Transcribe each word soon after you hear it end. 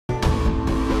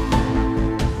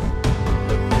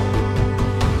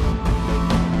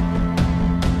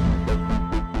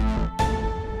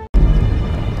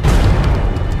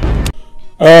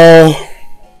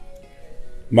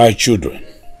My children.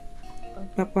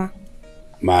 Papa.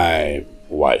 My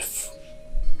wife.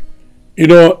 You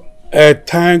know, a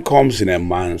time comes in a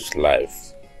man's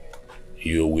life,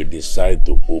 you will decide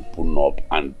to open up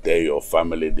and tell your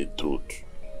family the truth.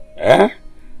 And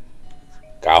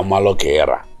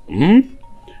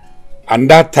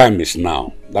that time is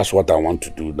now. That's what I want to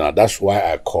do now. That's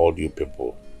why I called you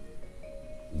people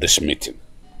this meeting.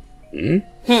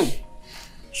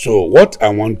 So what I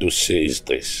want to say is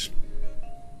this.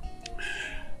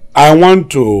 I want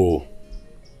to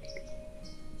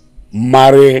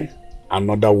marry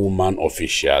another woman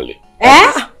officially.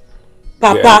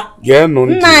 Papa. Yeah,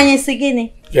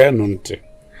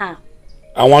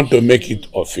 I want to make it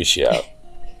official.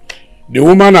 The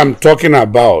woman I'm talking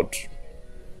about,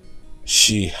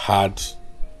 she had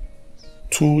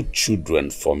 2 children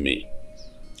for me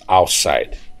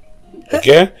outside.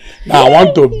 Okay? Now I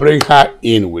want to bring her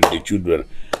in with the children.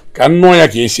 Can no ya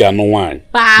kesi no one.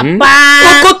 Papa.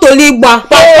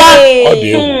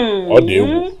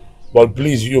 But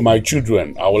please, you, my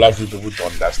children, I would like you to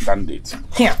understand it.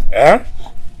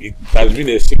 It has been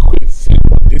a secret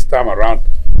this time around.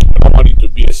 I don't want it to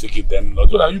be a secret then,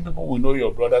 so that you people will know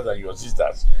your brothers and your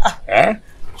sisters.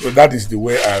 So that is the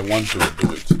way I want to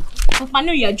do it. Papa,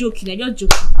 no, you're joking. You're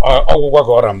just joking.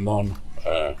 I'm known.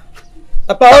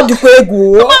 Papa, all the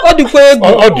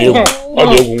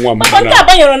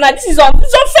this is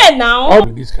unfair now.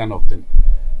 This kind of thing.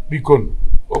 Beacon.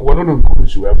 We're not going to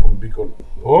swear from Beacon.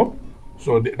 Oh,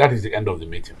 so that is the end of the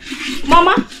meeting.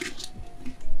 Mama.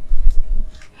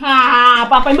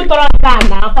 Papa, you don't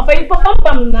now. Papa, you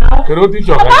papa now. Can you teach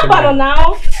your Papa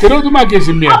now? Can you do my case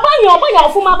in me? Papa,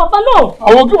 Papa, no.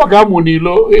 I will give a gammoney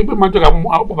low. Every man to come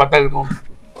out of a time.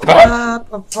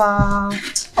 Papa.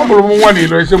 I'm going to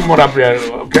do some more up here.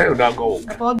 Okay, now go.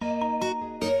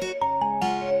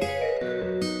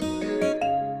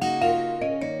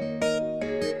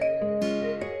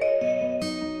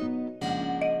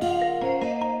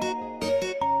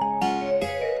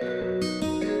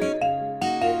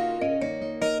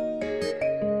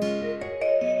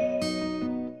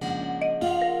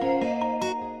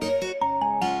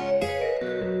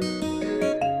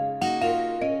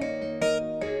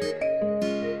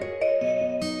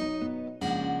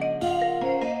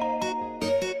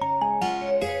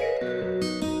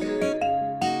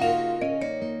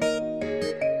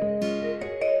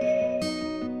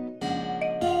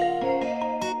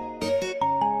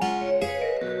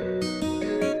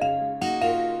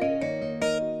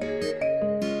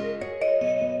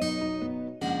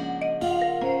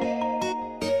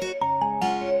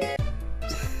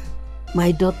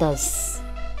 My daughters,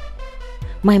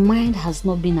 my mind has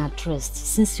not been at rest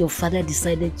since your father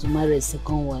decided to marry a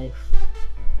second wife.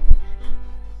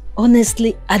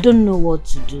 Honestly, I don't know what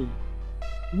to do.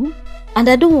 And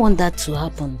I don't want that to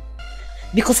happen.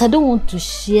 Because I don't want to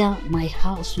share my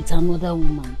house with another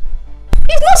woman.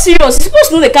 It's not serious. You're supposed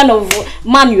to know the kind of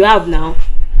man you have now.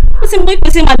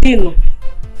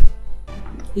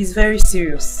 He's very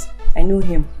serious. I know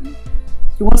him.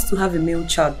 He wants to have a male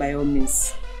child by all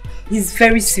means. He's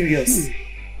very serious.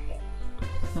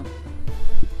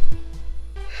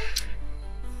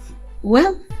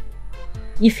 Well,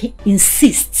 if he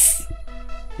insists,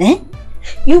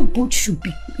 you both should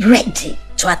be ready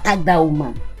to attack that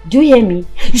woman. Do you hear me?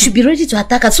 You should be ready to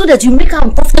attack her so that you make her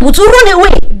uncomfortable to run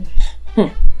away.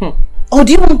 Or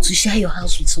do you want to share your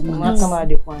house with someone else? Mama,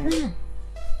 you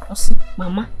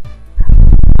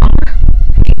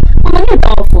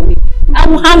down for me. I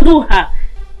will handle her.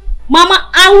 Mama,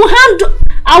 I will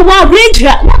arrange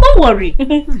her. No, don't worry.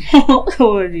 Don't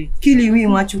worry. Kiliwi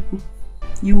Machuku,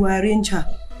 you arrange her.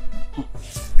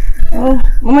 Oh,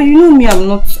 Mama, you know me, I'm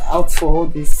not out for all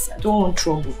this. I don't want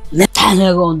trouble.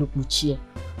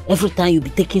 Every time you be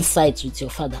taking sides with your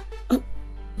father.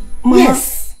 Mama,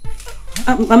 yes.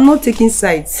 I'm not taking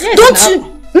sides. Yes,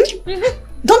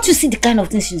 don't you see the kind of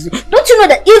things she's doing? Don't you know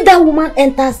that if that woman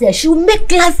enters there, she will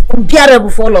make life unbearable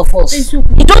for all of us? You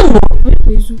don't know?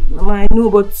 Mama, I know,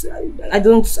 but I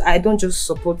don't just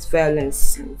support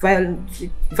violence.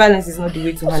 Violence is not the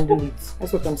way to handle it.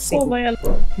 That's what I'm saying.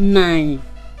 9.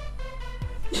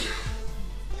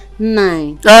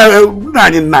 9.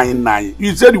 9.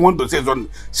 You said you want to say something.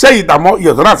 Say it more.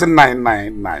 Yes, that's 9.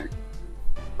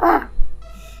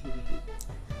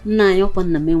 9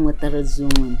 upon the men with the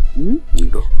resume.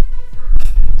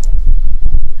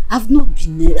 I've not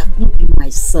been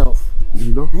myself.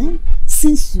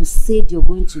 Since you said you're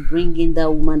going to bring in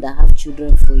that woman that have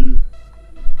children for you.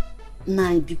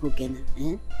 9 people again.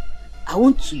 I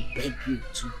want to beg you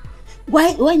to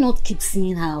Why not keep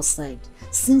seeing her outside?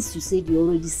 Since you said you're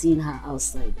already seeing her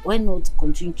outside, why not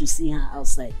continue to see her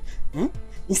outside? Eh?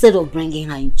 Instead of bringing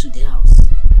her into the house.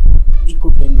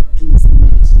 Because please,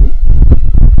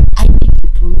 I make a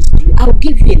promise to you. I'll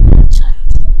give you another child.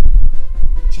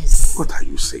 Yes. What are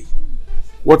you saying?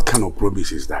 What kind of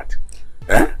promise is that?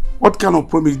 Eh? What kind of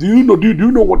promise? Do you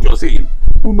know what you're saying?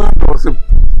 Woman does him.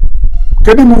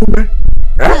 Can you move me?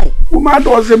 Eh? Woman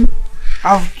does him.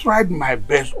 I've tried my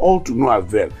best, all to no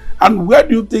avail. And where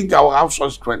do you think I will have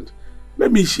such strength?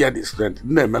 Let me share this strength.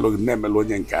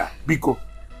 Because,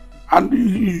 and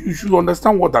you should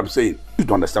understand what I'm saying. You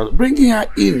should understand. Bringing her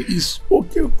in is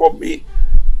okay for me.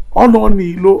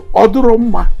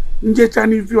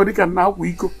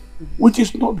 Which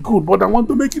is not good, but I want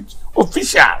to make it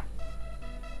official.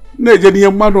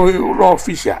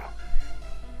 Official.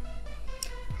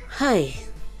 Hi,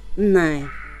 Nai.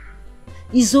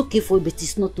 It's okay for you, but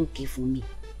it's not okay for me.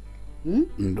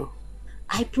 No.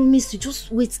 I promise you, just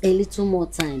wait a little more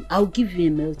time. I'll give you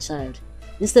a male child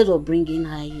instead of bringing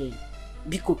her here.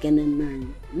 Biko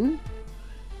Kenan.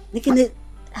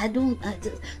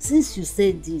 Since you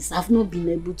said this, I've not been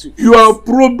able to. Your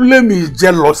problem is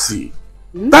jealousy.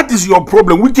 That is your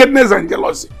problem, wickedness and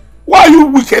jealousy. Why are you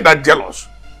wicked and jealous?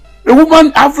 A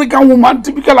woman, African woman,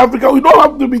 typical African, we don't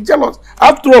have to be jealous.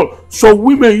 After all, so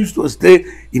women used to stay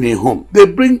in a home. They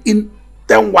bring in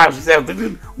 10 wives,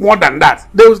 more than that.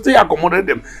 They will stay accommodate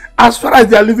them. As far as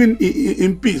they are living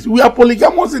in peace, we are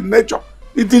polygamous in nature.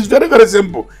 It is very, very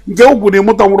simple. So what do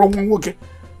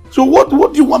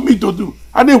you want me to do?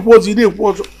 And it was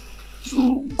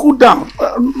cool down.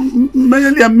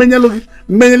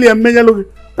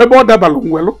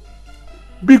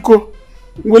 Because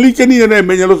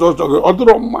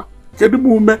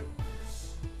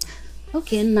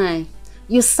okay, Nai.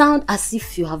 You sound as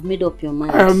if you have made up your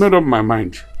mind. I have made up my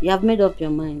mind. You have made up your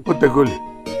mind. What the goal?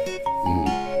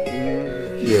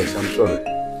 Yes, I'm sorry.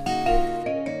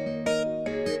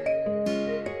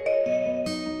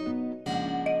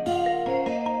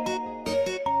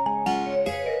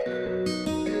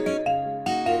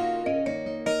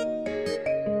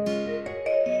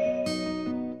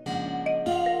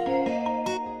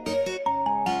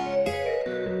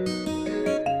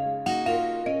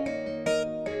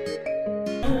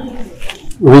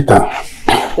 Rita.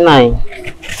 Nine.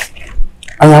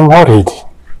 I am worried.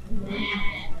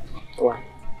 Why?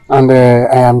 And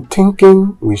I am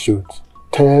thinking we should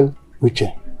tell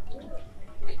Uche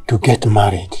to get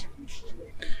married.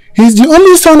 He's the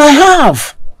only son I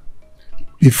have.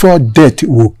 Before death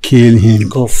will kill him.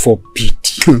 God forbid.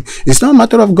 It's not a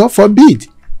matter of God forbid.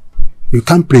 You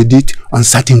can't predict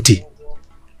uncertainty.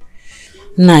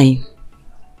 9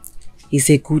 is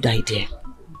a good idea.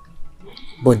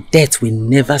 But death will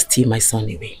never steal my son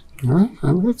away.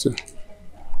 I'm with you.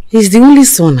 He's the only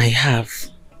son I have.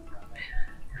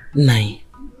 9.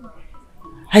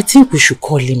 I think we should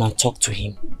call him and talk to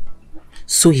him.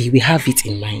 So he will have it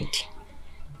in mind.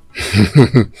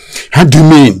 How do you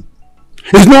mean?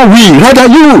 It's not we, rather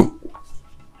you.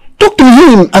 Talk to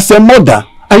him as a mother.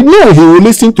 I know he will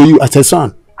listen to you as a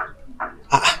son.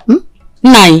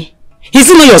 9. Is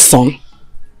he not your son?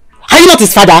 Are you not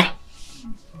his father?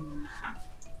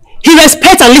 He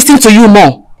respects and listens to you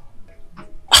more.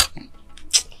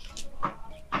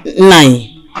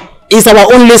 9 is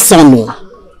our only son.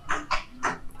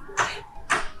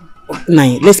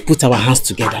 9, let's put our hands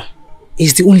together.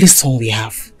 He's the only son we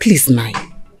have. Please, 9.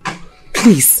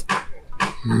 Please.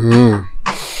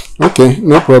 Okay,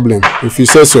 no problem. If you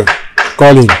say so,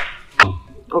 call him.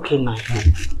 Okay, 9.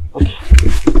 Okay.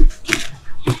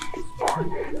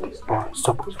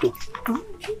 Supposed to.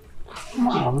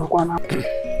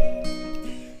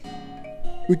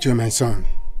 Uche, my son.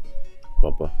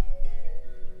 Papa.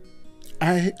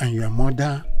 I and your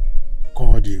mother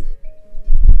called you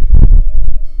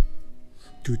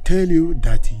to tell you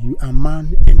that you are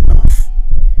man enough.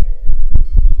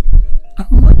 I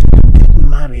want you to get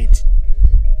married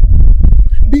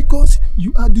because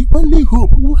you are the only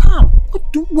hope we have.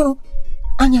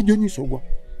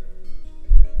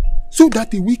 So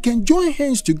that we can join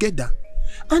hands together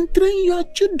and train your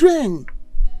children.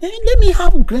 Let me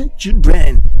have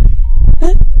grandchildren.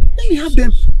 Let me have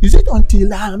them. Is it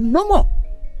until I am no more?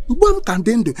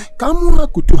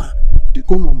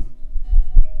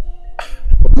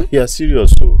 Papa, you are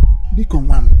serious, so.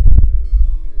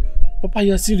 Papa,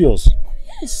 you are serious.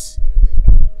 Yes.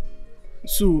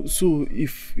 So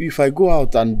if I go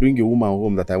out and bring a woman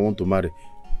home that I want to marry,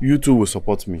 you two will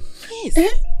support me.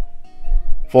 Yes.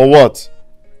 For what?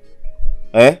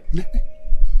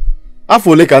 How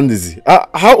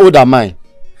old am I?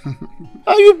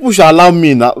 How you push allow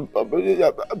me now?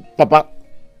 Papa,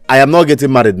 I am not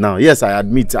getting married now. Yes, I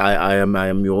admit I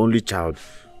am your only child.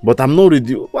 But I'm not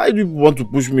ready. Why do you want to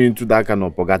push me into that kind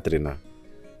of purgatory now?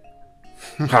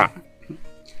 Ha!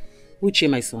 Uche,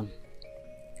 my son,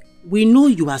 we know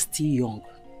you are still young.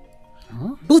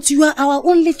 Huh? But you are our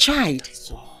only child.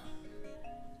 That's all.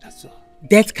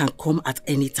 Death can come at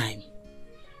any time.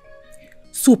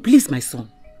 So please, my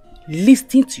son,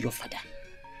 listen to your father.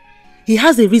 He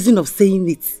has a reason of saying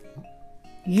it.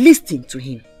 Listen to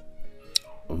him.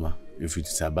 Mama, if it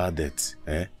is about that,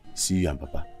 see you and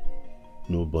Papa.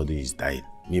 Nobody is dying.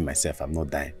 Me, myself, I'm not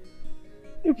dying.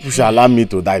 You should allow me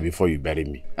to die before you bury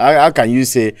me. How can you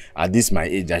say at this my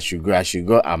age I should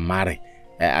go and marry?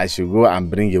 I should go and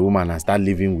bring a woman and start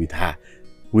living with her.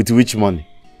 With which money?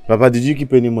 Papa, did you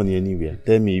keep any money anywhere?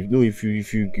 Tell me. If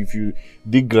you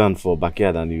dig ground for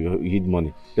backyard and you hid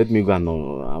money, let me go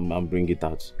and bring it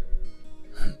out.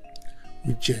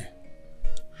 Uche,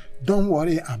 don't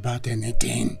worry about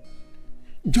anything.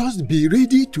 Just be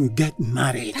ready to get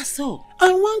married. That's all.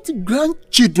 I want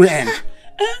grandchildren.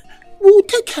 We'll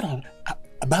take care of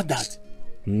about that.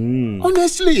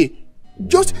 Honestly,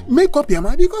 just make up your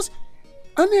mind because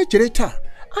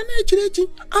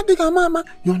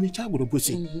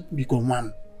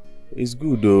it's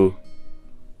good though.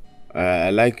 I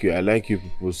like you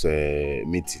people's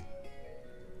meeting.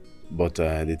 But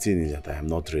the thing is that I am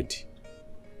not ready.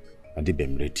 I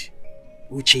am ready.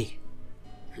 Uche.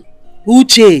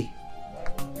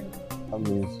 That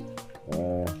means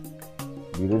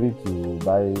be ready to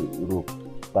buy rope,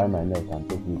 tie my neck and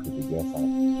take me to the guest house.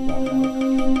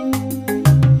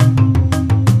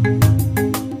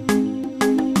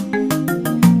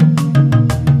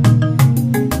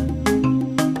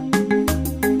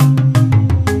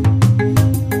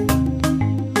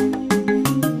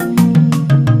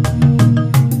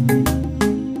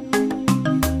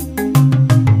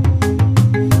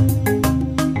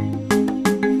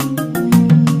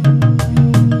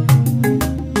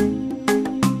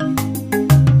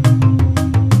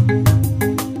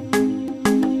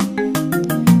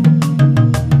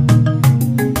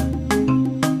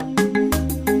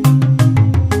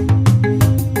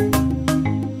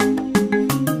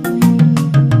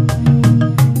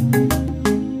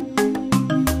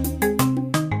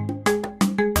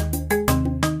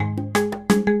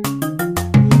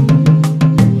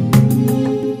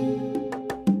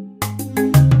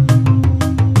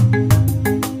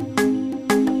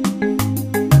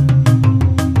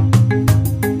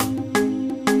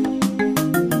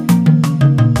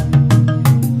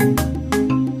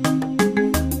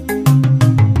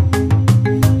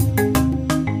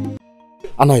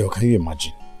 Anayo, can you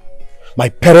imagine? My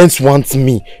parents want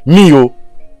me,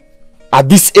 at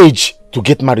this age, to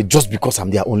get married just because I'm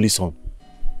their only son.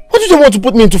 What do they want to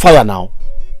put me into fire now?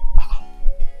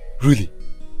 Really?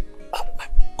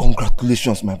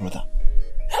 Congratulations, my brother.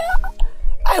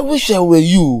 I wish I were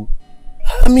you.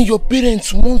 I mean, your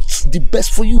parents want the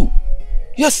best for you.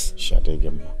 Yes.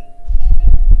 Shadegemba,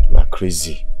 you are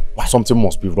crazy. Something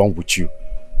must be wrong with you.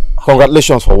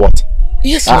 Congratulations for what?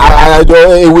 Yes, I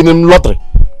winning lottery.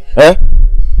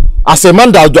 As a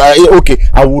man that okay,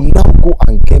 I will now go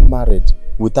and get married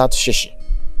without shishi.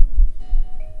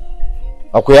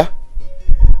 Okay?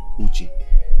 Uche,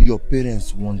 your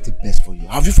parents want the best for you.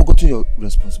 Have you forgotten your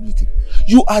responsibility?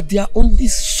 You are their only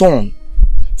son,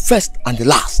 first and the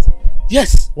last.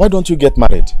 Yes. Why don't you get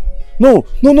married? No.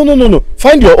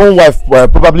 Find your own wife.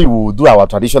 Probably we will do our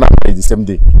traditional marriage the same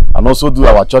day, and also do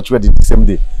our church wedding the same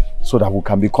day, so that we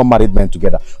can become married men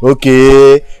together.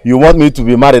 Okay, you want me to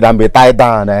be married and be tied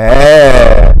down,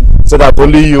 so that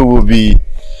only you will be.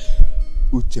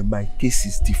 Uche, my case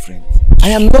is different. I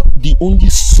am not the only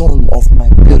son of my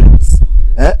parents.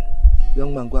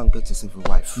 Young man, go and get yourself a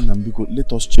wife. Nambiko,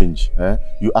 let us change.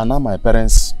 You are now my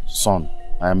parents' son.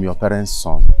 I am your parents'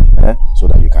 son. So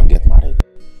that you can get married.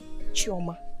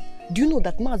 Chioma, do you know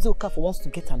that Mazi Okafor wants to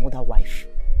get another wife?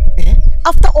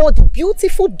 After all the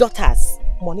beautiful daughters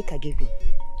Monica gave him.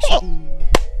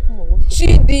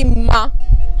 Chidima,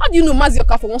 how do you know Mazi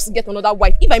Okafor wants to get another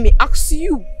wife, if I may ask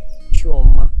you?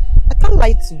 Chioma, I can't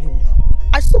lie to you now.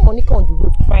 I saw Monica on the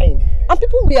road crying, and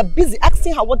people were busy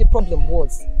asking her what the problem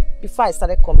was before I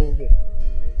started coming here.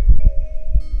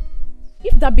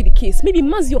 If that be the case, maybe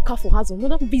Mazi Okafor has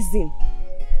another reason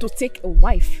to take a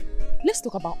wife. Let's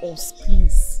talk about us,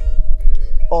 please.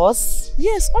 Us?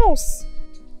 Yes, us.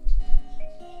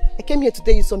 I came here to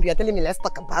tell you something. You're telling me let's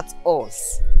talk about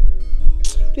us.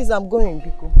 Please, I'm going,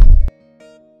 Biko.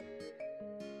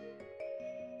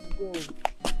 I'm going.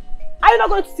 Are you not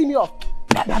going to see me off?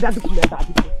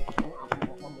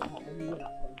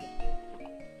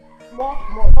 More.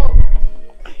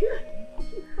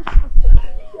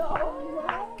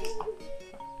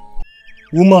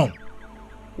 Woman,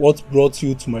 what brought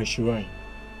you to my shrine?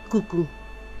 Cuckoo,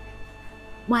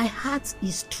 my heart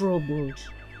is troubled.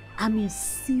 I'm in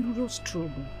serious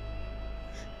trouble.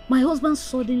 My husband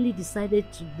suddenly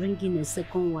decided to bring in a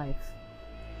second wife,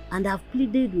 and I've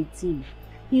pleaded with him.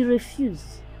 He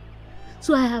refused.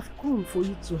 So I have come for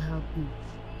you to help me.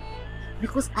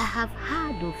 Because I have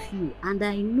heard of you, and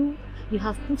I know you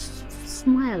have put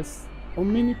smiles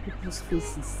on many people's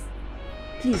faces.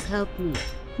 Please help me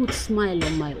put smile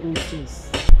on my own face.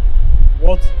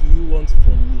 What do you want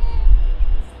from me?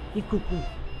 Ikuku,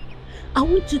 I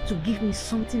want you to give me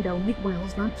something that will make my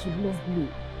husband to love me.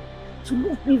 To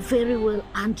love me very well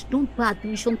and don't pay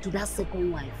attention to that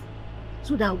second wife.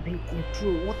 So that I'll be in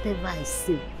control. Whatever I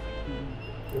say,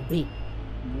 obey.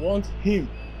 You want him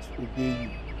to obey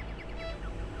you,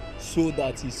 so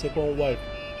that his second wife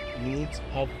won't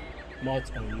have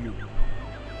mouth on you.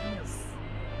 Yes.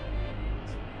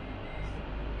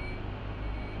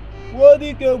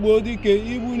 Wodike,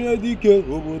 ibune dike,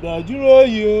 oboda juro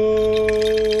yo.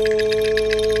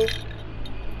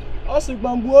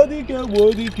 Asikbambu wodike,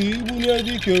 ibune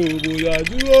dike, oboda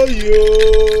juro yo.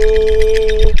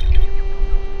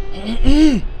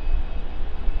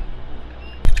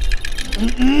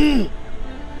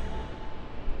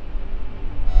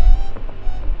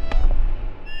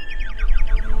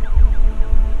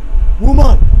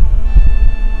 Woman,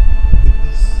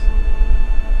 please,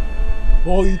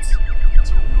 boil it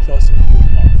till you cross your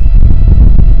path.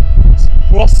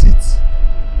 Cross it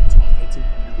to affect it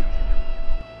immediately.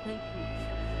 Thank you.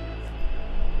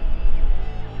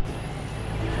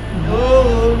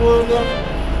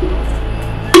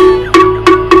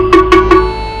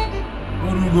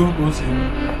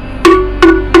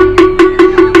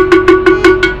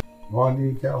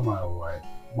 Money, tell my wife.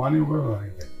 Money,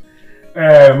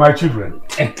 my children.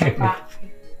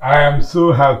 I am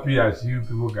so happy, as you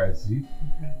people can see,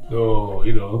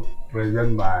 to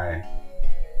present my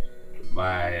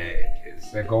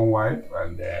second wife,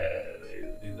 and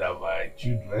these are my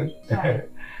children.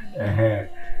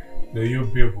 The you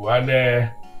people,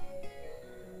 and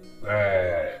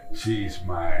she is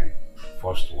my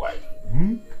first wife,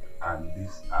 and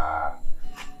these are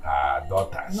her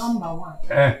daughters. Number one.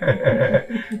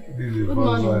 This is the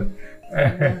first one.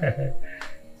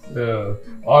 So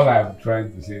all I'm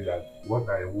trying to say is that what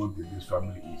I want in this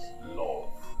family is love.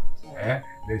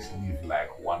 Let's live like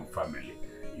one family.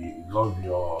 You love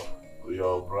your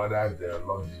brother, they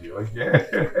love you,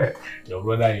 okay? Your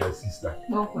brother and your sister.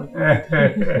 Welcome.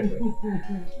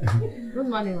 Good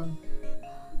morning.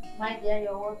 My dear,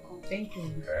 you're welcome. Thank you.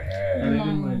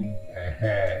 Good morning.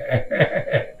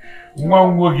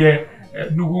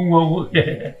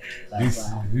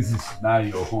 This is now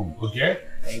your home, okay?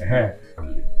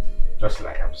 Just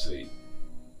like I'm saying,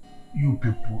 you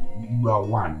people, you are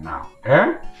one now,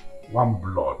 one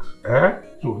blood,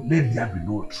 so let there be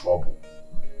no trouble,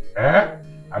 I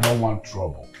don't want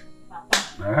trouble,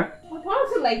 But why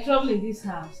is it like trouble in this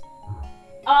house?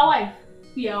 Our wife,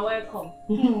 we are welcome.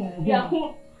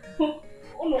 Welcome.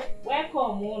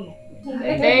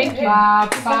 Thank you,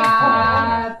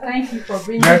 Papa. Thank you for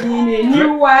bringing in a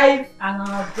new wife and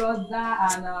our brother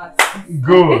and our sister.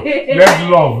 Good. Let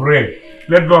love reign.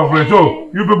 Let love reign.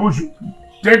 So you people should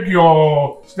take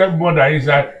your stepmother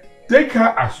inside. Take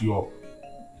her as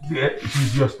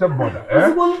she's your stepmother.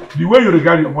 The way you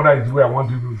regard your mother is the way I want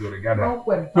you to regard her.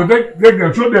 So take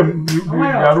them, show them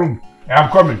their room. I'm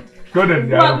coming. Show them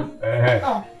their room.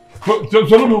 So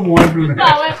no more. Welcome.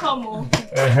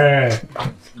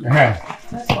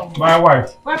 My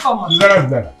wife.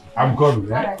 Welcome. I'm coming.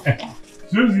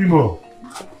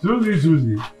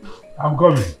 Susie, I'm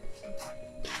coming.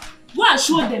 Go and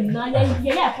show them now.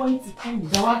 Yeah, point it.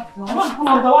 Come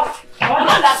on.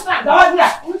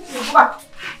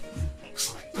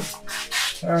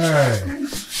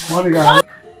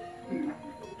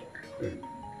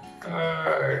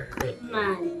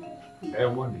 Hey,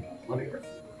 Monica. Monica.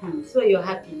 So you're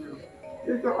happy now?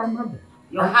 Yes, I'm happy.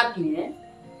 You're happy, eh?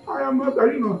 I am happy. I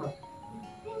know that.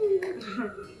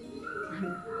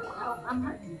 I'm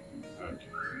happy.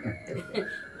 Okay.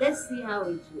 Let's see how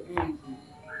it will end.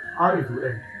 How it will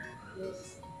end?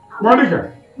 Yes.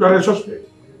 Monica, you are a suspect.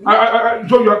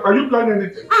 So are you planning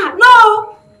anything?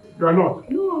 No! You are not?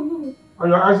 No. And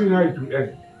you are asking how it will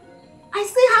end? I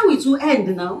say how it will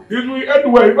end now. It will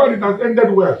end well, because it has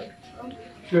ended well.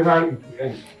 Say how it will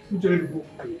end. Which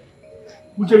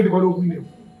How you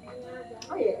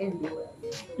end well?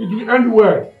 It will end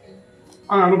well.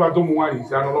 And I know about Tom Wine, I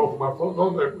don't know my first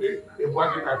husband, a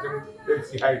black I think, let's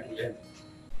see how it will end.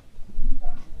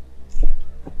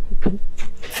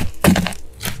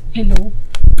 Hello.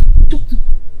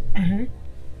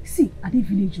 See, I dey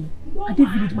village. I dey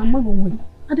village. My man won't wait.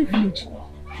 I dey village.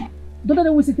 The other day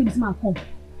we say this man come.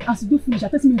 As you do finish, I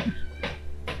tell me.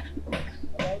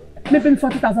 Pay me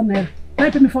 40,000 naira.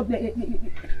 Pay me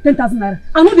 10,000 naira.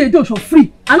 I know they do for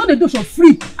free. I know they do for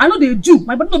free. I know they do.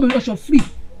 My body no be for free.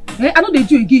 I know they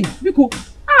do again. Because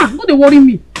no they worry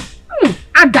me.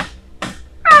 Ada.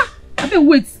 I beg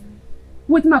wait.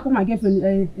 Wait till I call my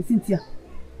girlfriend Cynthia.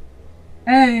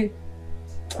 I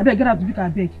beg get out to I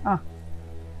beg.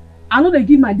 I know they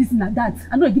give my this and that.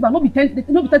 I know they give her not be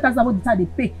 10,000 what the time they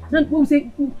pay. Then when we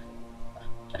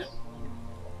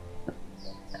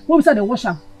say they wash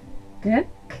her. Pay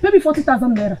me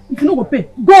 40,000 naira. If you no go pay,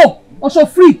 go or show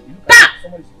free. Ta!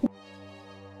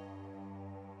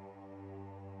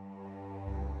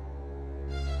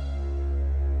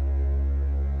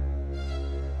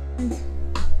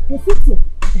 Hey, Cynthia.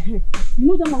 You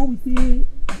know that man we say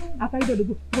I carry the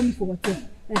go meet for hotel.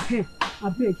 I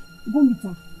beg, go meet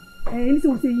her.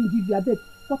 Anything we say you give you, I beg.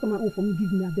 Cut on my own for me,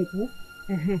 give me, I beg.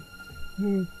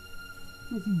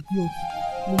 What's idiot?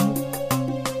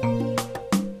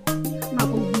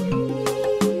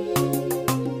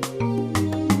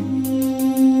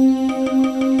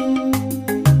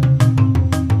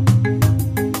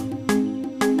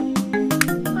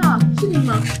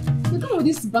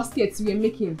 These baskets we are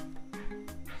making.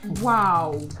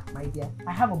 Wow, my dear,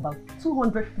 I have about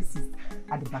 200 pieces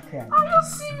at the backyard. Are you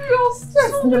serious?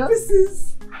 Yes, 200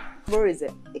 pieces. Where is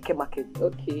it? Eke market.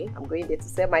 Okay, I'm going there to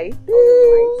sell my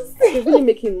things. You're really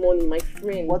making money, my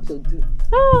friend. What to do?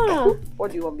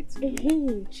 What do you want me to do?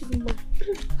 Chi Bomba,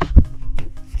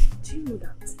 do you know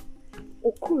that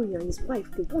Okori and his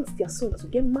wife, they want their son to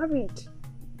get married?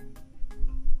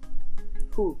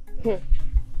 Who?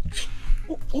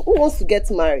 Who wants to get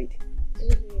married?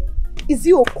 Is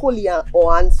he Okoli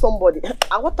and somebody? And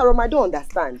what I don't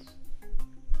understand.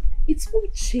 It's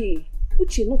Uche.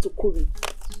 Uche, not Okori.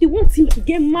 They want him to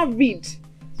get married.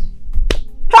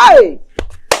 Hey!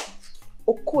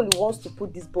 Okoli wants to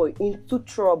put this boy into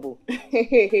trouble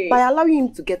by allowing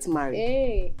him to get married.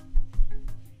 Hey.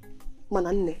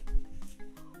 Mananne,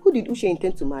 who did Uche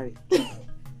intend to marry?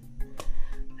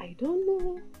 I don't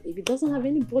know. If he doesn't have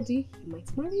anybody, he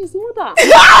might marry his mother.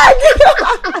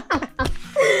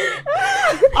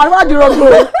 I'm not the wrong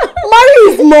way. Marry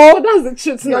his mom. But that's the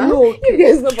truth now. No, okay. If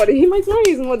there's nobody, he might marry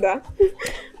his mother.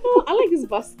 Oh, I like this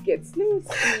basket. Let me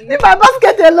see. Leave my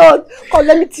basket alone. Come,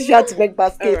 let me teach you how to make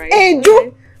baskets. Right. Hey,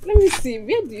 Joe. Let me see.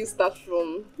 Where do you start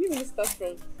from? Where do you start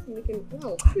from? Making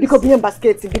because being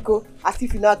basket, because as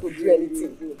if you know how to do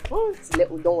anything.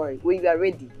 Don't worry. When you are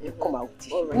ready, you come out.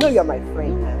 Right. You know you are my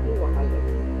friend.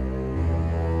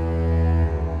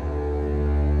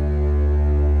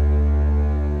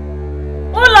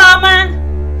 Hola, ma.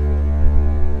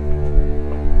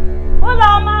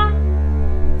 Hola, ma.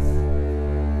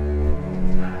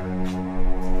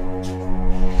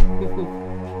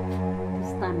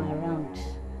 This time around,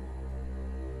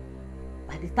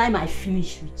 by the time I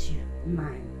finish with you,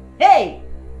 man, hey!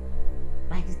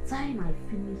 By the time I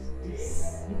finish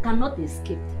this, you cannot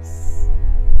escape this.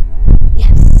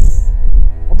 Yes.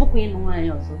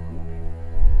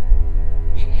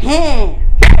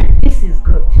 This is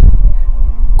good.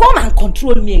 Come and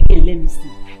control me again, let me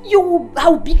see.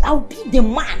 I'll be the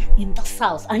man in this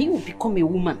house and you will become a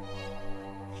woman.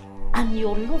 And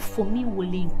your love for me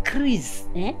will increase.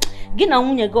 Hey,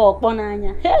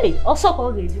 also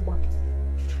call the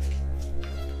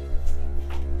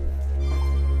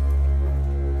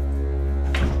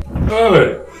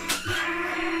Hey.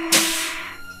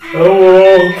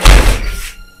 Hello.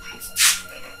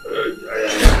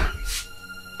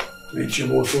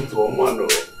 Nichimoto Tomano.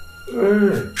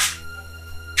 Hey.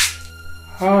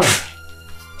 Hi.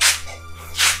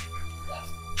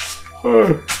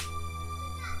 Hey.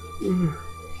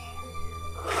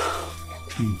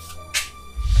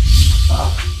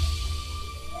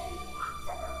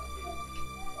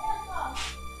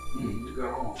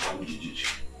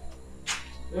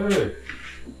 Hey. Hey.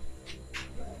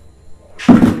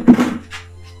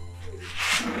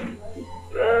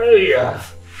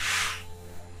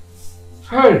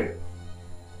 Hey.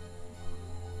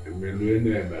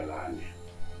 Emelwene Melani.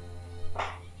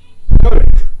 Hey.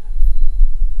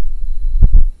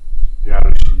 There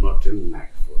is nothing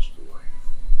like first wife.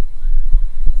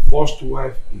 First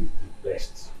wife is the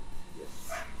best.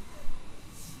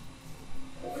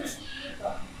 Yes.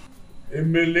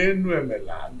 Emelwene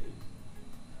Melani.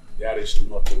 There is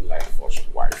nothing like first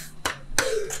wife.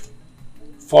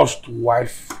 First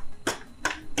wife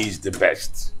is the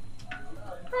best.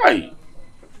 Hi.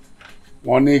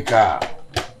 Monica,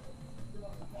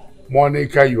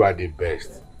 you are the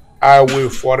best. I will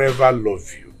forever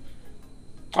love you.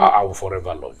 I will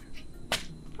forever love you.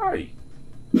 Hi.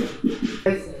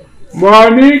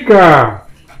 Monica!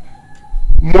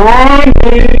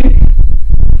 Morning!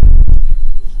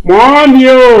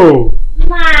 Morning!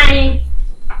 My.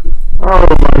 Oh,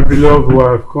 my beloved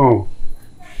wife, come.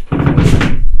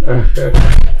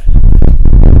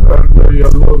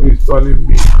 Your love is calling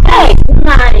me. Hey,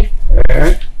 my.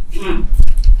 Eh?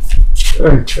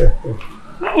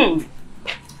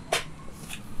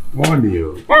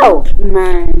 Morning. Oh,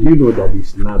 my. You know that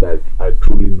it's now that I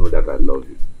truly know that I love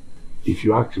you. If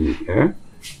you ask me, it's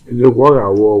a what I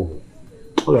walk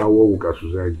with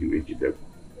society with them.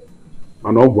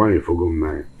 And all one you forgot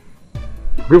mine.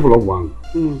 People of one,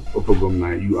 forgot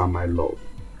mine. You are my love.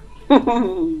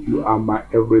 You are my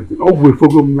everything. Oh, we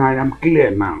forgot mine. I'm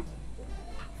clear now.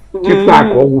 Keep back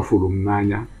all from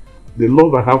Nanya. The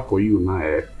love I have for you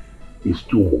now is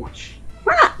too much.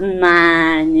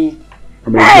 Nani.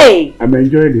 I'm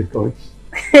enjoying the touch.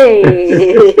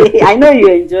 Hey, I know you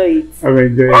enjoy it. I'm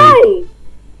enjoying it.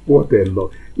 What a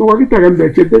love. No, I get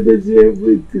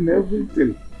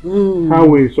everything. How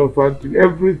we suffer,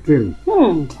 everything.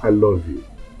 I love you.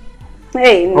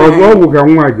 Hey, oh,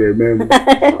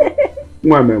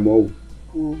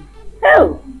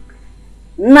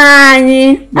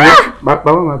 Nani.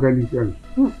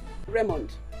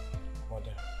 Raymond,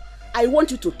 I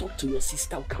want you to talk to your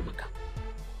sister Ukamaka.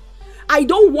 I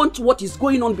don't want what is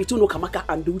going on between Ukamaka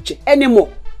and Uche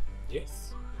anymore.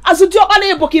 Yes. Can't you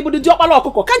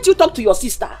talk to your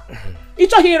sister?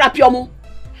 Uche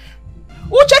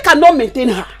cannot maintain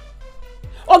her.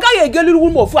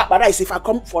 If I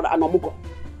come for an omugo.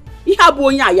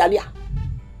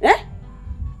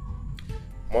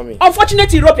 Mommy.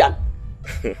 Unfortunate European.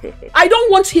 I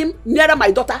don't want him near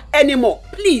my daughter anymore.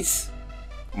 Please.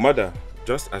 Mother,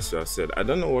 just as you have said, I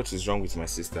don't know what is wrong with my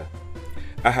sister.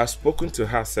 I have spoken to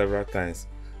her several times,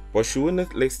 but she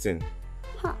wouldn't listen.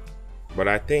 Huh. But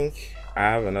I think I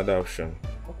have another option.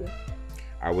 Okay.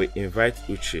 I will invite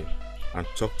Uche and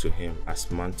talk to him as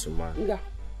man to man. Yeah.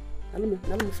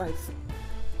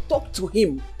 Talk to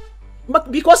him.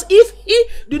 But because if he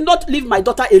do not leave my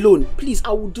daughter alone, please,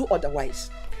 I will do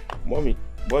otherwise. Mommy,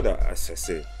 brother, as I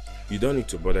said, you don't need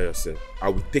to bother yourself. I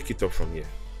will take it up from here.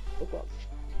 Okay.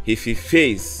 If he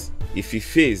fails,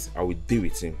 I will deal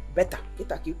with him. Better.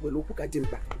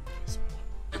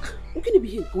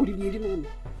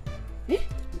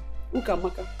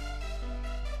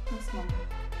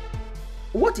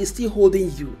 What is still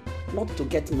holding you not to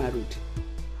get married?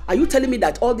 Are you telling me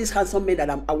that all these handsome men that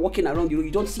are walking around you,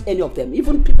 you don't see any of them,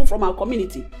 even people from our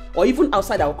community or even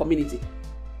outside our community?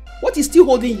 What is still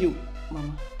holding you?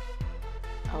 Mama,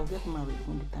 I'll get married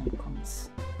when the time comes.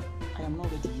 I am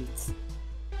not ready yet.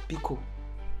 Biko.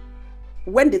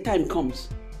 When the time comes,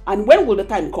 and when will the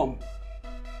time come?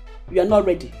 You are not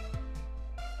ready.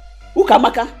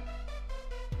 Ukamaka,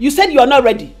 you said you are not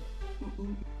ready.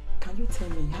 Can you tell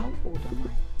me how old am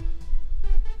I?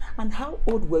 And how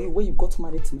old were you when you got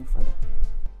married to my father?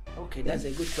 Okay, that's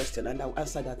a good question and I'll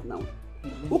answer that now.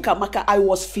 Ukamaka, I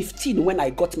was 15 when I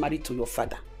got married to your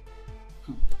father.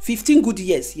 15 good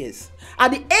years, yes.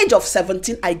 At the age of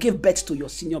 17, I gave birth to your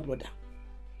senior brother.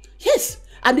 Yes.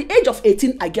 At the age of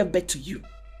 18, I gave birth to you.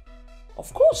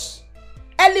 Of course.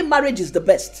 Early marriage is the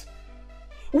best.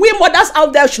 We mothers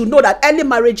out there should know that early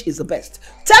marriage is the best.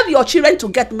 Tell your children to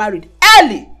get married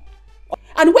early.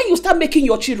 And when you start making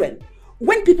your children,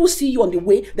 when people see you on the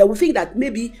way, they will think that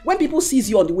maybe when people see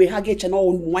you on the way, one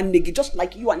nigga, just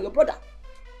like you and your brother.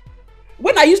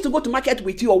 When I used to go to market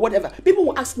with you or whatever, people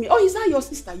will ask me, oh, is that your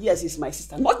sister? Yes, it's my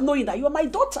sister. Not knowing that you are my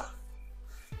daughter.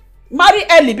 Marry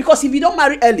early, because if you don't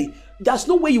marry early, there's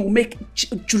no way you will make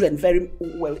children very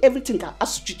well. Everything can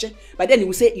ask chiche. But then you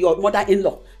will say your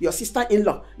mother-in-law, your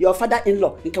sister-in-law, your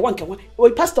father-in-law.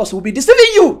 Well, pastors will be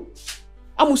deceiving you.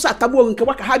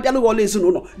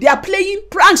 They are playing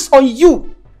pranks on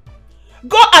you.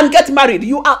 Go and get married.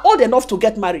 You are old enough to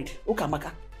get married.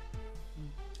 Ukamaka.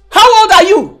 How old are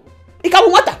you?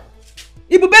 Ikamumata.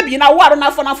 Ibu baby na waro na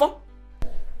fo.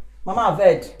 Mama, I've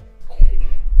heard.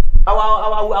 I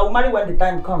will marry when the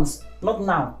time comes. Not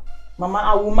now. Mama,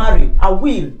 I will marry. I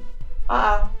will.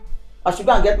 I should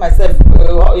go and get myself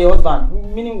a husband.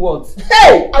 Meaning what?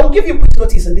 Hey! I will give you quick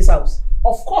notice in this house.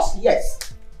 Of course, yes.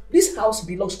 This house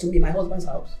belongs to me, my husband's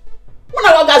house. But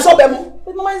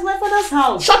Mama, it's my father's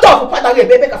house. Shut up!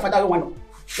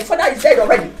 Your father is dead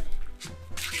already.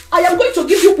 I am going to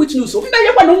give you quick news. I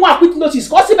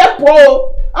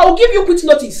will give you quick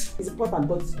notice. It's important,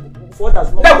 but what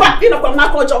does not...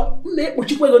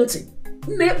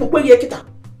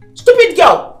 Stupid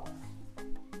girl.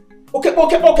 Okay.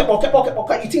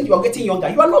 You think you are getting younger.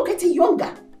 You are not getting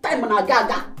younger. Time on a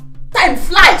gaga. Time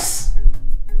flies.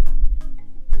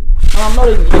 I'm not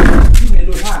ready yet. Leave me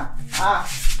alone, huh?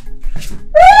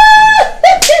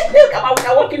 Come on,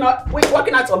 you're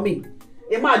working out on me.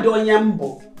 Emma don't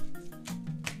yambo.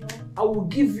 I will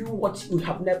give you what you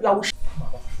have never. I will.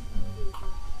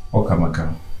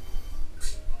 Okamaka,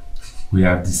 we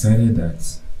have decided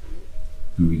that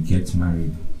we will get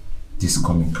married this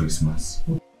coming Christmas.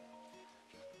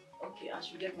 Okay, I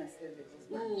should get myself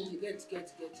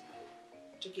get.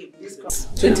 Okay, this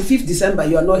 25th December,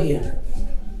 you are not here.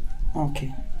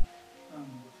 Okay.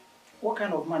 What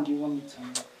kind of man do you want me to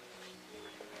marry?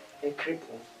 A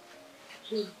cripple,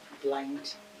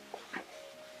 blind,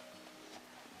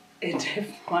 a deaf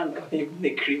man, or even a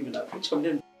criminal? Which of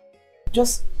them?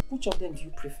 Which of them do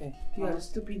you prefer? You are a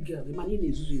stupid girl. The man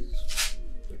is Zuzu.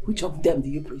 Which of them do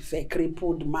you prefer?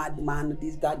 Crippled, madman,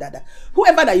 this, that.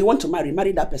 Whoever that you want to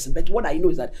marry that person. But what I know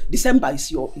is that December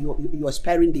is your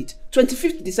expiring date.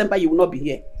 25th December, you will not be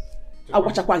here. I'll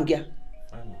watch a quangia.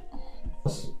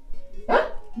 Huh?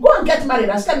 Go and get married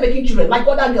and start making children like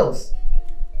other girls.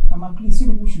 Mama, please,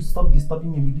 you people should stop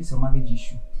disturbing me with this marriage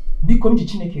issue. Be coming to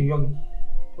Chineke Yogi.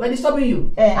 We're disturbing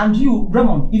you. And you,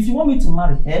 Raymond, if you want me to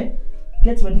marry,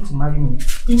 get ready to marry me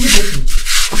immediately.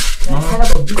 I'm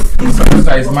tired of this. This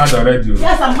sister is mad already.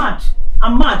 Yes, I'm mad.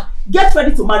 I'm mad. Get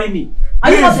ready to marry me.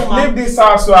 Are you not a man? Leave this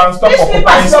house and stop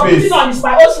occupying space. You're putting on is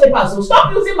my own slippers, so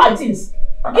stop using my things.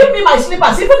 Give me my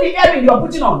slippers, even the earring you're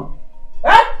putting on.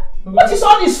 What is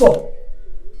all this for?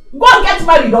 Go and get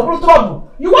married, double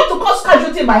trouble. You want to cause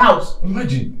casualty in my house?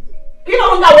 Imagine. You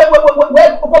know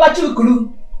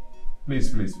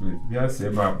Please.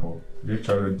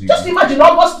 Just imagine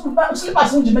almost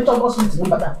slippers in the metal was.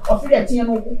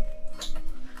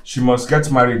 She must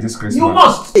get married this Christmas. You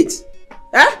must.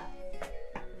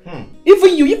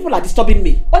 Even you people are disturbing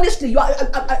me. Honestly,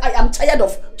 I am tired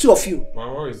of two of you.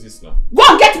 Man, what is this now? Go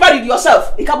and get married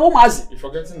yourself. You're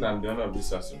forgetting that I'm the owner of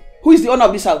this house. Who is the owner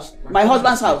of this house? My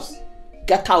husband's house.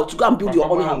 Get out. Go and build your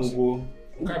own house. You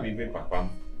can't be papa.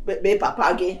 Papa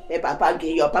again.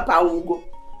 Your papa will go.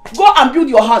 Go and build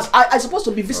your house. I'm supposed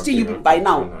to be visiting you people by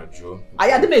now.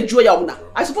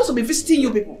 I'm supposed to be visiting you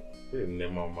people.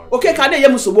 Okay,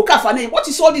 what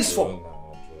is all this for?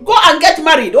 Go and get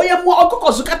married. You don't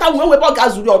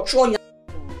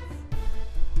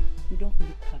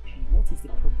look happy. What is the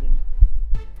problem?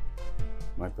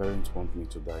 My parents want me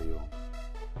to die young.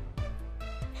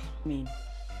 I mean,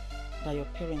 that your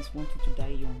parents want you to die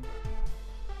young?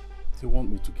 They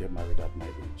want me to get married at my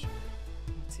age.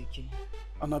 Not again.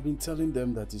 And I've been telling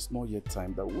them that it's not yet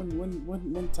time. That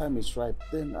when time is ripe,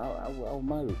 then I'll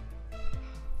marry.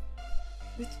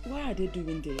 But why are they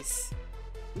doing this?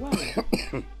 Why?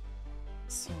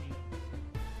 Sorry.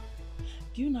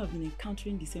 Do you know I've been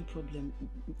encountering the same problem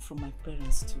from my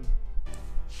parents too?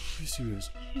 Are you serious?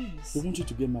 Yes. They want you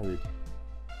to get married.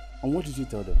 And what did you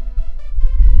tell them?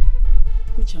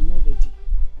 Which I'm not ready.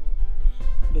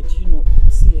 But you know,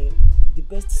 see, the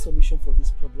best solution for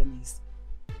this problem is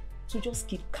to just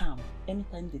keep calm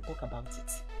anytime they talk about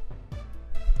it.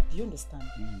 Do you understand?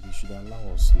 They should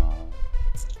allow us now.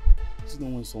 You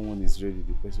know, when someone is ready,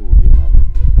 the person will get married.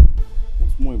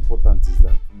 What's more important is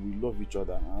that we love each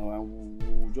other and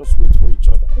we'll just wait for each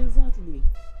other. Exactly.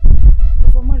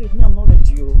 If I'm married, me, I'm not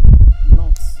ready.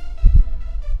 Not.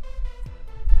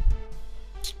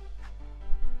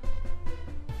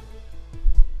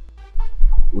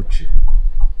 Uche,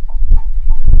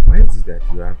 why is it that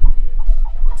you have me here?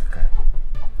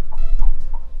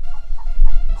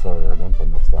 Sorry, I don't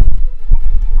understand.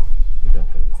 You don't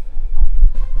understand.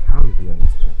 How will you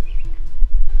understand?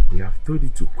 We have told you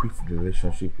to quit the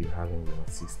relationship you're having with your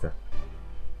sister,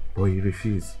 but you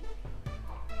refuse.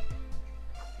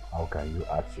 How can you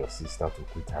ask your sister to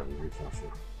quit her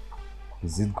relationship?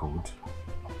 Is it good?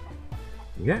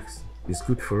 Yes, it's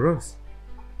good for us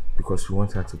because we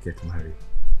want her to get married.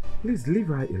 Please leave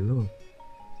her alone.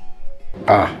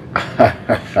 I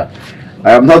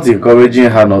am not encouraging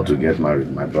her not to get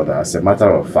married, my brother. As a matter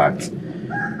of fact,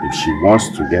 if she wants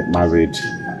to get married,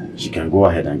 she can go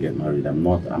ahead and get married. I'm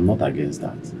not against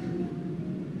that.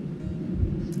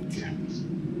 Okay.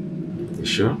 You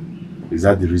sure? Is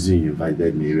that the reason you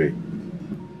invited me, Ray?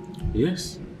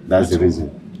 Yes. That's the reason.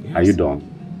 Yes. Are you done?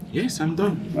 Yes, I'm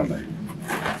done. Bye-bye.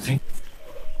 Thank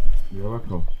you. You're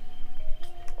welcome.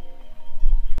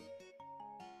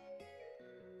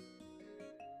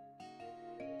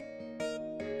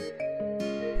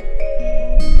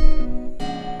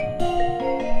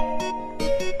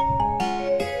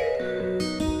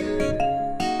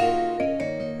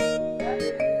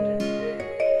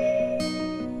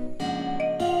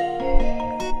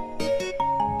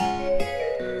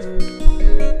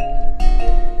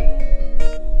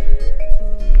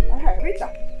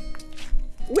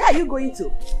 going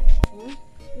to?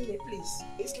 Please,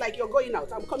 it's like you're going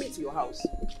out. I'm coming to your house.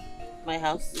 My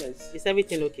house? Yes. Is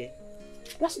everything okay?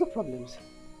 There's no problems.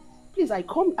 Please, I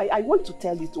want to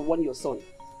tell you to warn your son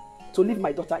to leave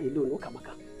my daughter alone,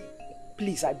 Okamaka.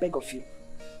 Please, I beg of you.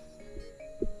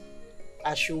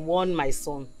 I should warn my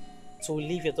son to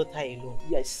leave your daughter alone.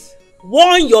 Yes.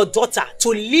 Warn your daughter to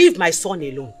leave my son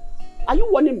alone. Are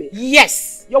you warning me?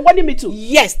 Yes. You're warning me too?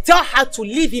 Yes. Tell her to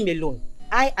leave him alone.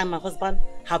 I and my husband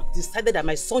have decided that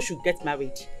my son should get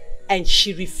married. And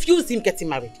she refused him getting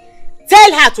married.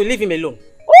 Tell her to leave him alone.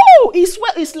 Oh,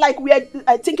 it's like we are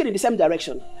thinking in the same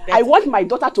direction. Better. I want my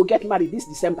daughter to get married this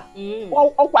December.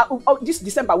 This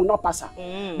December will not pass her.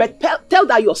 But tell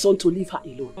that your son to leave her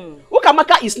alone.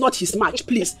 Ukamaka is not his match,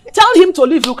 please. Tell him to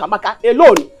leave Ukamaka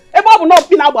alone.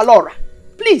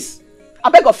 Please, I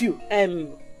beg of you.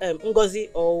 Ngozi,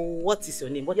 or what is your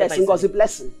name? Yes, Ngozi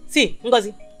Blessing. See,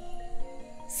 Ngozi.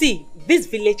 See, this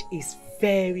village is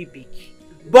very big.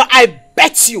 But I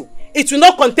bet you it will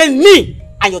not contain me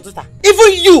and your daughter.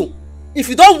 Even you, if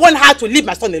you don't want her to leave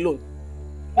my son alone.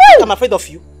 I'm afraid of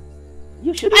you.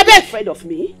 You shouldn't be afraid of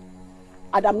me.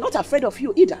 And I'm not afraid of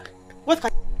you either. What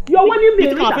can you're warning me?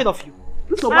 I'm afraid of you.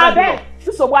 There's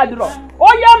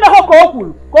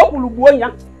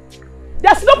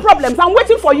no problems. I'm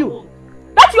waiting for you.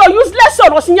 That's your useless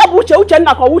son.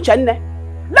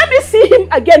 Let me see him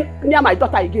again near my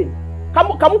daughter again.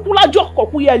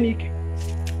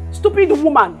 Stupid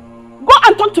woman. Go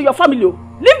and talk to your family.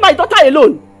 Leave my daughter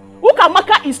alone.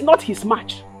 Ukamaka is not his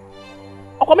match.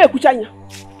 Okome kuchanya.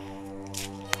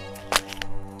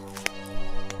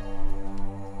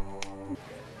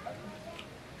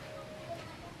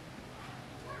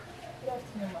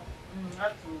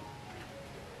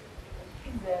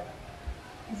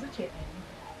 Is it okay?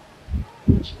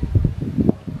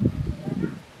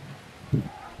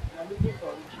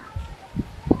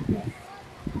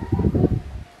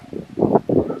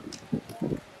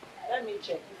 Let me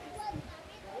check.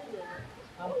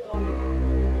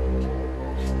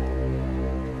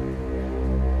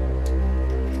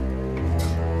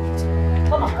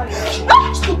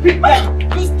 Stupid man!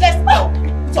 Useless girl!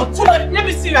 Let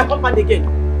me see your compound again.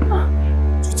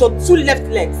 With your 2 left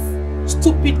legs.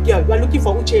 Stupid girl, you are looking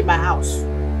for Uche in my house.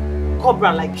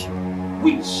 Cobra like you.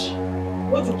 Witch!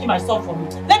 You want to kill my son for me?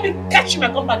 Let me catch you in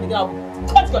my compound again. I will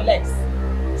cut your legs.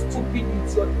 Stupid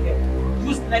idiot girl.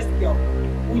 Useless girl.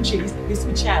 Uche is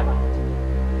Uche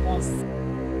around. Once.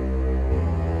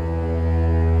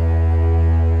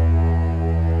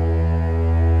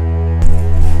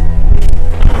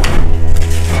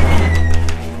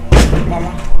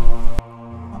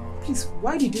 Please,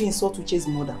 why did you insult Uche's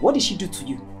mother? What did she do to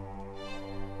you?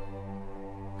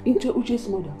 Into Uche's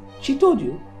mother? She told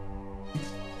you?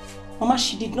 Mama,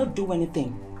 she did not do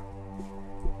anything.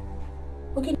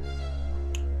 Okay.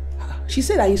 She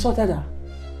said I insulted her.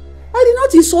 I did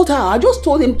not insult her. I just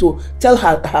told him to tell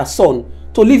her son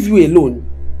to leave you alone.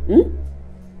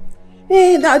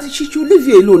 That she should leave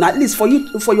you alone, at least for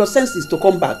your senses to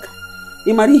come back.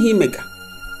 You marry him, Mega.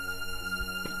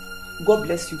 God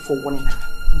bless you for warning her.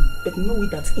 But know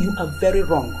that you are very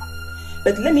wrong.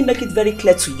 But let me make it very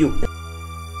clear to you.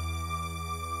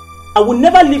 I will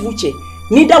never leave Uche.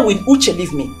 Neither will Uche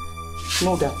leave me.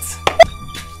 Know that.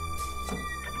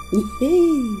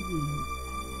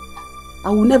 I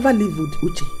will never leave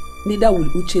Uche. Neither will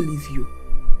Uche leave you.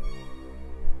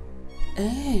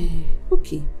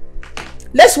 Okay.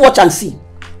 Let's watch and see.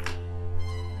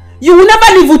 You will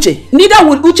never leave Uche. Neither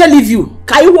will Uche leave you.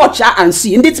 Can you watch her and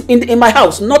see? In my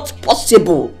house, not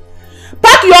possible.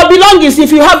 Pack your belongings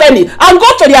if you have any and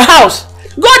go to their house.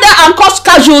 Go there and cause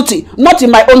casualty, not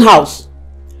in my own house.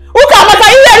 Ukamaka,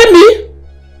 are you hearing me?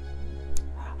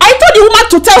 I told the woman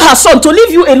to tell her son to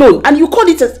leave you alone and you called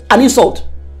it an insult.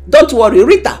 Don't worry,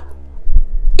 Rita.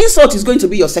 Insult is going to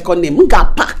be your second name. You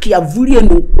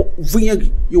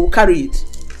will carry it.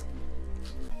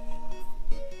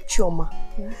 Chioma,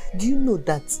 do you know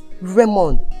that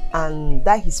Raymond and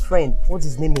that his friend, what's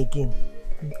his name again?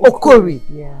 Okori.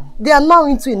 Yeah. They are now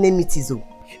into enmities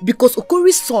because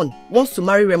Okori's son wants to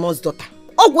marry Raymond's daughter.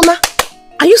 Oguna,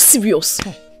 are you serious?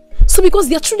 So because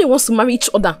their children wants to marry each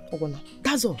other? Oguna,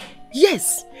 that's all.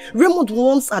 Yes, Raymond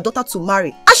wants her daughter to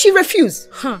marry and she refused.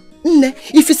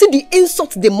 If you see the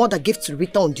insult the mother gave to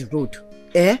Rita on the road,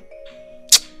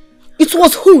 it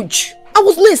was huge. I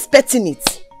was not expecting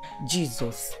it.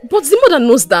 Jesus. But the mother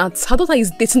knows that her daughter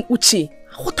is dating Uche.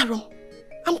 What are wrong?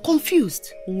 I'm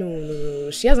confused. No.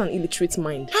 She has an illiterate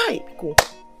mind. Hi. Go.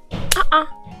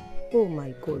 Oh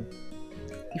my God.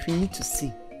 If you need to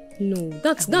see. No,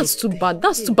 that's too bad.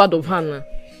 That's too bad of her now.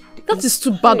 That is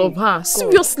too bad of her.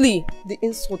 Seriously. The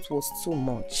insult was too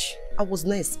much. I was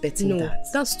not expecting that.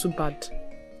 That's too bad.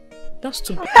 That's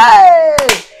too bad. Hey!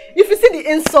 If you see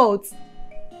the insult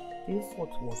was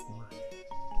mad.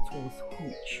 It was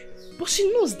huge. But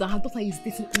she knows that her daughter is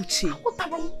dating Uche. What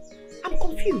happened? I'm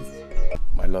confused.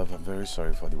 My love, I'm very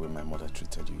sorry for the way my mother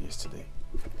treated you yesterday.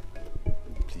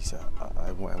 Please,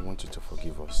 I want you to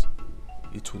forgive us.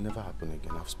 It will never happen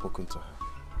again. I've spoken to her.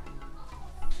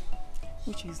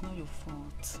 Uche, it's not your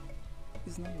fault.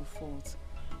 It's not your fault.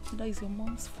 That is your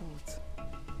mom's fault.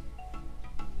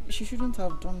 She shouldn't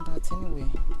have done that anyway.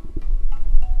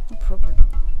 No problem.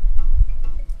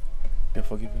 You're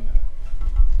forgiving her?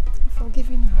 I'm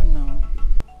forgiving her now.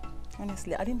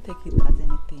 Honestly, I didn't take it as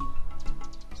anything.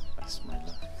 That's my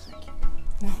love. Thank you.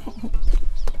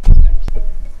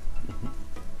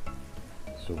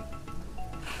 So,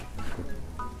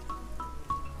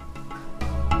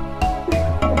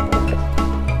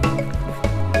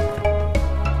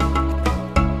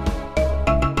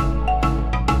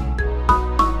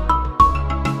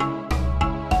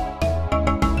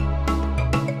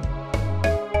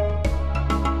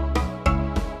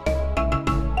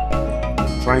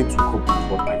 trying to cope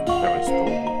with what my parents told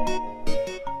me.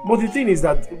 But the thing is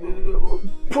that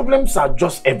problems are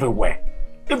just everywhere.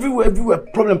 Everywhere.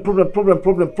 Problem.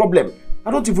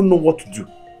 I don't even know what to do.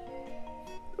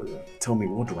 Tell me,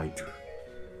 what do I do?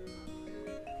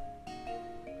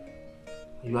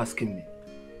 Are you asking me?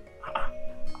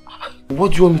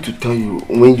 What do you want me to tell you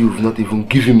when you've not even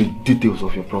given me details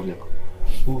of your problem?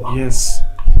 Oh, yes,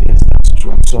 that's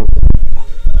true. I'm sorry.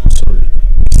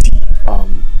 See,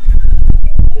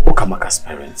 Okamaka's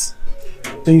parents,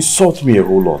 they insult me a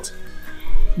whole lot.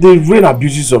 They rain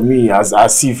abuses on me as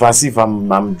if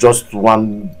I'm just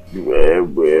one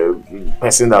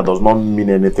person that does not mean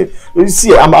anything. You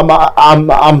see, I'm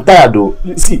tired though.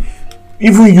 See,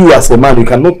 even you as a man, you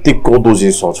cannot take all those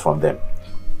insults from them.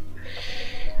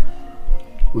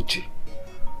 Uche,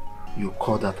 you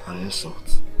call that an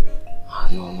insult?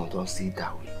 No, don't see it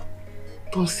that way.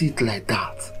 Don't see it like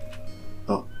that.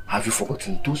 No, have you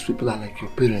forgotten? Those people are like your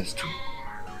parents too.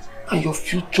 And your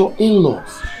future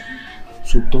in-laws.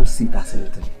 So don't see it as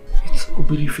anything. It's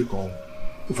horrific.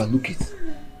 Overlook it.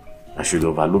 I should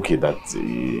overlook it, that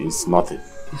it's nothing.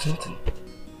 It's nothing.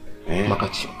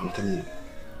 Makachi, I'm telling you.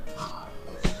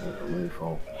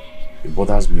 It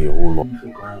bothers me a whole lot.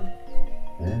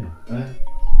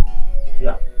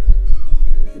 Yeah.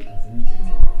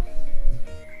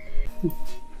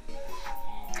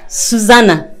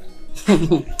 Susanna.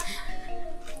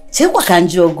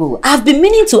 I've been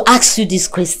meaning to ask you this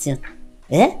question.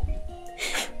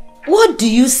 What do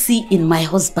you see in my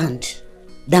husband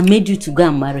that made you to go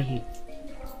and marry him?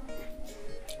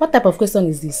 What type of question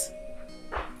is this?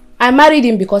 I married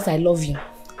him because I love him.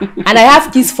 And I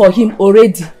have kids for him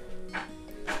already.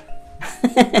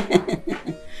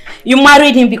 You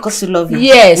married him because you love him?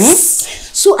 Yes.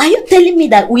 So are you telling me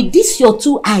that with this your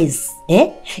two eyes,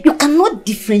 you cannot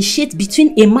differentiate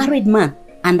between a married man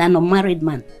and an unmarried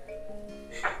man?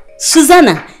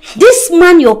 Susanna, this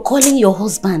man you're calling your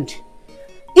husband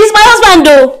is my husband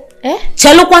though.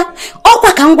 Chelukwa,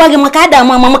 okwa kangwage makada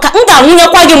mama maka nga nwunye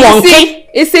kwage monke.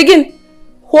 It's again.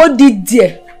 Hold it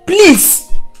there. Please.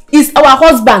 It's our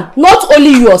husband, not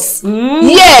only yours.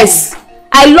 Yes.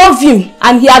 I love him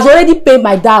and he has already paid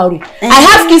my dowry. I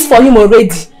have kids for him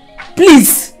already.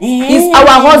 Please. He's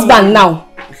our husband now.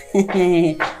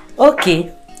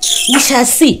 Okay. We shall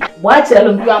see. What? You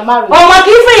are married.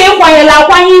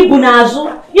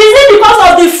 You see, because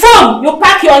of the phone you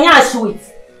pack your nyash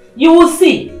with, you will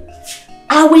see.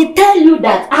 I will tell you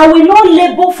that I will not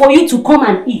labor for you to come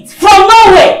and eat from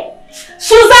nowhere.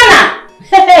 Susanna,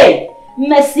 hey,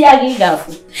 Messi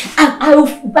Agigafu. I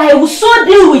will so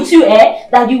deal with you,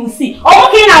 that you will see.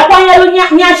 Okay, now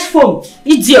nyash phone,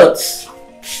 idiots.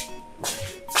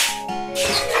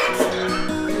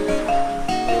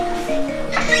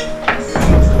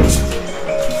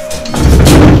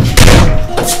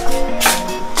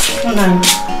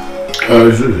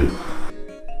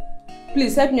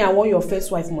 Please help me and warn your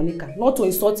first wife, Monica, not to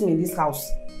insult me in this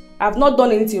house. I have not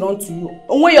done anything wrong to you.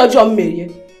 When your job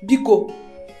married, Biko.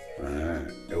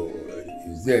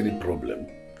 Is there any problem?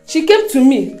 She came to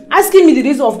me, asking me the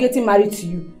reason of getting married to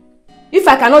you. If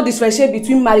I cannot differentiate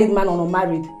between married man and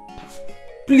unmarried.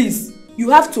 Please,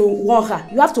 you have to warn her.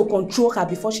 You have to control her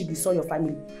before she destroys your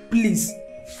family. Please.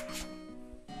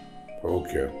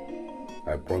 Okay.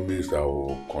 I promise I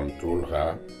will control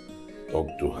her, talk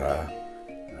to her.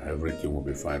 Everything will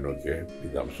be fine, okay?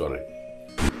 Please, I'm sorry.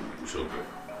 It's okay.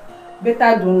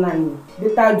 Better do, Nani.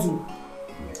 Better do.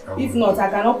 If not, I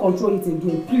cannot control it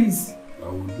again. Please. I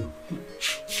will do.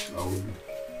 I will do.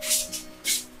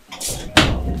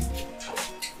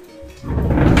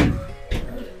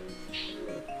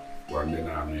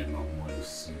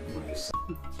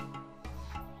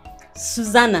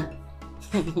 Susanna.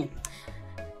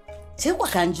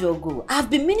 I've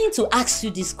been meaning to ask you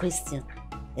this question.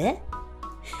 Eh?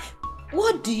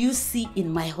 What do you see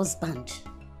in my husband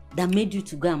that made you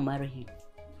to go and marry him?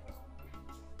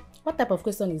 What type of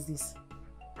question is this?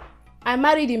 I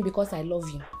married him because I love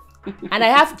him. And I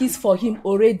have kids for him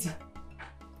already.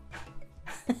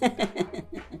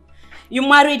 You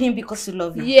married him because you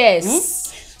love him? Yes. Hmm?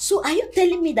 So are you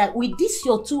telling me that with this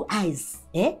your two eyes,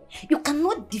 you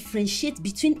cannot differentiate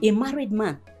between a married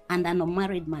man and an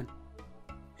unmarried man?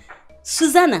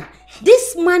 Susanna,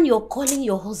 this man you're calling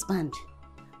your husband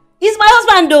is my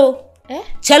husband though.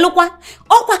 Chelukwa,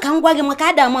 okwa kangwa ge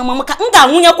makada mama maka nga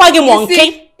munya kwa ge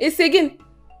monke. It's again.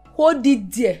 Hold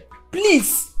it there.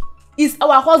 Please. It's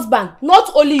our husband,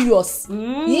 not only yours.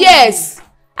 Yes.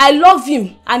 I love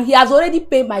him and he has already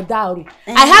paid my dowry.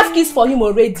 I have kids for him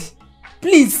already.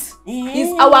 Please.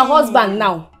 He's our husband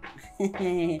now.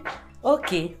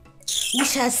 Okay. We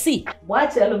shall see.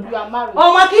 What tell him you are married?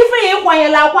 Oh, is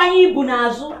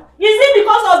it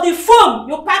because of the phone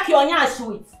you pack your nyash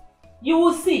with? You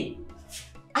will see.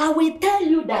 I will tell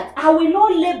you that I will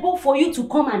not labor for you to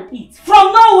come and eat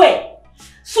from nowhere.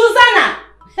 Susanna,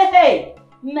 hey,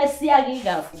 Messi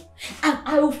Agigafu.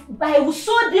 I will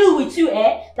so deal with you,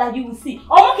 that you will see.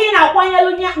 Oh, okay, now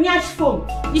kwanya nyash phone,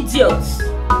 idiots.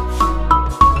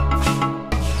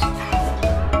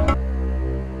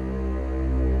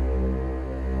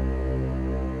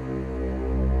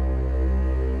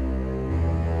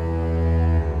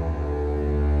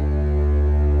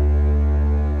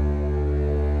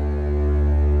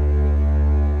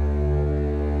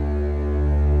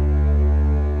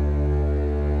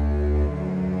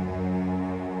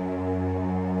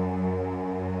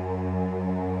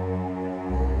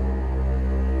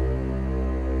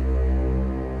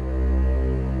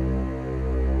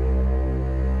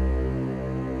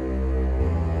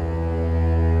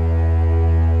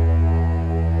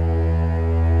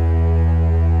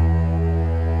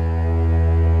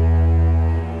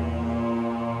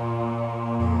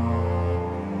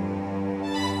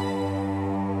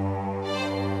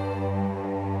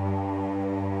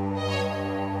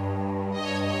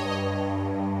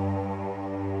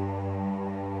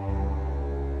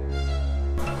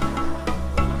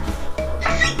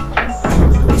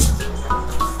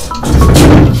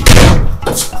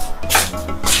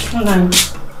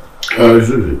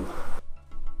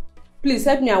 Please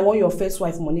help me and warn your first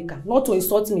wife, Monica, not to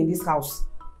insult me in this house.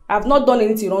 I have not done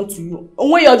anything wrong to you.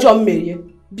 When your job, Mary,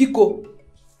 Biko.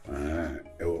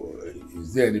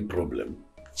 Is there any problem?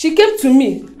 She came to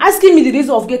me, asking me the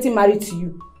reason of getting married to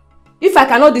you. If I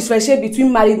cannot differentiate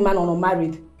between married man and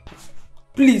unmarried,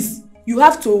 please, you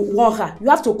have to warn her. You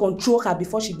have to control her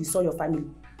before she destroys your family.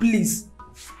 Please.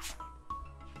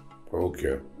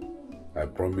 Okay. I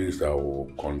promise I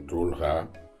will control her,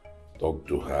 talk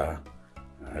to her,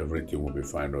 everything will be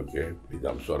fine, okay? Please,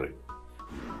 I'm sorry.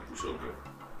 It's okay.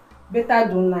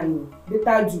 Better do, Nani.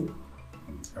 Better do.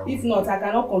 If not, I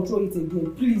cannot control it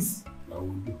again. Please. I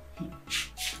will do.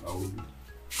 I will do.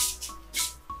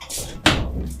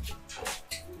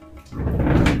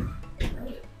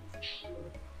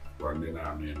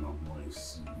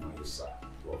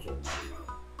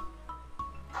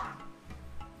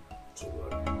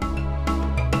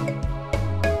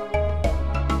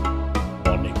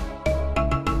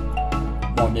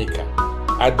 Monica,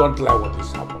 I don't like what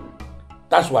is happening.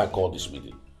 That's why I called this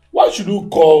meeting. Why should you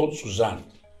call Suzanne,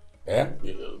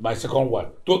 my second wife,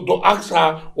 to ask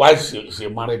her why she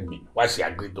married me, why she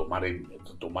agreed to marry me?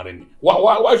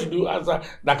 Why should you answer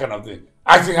that kind of thing?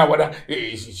 Asking her whether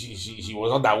she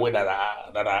was not aware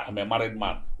that I'm a married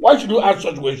man. Why should you ask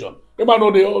such question?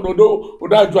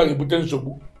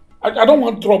 I don't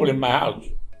want trouble in my house.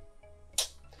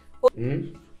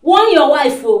 Warn your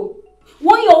wife,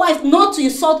 warn your wife not to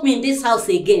insult me in this house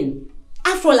again.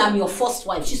 After all, I'm your first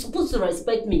wife. She's supposed to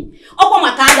respect me.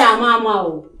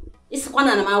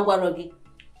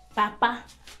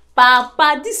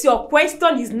 Papa, this your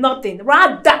question is nothing.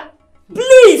 Rather,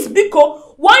 please,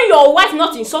 Biko, warn your wife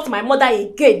not to insult my mother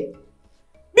again.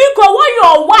 Biko, warn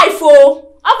your wife,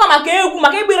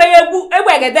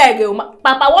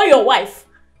 Papa, warn your wife.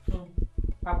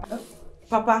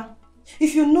 Papa,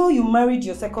 if you know you married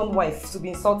your second wife to be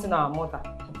insulting our mother,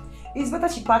 it's better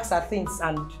she packs her things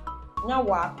and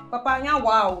Papa,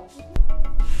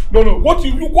 No, what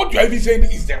you are even saying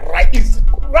is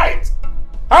right.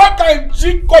 How can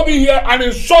she come in here and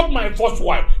insult my first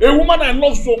wife, a woman I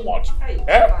love so much?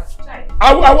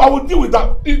 I will deal with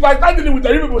that. If I start dealing with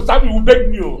her, you people will beg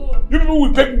me. You people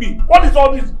will beg me. What is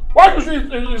all this? Why you say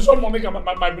insult Monica,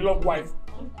 my beloved wife?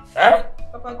 Eh?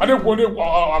 I don't want to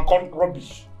call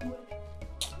rubbish.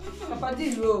 Papa,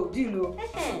 Dilo.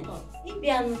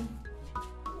 Ibiano.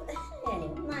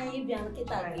 Na Ibiano,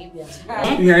 kita Ibiano.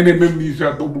 Yeah, I never miss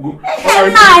that.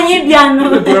 Na Ibiano.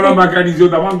 Kita makanizo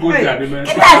da mango dia de me.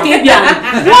 Kita Ibiano.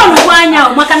 Won wanya,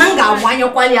 makananga wanya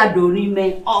kwali adori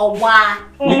me. Owa.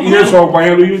 Yes, owa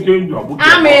yelo you change your book.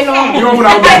 Amen. You know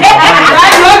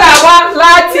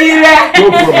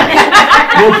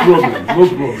No problem.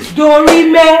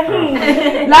 Dorime.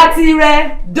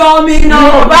 Latire. Domino.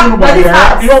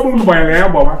 You don't buy a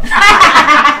baba.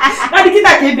 Why did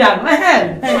kita Ibiano?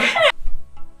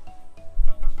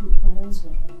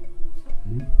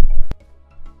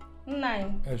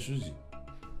 Nine. Susie.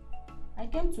 I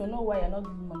came to know why you're not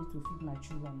giving money to feed my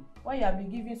children. Why you have been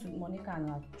giving to Monica and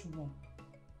her children.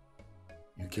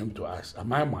 You came to ask,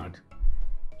 am I mad?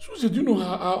 Susie, do you know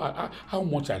how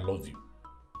much I love you?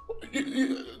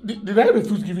 Did I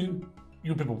refuse giving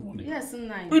you people money? Yes,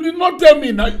 Nine. You did not tell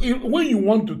me. Now, when you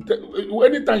want to,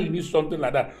 anytime you need something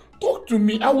like that, talk to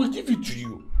me. I will give it to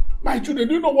you. My children,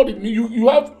 do you know what it means? You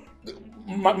have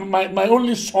my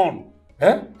only son.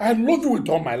 Eh? I love you with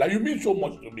all my life. You mean so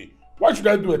much to me. Why should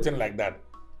I do a thing like that?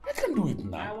 I can do it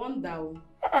now. I want that.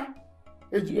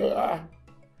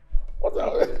 What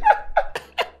the?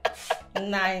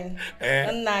 Nine.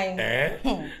 Nine.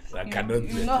 I cannot.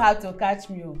 You know how to catch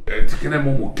me. Nine.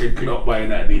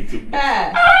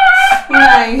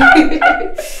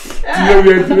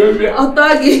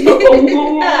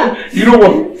 You know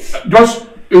what? Just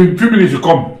in 2 minutes you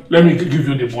come. Let me give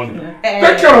you the money.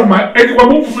 Take care of my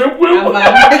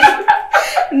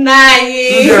Nine.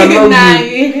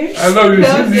 I love you.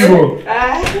 See you.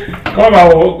 Come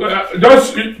on.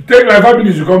 Just take like 5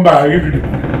 minutes. You come back. I give you the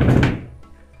money.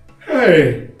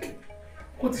 Hey,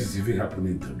 what is even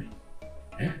happening to me?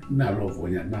 Now love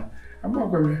when you're not. I'm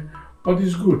not going to. But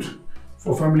it's good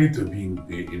for family to be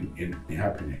in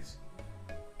happiness.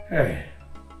 Hey.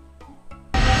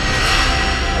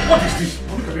 What is this?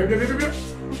 What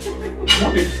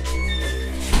is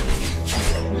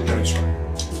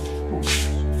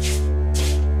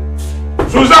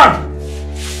Suzanne!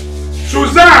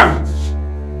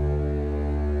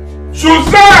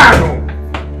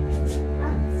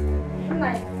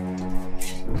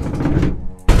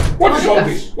 What is all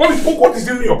this? What is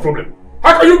really your problem?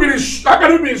 How can you be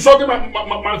insulting my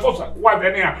first wife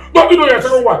anyhow? Don't you know your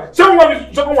second wife? Second wife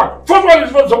is second wife. First wife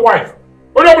is first wife.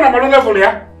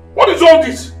 What is all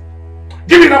this?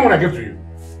 Give me that money I gave to you.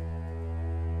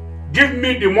 Give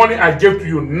me the money I gave to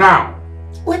you now.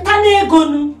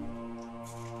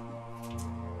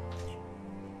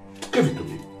 Give it to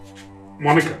me.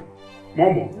 Monica.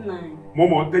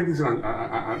 Momo, take this and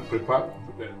prepare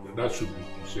that soup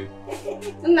you say.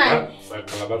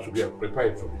 That should be prepare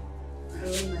it for me.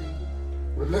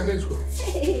 Well, let's go.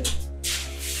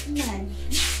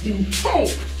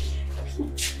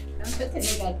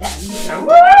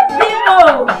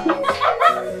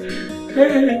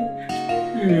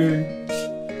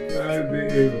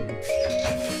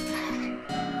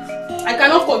 I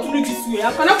cannot continue this way.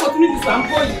 I'm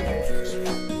going.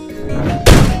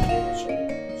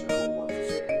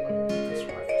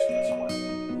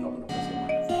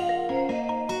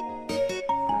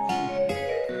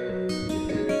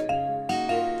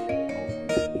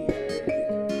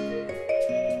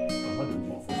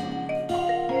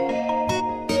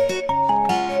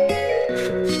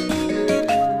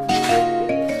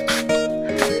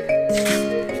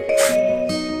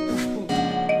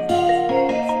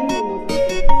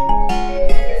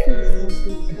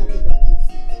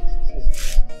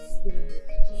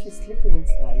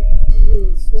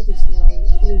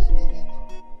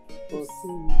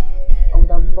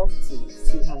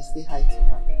 Say hi to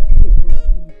her.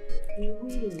 No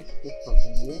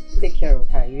problem, yeah? Take care of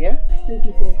her, yeah? Thank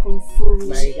you for your concern.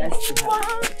 My regards to her.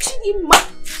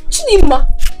 Chinima,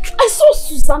 I saw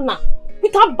Susanna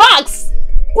with her bags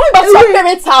going back to her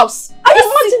parents' house.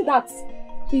 Imagine that.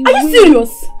 Are you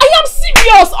serious? I am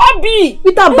serious, Obi.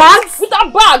 With her bags? With her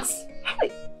bags.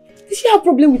 Did she have a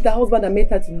problem with her husband that made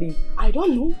her to leave? I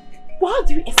don't know. But how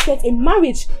do you expect a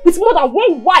marriage with more than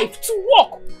one wife to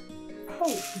work?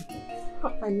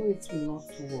 I know it will not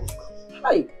work.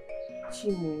 Hi,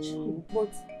 Chimo.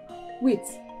 But wait,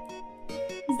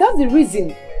 is that the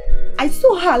reason? I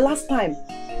saw her last time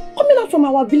coming out from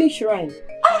our village shrine.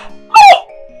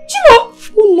 Chimo!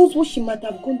 Who knows what she might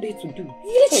have gone there to do?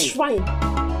 Village shrine.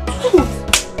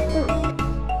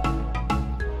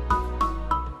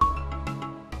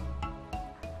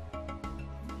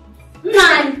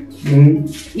 Man,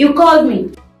 you called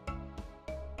me.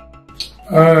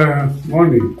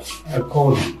 Morning. I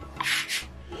called you.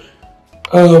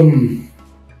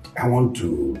 I want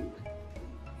to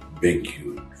beg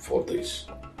you for this.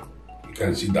 You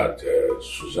can see that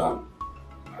Suzanne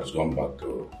has gone back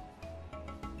to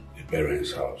the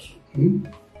parents' house.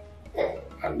 And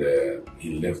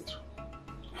he left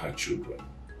her children.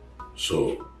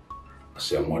 So,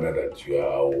 as a mother that you are,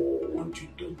 I want you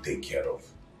to take care of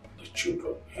the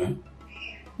children.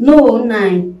 No,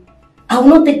 Nine. I will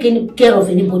not take any care of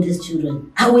anybody's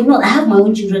children. I will not. I have my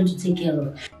own children to take care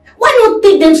of. Why not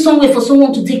take them somewhere for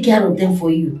someone to take care of them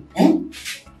for you?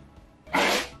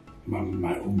 My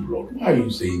own blood. Why are you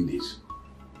saying this?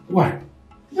 Why?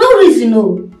 No reason,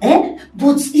 no.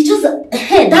 But it just,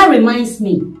 that reminds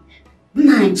me.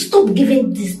 Nine, stop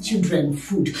giving these children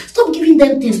food. Stop giving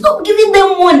them things. Stop giving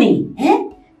them money.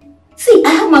 See,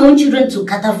 I have my own children to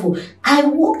cater for. I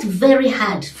worked very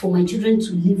hard for my children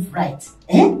to live right.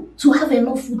 To have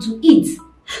enough food to eat.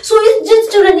 So if these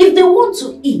children, if they want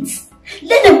to eat,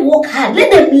 let them work hard.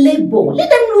 Let them labor. Let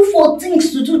them look for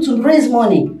things to do to raise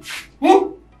money.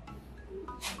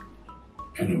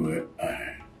 Anyway,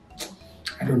 I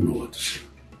don't know what to say.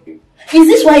 Is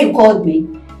this why you called me?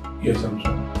 Yes, I'm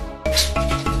sorry.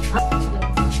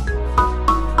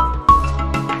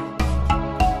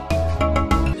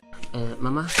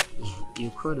 Mama,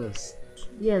 you called us.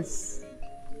 Yes.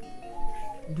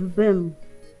 Dubem.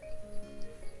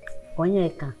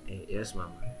 Onyeka. Yes,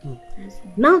 Mama.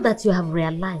 Now that you have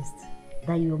realized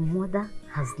that your mother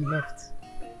has left,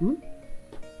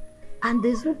 and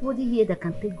there's nobody here that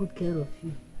can take good care of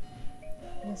you.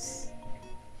 Yes.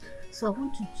 So I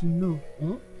want you to know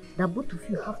that both of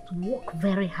you have to work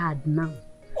very hard now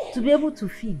to be able to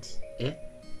feed.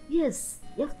 Yes,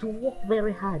 you have to work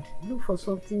very hard. Look for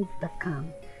something that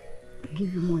can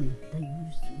give you money that you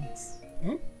use to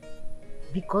eat.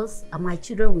 Because my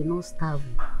children will not starve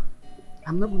you.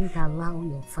 I'm not going to allow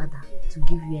your father to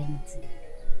give you anything.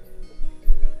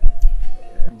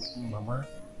 Mama,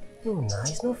 no,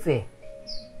 it's not fair.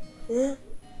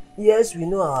 Yes, we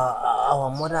know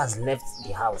our mother has left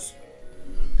the house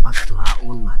back to her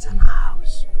own maternal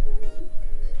house.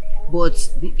 But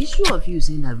the issue of you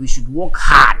saying that we should work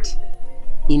hard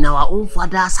in our own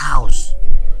father's house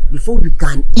before we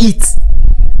can eat.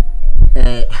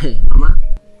 Mama,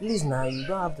 please now, you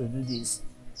don't have to do this.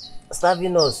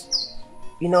 Starving us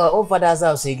in our own father's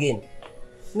house again.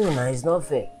 No, it's not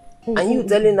fair. And you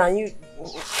telling and you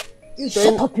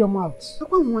shut up your mouth.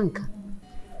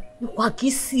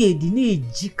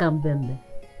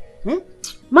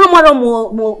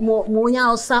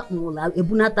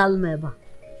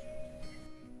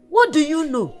 What do you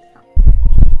know?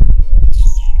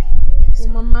 Oh,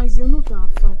 Mama, you're not our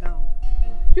father.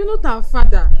 You're not our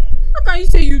father. How can you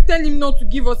say you tell him not to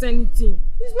give us anything?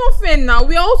 It's not fair now.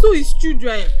 We are also his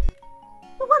children.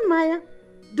 What, Maya?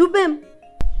 Dubem.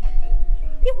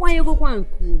 If why you go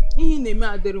kwanku?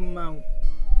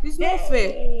 It's not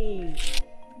fair.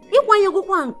 If why you go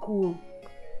kwanku?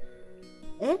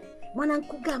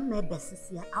 Manankuga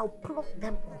mebesisia. I'll pluck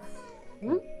them off.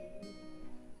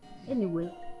 Anyway,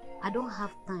 I don't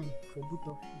have time for both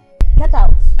of you. Get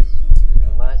out.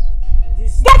 Mama,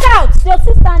 Get out! You're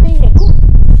still standing here. Go.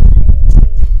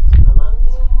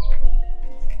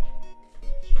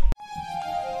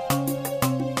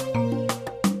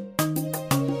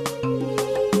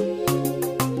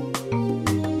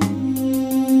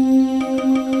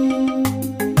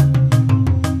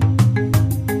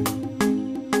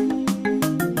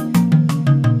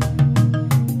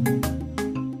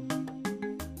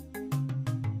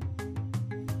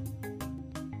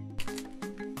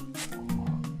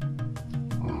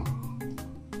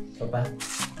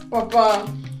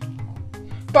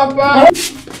 Papa. Oh,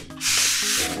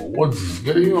 what is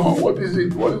going on? What is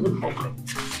it? What is the problem?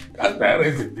 Can't I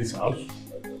rest in this house?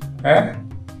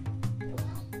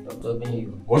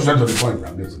 What's that to the point?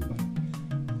 I'm listening.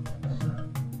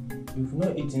 We've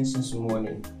not eaten since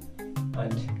morning,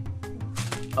 and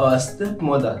our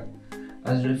stepmother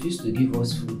has refused to give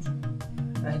us food.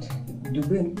 And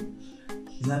Dubem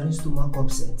is having stomach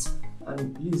upset.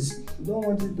 And please, we don't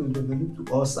want it to develop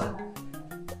to ulcer.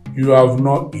 You have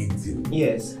not eaten?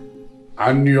 Yes.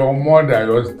 And your mother,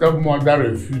 your stepmother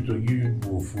refused to give you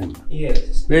food?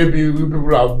 Yes. Maybe you people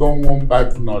have done one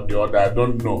bad thing or the other, I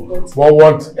don't know. But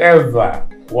whatever,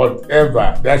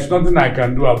 there's nothing I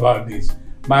can do about this.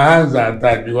 My hands are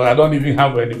tied because I don't even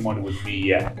have any money with me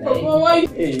here. Papa, why?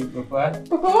 Hey, Papa.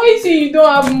 Papa, why you say you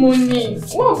don't have money?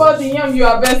 What about the yam you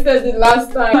harvested the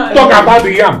last time? Talk about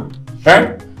the yam.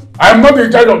 I'm not in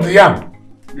charge of the yam.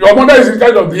 Your mother is in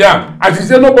charge of the yam. And she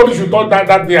said nobody should touch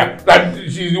that yam. That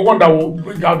she's the one that will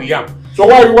bring out the yam. So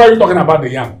why are you talking about the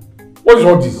yam? What is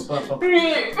all this? But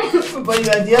you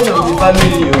are the head of the family,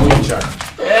 you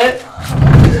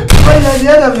But you are the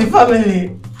head of the family.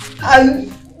 And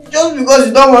just because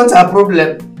you don't want a problem,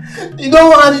 you don't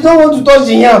want to touch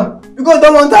him. Because you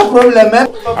don't want a problem, eh?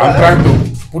 I'm trying to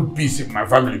put peace in my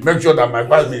family. Make sure that my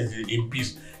family is in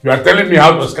peace. You are telling me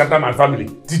how to scatter my family.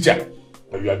 Teacher,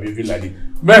 you are behaving like this.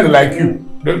 Men like you,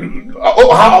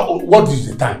 what is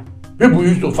the time? People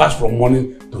used to fast from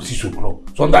morning to 6 o'clock.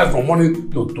 Sometimes from morning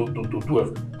to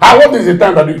 12. What is the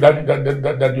time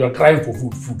that you are crying for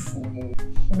food?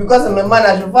 Because I'm a man,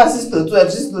 I should fast 6 to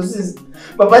 12, 6 to 6.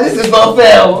 Papa, this is not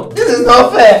fair. This is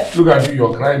not fair. Look at you,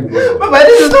 you're crying. Papa,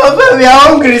 this is not fair. We are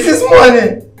hungry since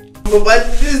morning. Papa,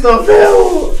 this is not fair.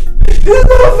 This is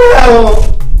not fair.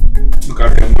 Look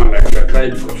at your man like you're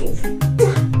crying because of food.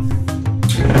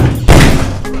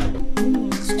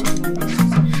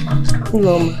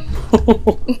 Mama.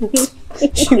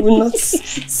 She will not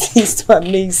cease to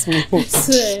amaze me.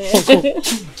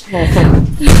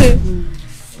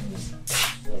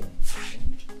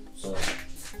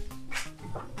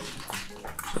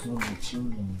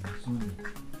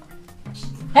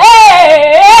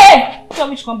 Hey! Tell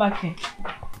me to come back here.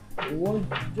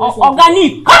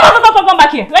 Organic! Come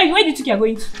back here. Where do you think you're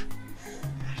going to?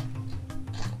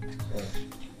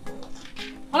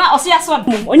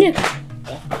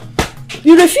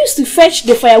 You refuse to fetch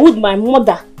the firewood my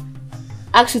mother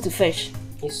asked you to fetch.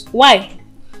 Yes. Why?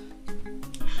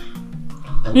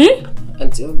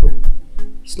 Auntie Obo,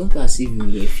 it's not as if you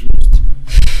refused.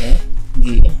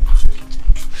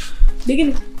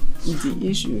 The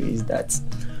issue is that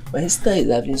my sister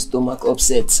is having stomach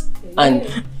upset and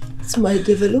it might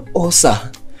develop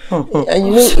ulcer. And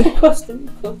you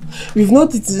know, we've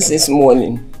not eaten since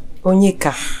morning.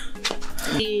 Onyeka.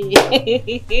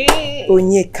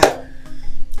 Onyeka.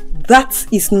 That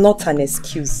is not an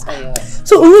excuse.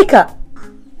 So Onyeka,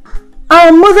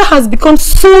 our mother has become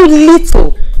so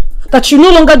little that you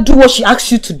no longer do what she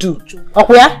asks you to do.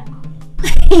 Okay?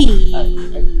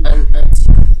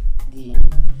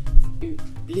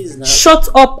 Please now. Shut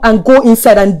up and go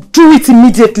inside and do it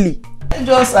immediately. I said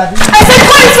go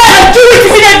inside and do it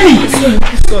immediately.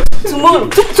 Tomorrow,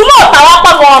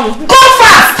 go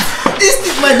fast. This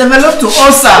thing might develop to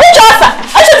ulcer. Which ulcer?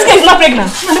 Are you sure this guy is not pregnant?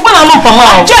 Joe,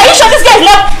 are you sure this guy is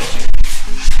not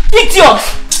idiot?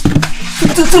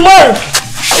 Tomorrow.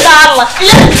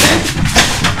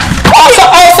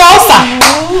 Ulcer.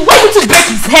 Why did you break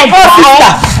his head?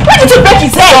 Sister. Why did you break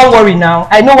his head? Don't worry now.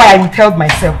 I know why I withheld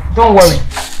myself. Don't worry.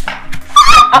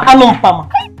 Pama.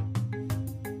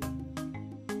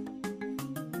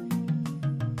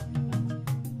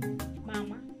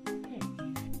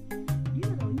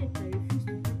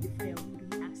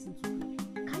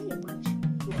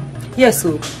 Yes,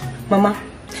 so, Mama,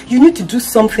 you need to do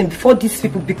something before these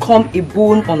people become a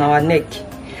bone on our neck.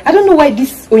 I don't know why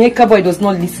this Onyeka boy does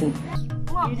not listen.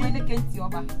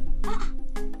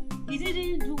 He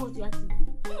didn't do what you asked him to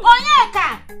do.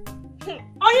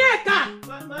 Onyeka!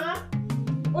 Mama!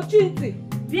 Ochinti!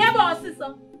 Diabo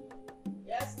sister.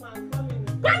 Yes, ma'am. Come in.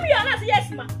 Come here, not yes,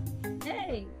 ma'am.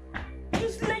 Hey,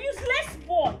 useless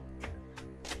boy.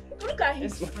 Look at him.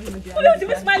 Who is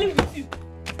even smiling with you?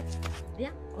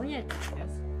 Yeah, Onyeka.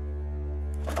 Yes.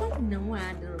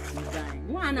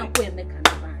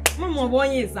 Mama, boy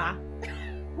is that?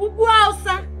 Who go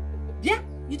outside? Yeah,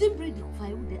 you didn't bring the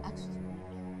firewood they asked you.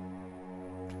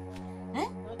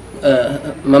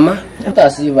 Mama, what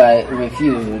as if I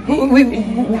refuse?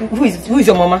 Who is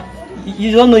your mama?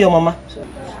 You don't know your mama?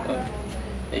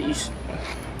 It's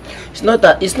not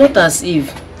as if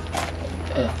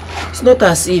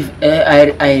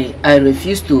I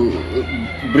refuse to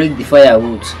break the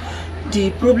firewood.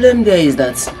 The problem there is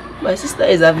that my sister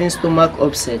is having stomach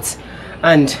upset,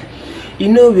 and you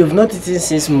know we've not eaten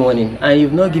since morning, and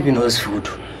you've not given us food.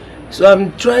 So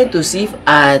I'm trying to see if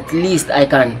at least I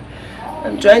can.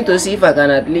 I'm trying to see if I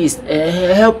can at least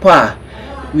help her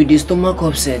with the stomach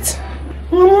upset.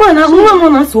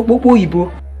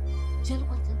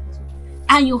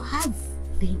 And you have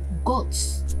the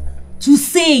guts to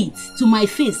say it to my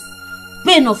face.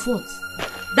 Pain of what?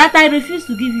 That I refuse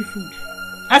to give you food.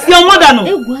 As your mother no?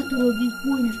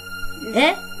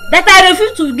 That I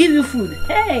refuse to give you food.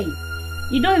 Hey,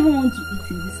 you don't even want to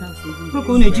eat in this house again.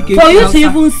 For you to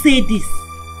even say this.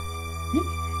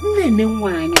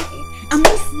 I'm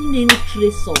not seeing any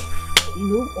trace of, you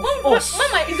know, of us.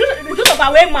 Mama, it's not of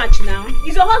our way match now.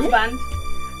 It's your husband.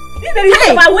 This is the result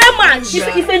of our way match.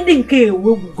 If anything came,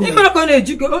 we will go. You're not going to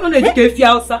Ejike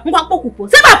fiausa.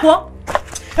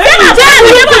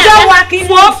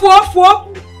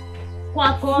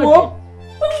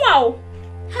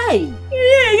 Hey.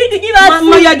 Yeah, you give us.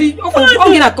 Ma ya di.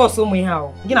 O gina course o mo ha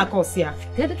o. Gina course ya.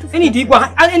 Any di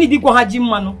gwa ha jim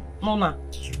ma no. No na.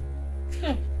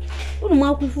 Unu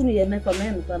ma ku funu ye me fa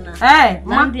me no na. Eh,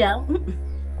 ma dia.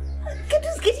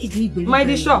 Get it di. My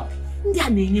di shop. Ndị a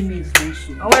na-enye m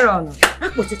information. Where on?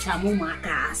 Akpọchicha m ụmụaka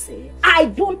asị. I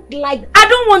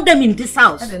don't want them in this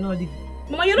house.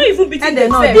 Mama, you're not even beating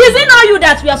themselves. Is it not you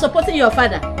that we are supporting your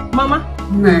father? Mama?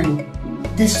 Nine,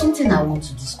 there's something I want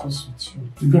to discuss with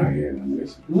you. Go ahead and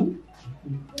listen.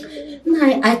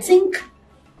 Nine, I think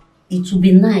it would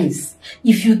be nice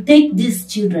if you take these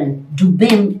children,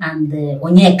 Dubem and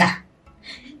Onyeka,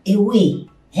 away.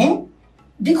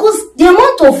 Because the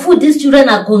amount of food these children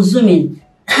are consuming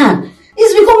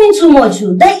is becoming too much.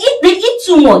 They eat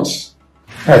too much.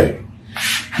 Hey,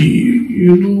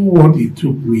 you know what it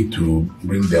took me to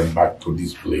bring them back to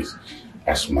this place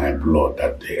as my blood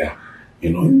that they are.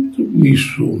 You know, it took me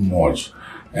so much.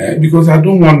 Because I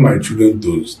don't want my children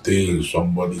to stay in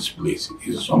somebody's place.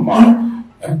 It's somehow,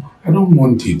 I don't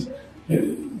want it.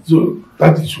 So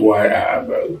that is why I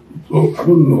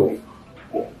don't know.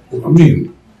 I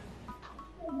mean,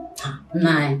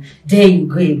 Nah, there you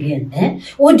go again.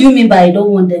 What do you mean by I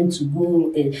don't want them to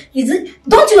go?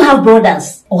 Don't you have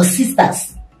brothers or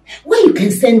sisters where you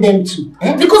can send them to?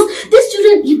 Because these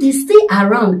children, if they stay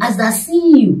around as they're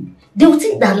seeing you, they will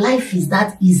think that life is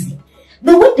that easy.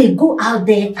 But when they go out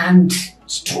there and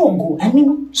struggle,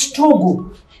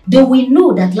 they will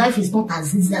know that life is not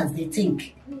as easy as they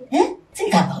think.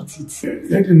 Think about it.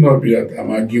 Let it not be that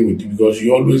I'm arguing with you because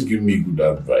you always give me good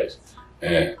advice.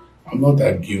 I'm not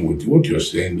arguing with you. What you're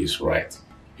saying is right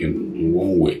in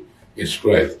one way. It's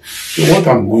right. So what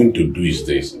I'm going to do is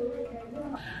this.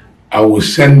 I will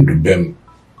send them,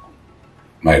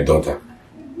 my daughter,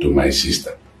 to my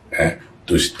sister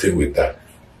to stay with her.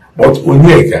 But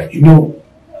Onyeka, you know,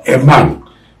 a man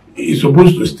is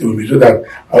supposed to stay with me so that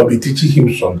I'll be teaching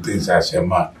him some things as a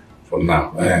man for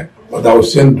now. But I will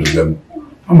send to them.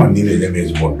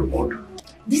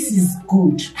 This is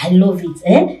good. I love it.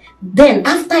 Then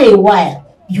after a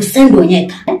while, you send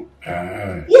Onyeka.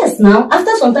 Yes, now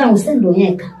after some time we send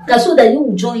Onyeka, so that you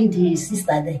will join the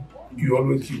sister there. You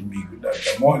always give me good at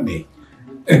the morning.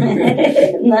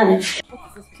 Nice.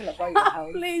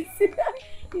 Please.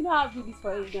 You know how good this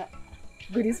for you.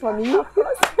 Good is for me? Of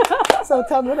course. So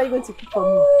tell me, what are you going to cook for me?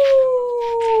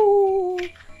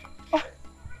 Oh,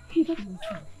 hey, that was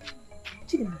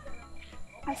Chidema.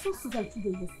 I saw Susan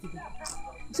today yesterday.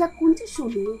 Their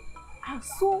condition, are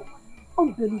so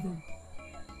unbelievable.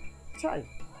 Try.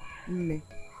 Me,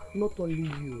 not only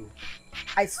you.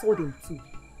 I saw them too.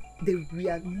 They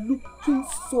were looking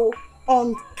so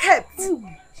unkept. Oh,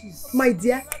 my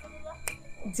dear,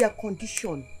 their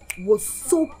condition was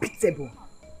so pitiable.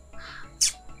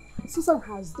 Susan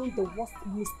has done the worst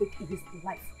mistake in his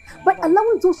life by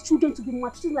allowing those children to be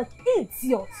maltreated like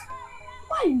idiots.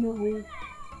 Why now? Why?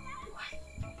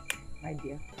 My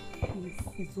dear,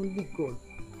 it's only God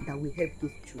that will help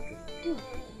those children.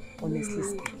 Honestly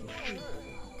speaking.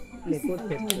 Let God help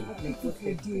them. Let God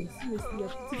help them. Let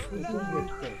God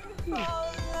help them.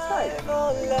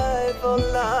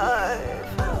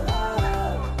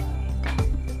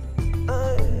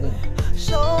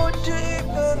 So deep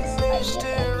and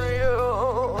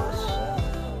mysterious.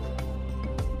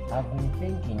 I've been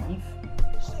thinking if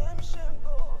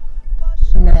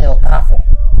Nayo Kafo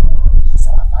is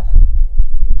our father.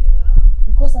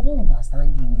 Because I don't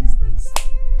understand him these days.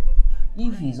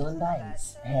 If he's under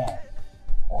his hair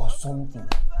or something,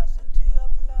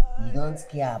 he don't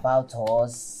care about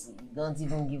us, he don't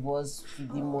even give us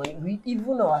the money.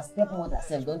 Even our stepmother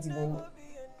herself don't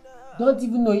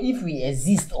even know if we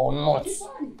exist or not.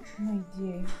 My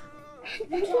dear,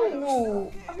 I don't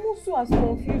know. I'm also as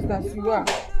confused as you are.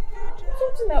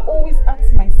 Something I always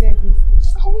ask myself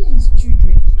is, are we his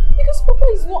children? Because Papa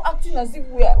is not acting as if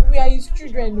we are his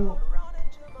children, no.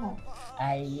 Oh.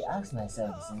 I ask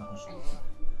myself the same question,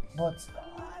 but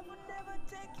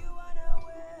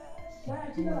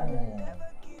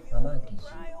Mama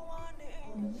Nkechi,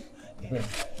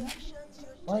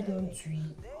 why don't we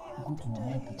go to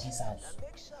Mama Nkechi's house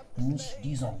in which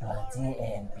these are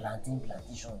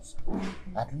plantations?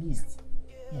 At least,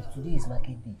 yes, today is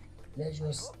market day. Let's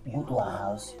just go to her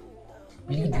house,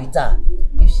 plead with her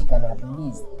if she can at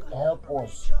least help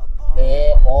us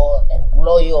or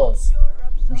employ us.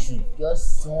 We should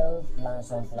just sell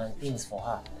some plantains for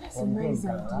her. That's a nice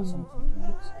idea.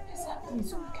 Exactly,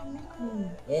 so we can make money.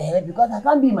 Because I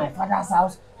can't be in my father's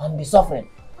house and be suffering.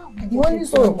 The only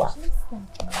sorrow was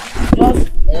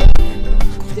just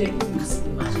take this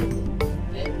machine.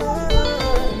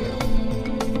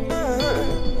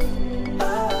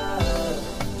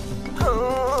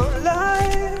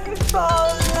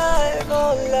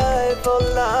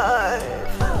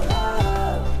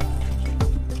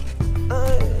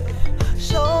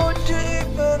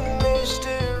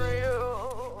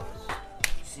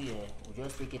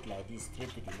 just take it like this, straight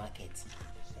to the market.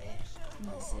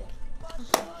 Myself.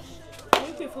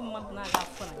 Thank you for month now.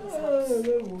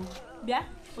 Yeah,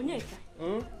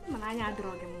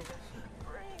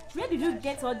 where did you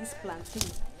get all these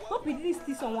plantains? Hope you didn't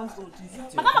steal someone's own.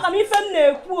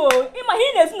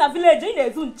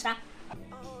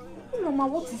 Mama,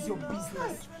 what is your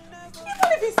business?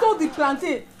 Even if he stole the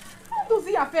plantain, how does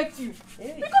it affect you?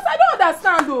 Because I don't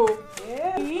understand though.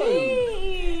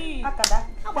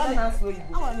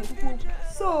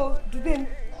 So, Dubem,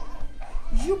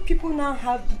 you people now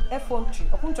have the effrontery,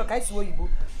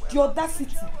 the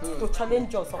audacity to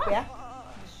challenge us, okay?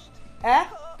 Eh?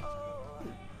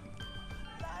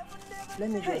 Let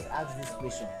me just ask this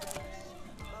question.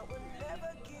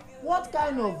 What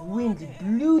kind of wind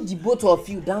blew the both of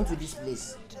you down to this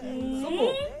place? And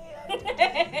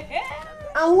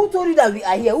who told you that we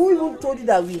are here? Who even told you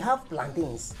that we have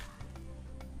plantains?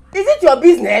 Is it your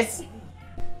business?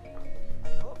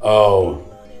 Oh,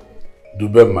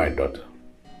 Dubem, my daughter.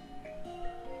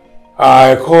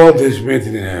 I called this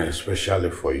meeting especially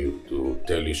for you to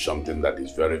tell you something that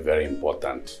is very, very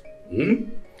important.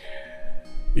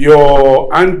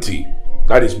 Your auntie,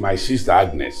 that is my sister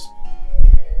Agnes,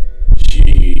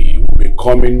 she will be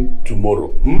coming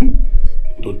tomorrow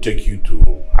to take you to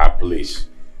her place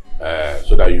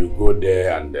so that you go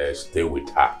there and stay with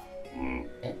her.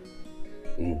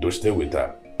 To stay with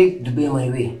her. To be my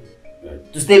way.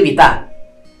 To stay with her.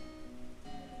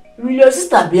 Will your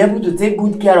sister be able to take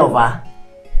good care of her?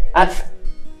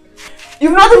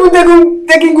 You've not even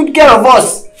taking good care of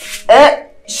us.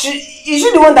 Is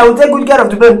she the one that will take good care of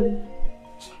the baby?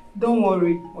 Don't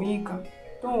worry, Onyeka.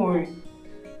 Don't worry.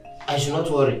 I should not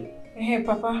worry. Hey,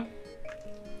 Papa.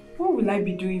 What will I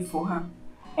be doing for her?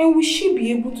 And will she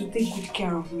be able to take good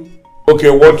care of me?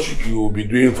 Okay, what you will be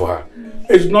doing for her?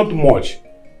 It's not much.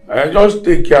 Just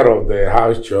take care of the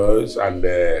house chores and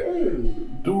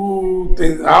do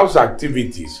things, house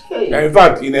activities. In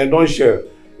fact, in a nutshell,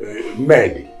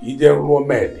 maid,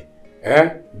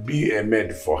 be a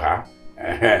maid for her.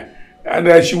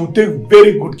 And she will take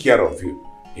very good care of you.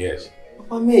 Yes.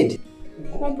 Papa, maid.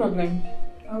 No problem.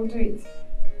 I'll do it.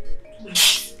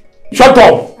 Shut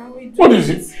up! What is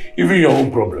it? Even your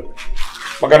own problem.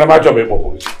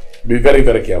 Be very,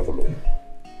 very careful.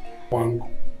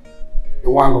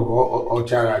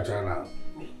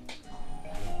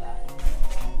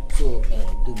 So,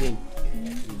 Dubem,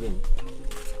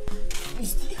 I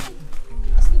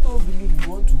still don't believe you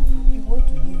want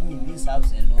to leave me in this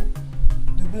house alone.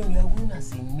 Dubem, you are going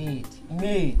as a maid.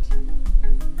 Hey.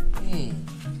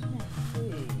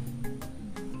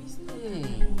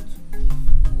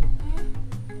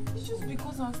 It's just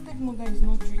because our stepmother is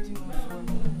not treating us well.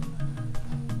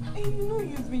 And you know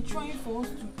you've been trying for us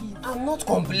to eat. I'm not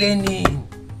complaining.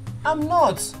 I'm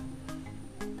not.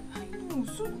 I know.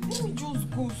 So let me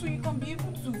just go so you can be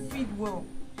able to feed well.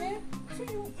 So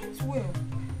you eat well.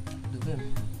 Dubem,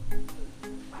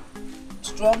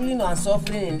 struggling and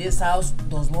suffering in this house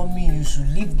does not mean you should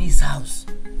leave this house.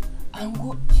 And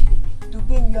go.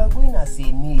 Dubem, you are going as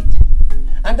a maid.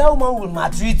 And that woman will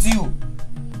maltreat you.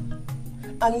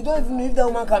 And you don't even know if that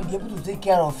woman can be able to take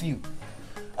care of you.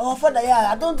 Our father,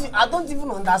 I don't even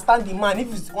understand the man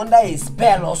if he's under a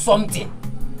spell or something.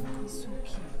 It's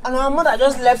okay. And our mother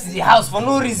just left the house for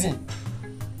no reason.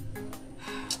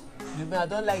 Dubem, I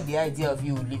don't like the idea of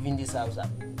you leaving this house.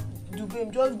 Dubem,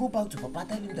 just go back to Papa.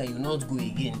 Tell him that you will not go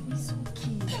again. It's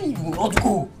okay. Tell him you will not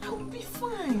go. I will be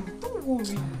fine. Don't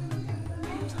worry.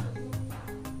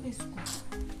 Let's go. It's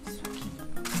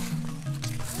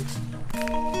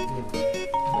okay.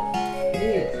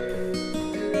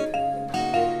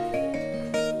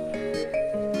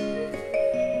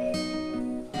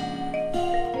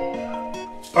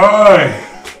 Hi.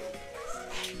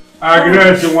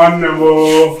 Agnes,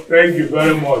 wonderful. Thank you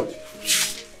very much.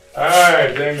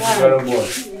 Hi, thank you very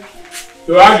much.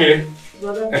 So again,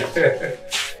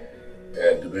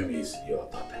 the baby is your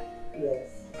daughter. Yes.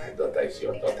 My daughter is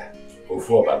your daughter.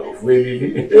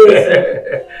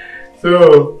 So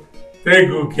take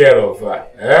good care of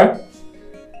her.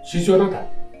 She's your daughter.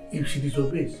 If she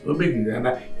disobeys, obey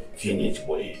the teenage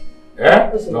boy.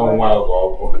 No one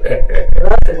go.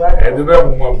 And the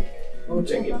baby mom.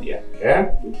 Check it here.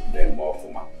 Then more for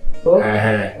me.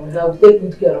 I'll take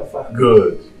good care of her.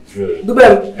 Good.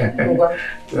 Dubem.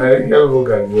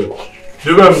 Dubem.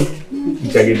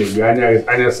 Check it here.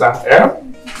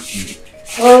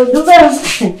 Dubem.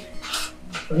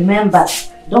 Remember,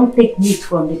 don't take meat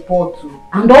from the pot too.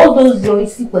 And all those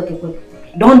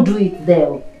don't do it there.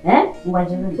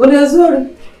 What is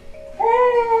it?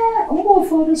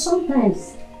 For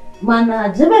sometimes.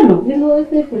 Mana, Jebeno, you know,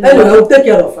 anyway, I'll take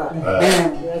care of her.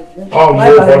 Oh, bye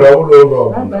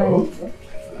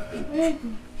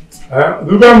bye.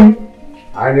 Dubem,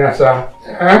 Anyasa,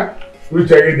 we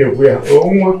check it if we are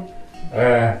home.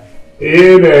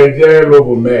 In a jail of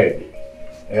med.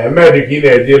 Medic in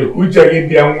a jail, which I get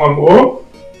the one more.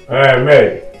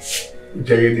 Med,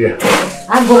 which I get there.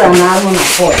 I'm going to have one.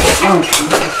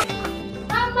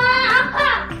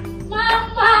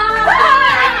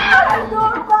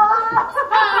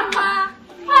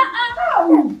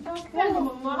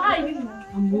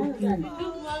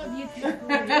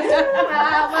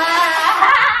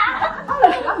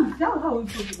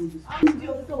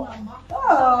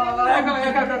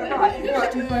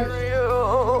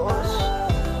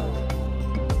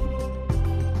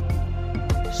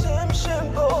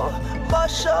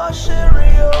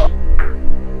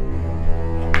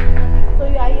 So you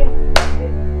are here.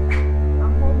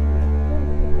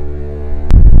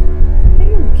 Are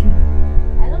you okay?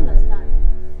 I don't understand.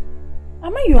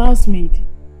 Am I your housemaid?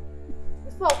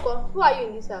 Who are you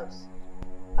in this house?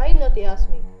 Are you not a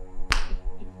housemaid?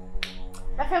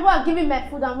 Aforevo, give me my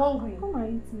food. I'm hungry. Come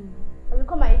and eat me. I will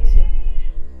come and eat you.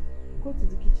 Go to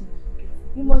the kitchen.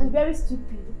 You must be very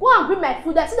stupid. Go and bring my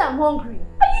food. I said I'm hungry.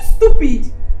 Are you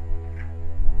stupid?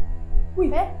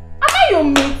 Wait, am I your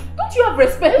mate? Don't you have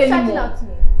respect Are you anymore? shouting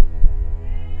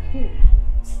at me?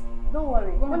 Don't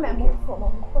worry. When my mom comes,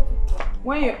 I'll report it to her.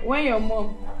 When your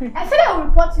mom? I said I will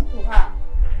report it to her.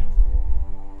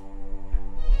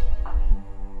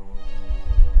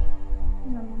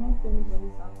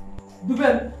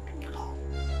 Dubem,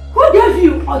 who gave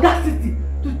you audacity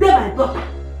to tell my daughter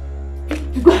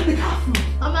to go and take her food?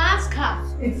 Mama, ask her.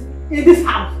 It's in this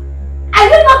house. I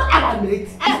will not ever make it.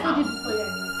 I told you before you.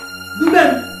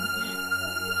 Dubem.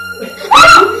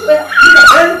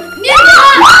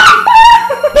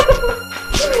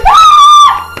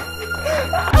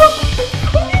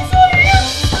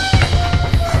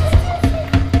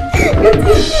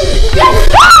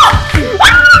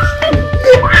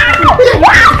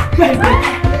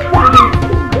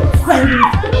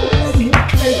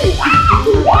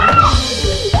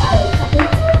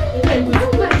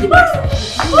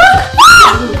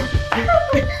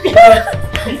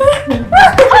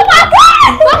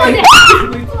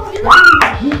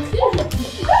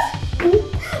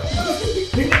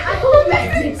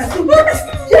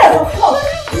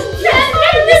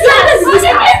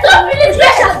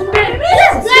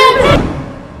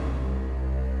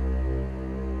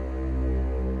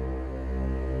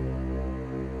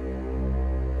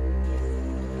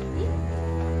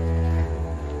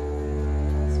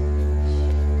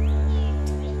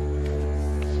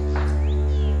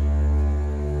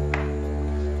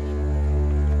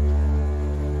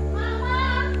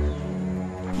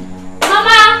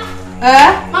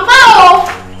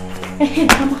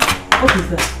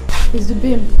 It's the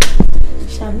beam.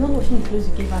 She have not washing the clothes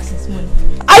you gave her since morning.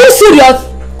 Are you serious?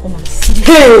 Come and see.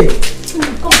 Hey!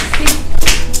 Come see.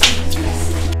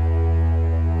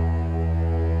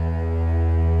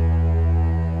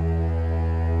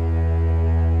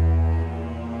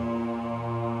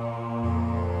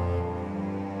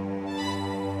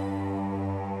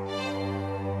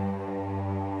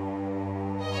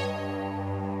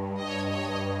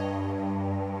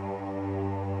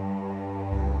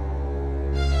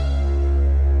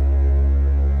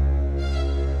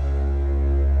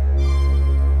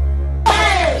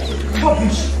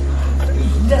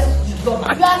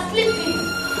 You are sleeping.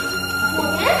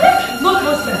 No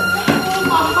nonsense.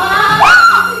 Mama.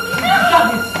 Stop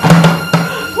it.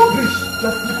 Rubbish.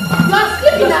 You are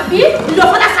sleeping, Abi. In your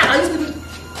father's house. Are you sleeping?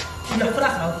 In your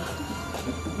father's house.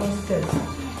 Nonsense.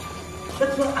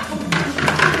 That's what I have.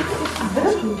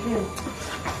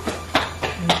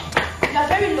 You are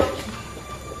very lucky.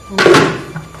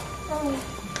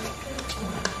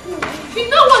 You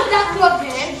know what that cloth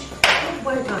is?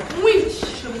 Which?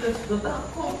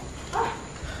 Come.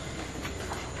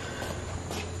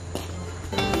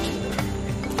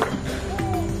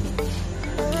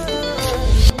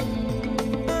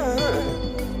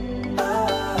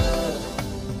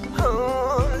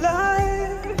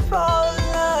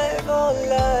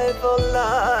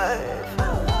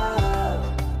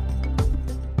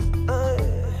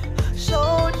 So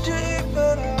deep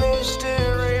and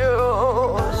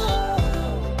mysterious.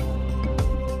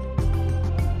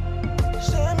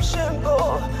 Seems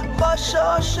simple, but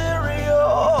so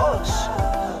serious.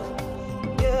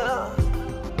 Yeah.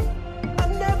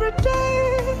 And every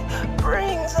day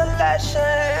brings a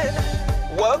lesson.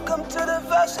 Welcome to the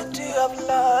varsity of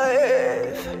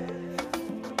life.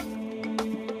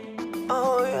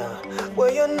 Oh yeah,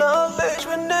 where your knowledge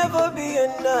will never be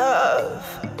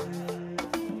enough.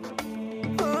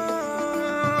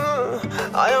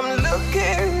 I am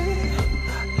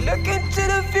looking to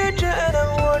the future and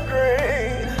I'm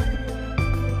wondering,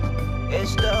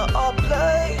 is there a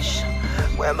place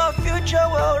where my future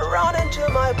will run into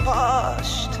my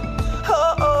past?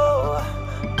 Oh,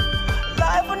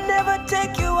 life will never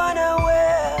take you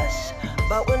unawares,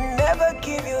 but will never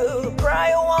give you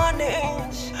prior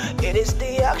warnings. It is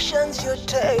the actions you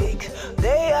take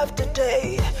day after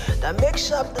day that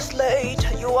makes up the slate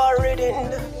you are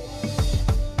reading.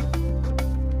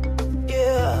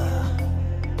 Yeah,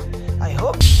 I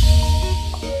hope.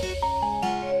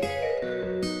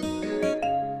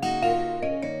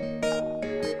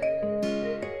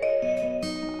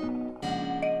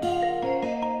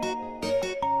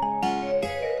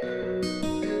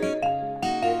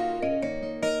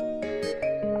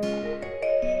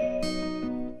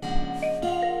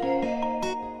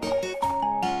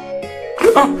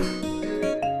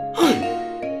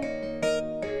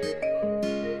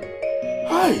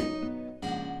 Hi!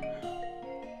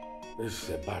 This is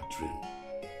a bad dream.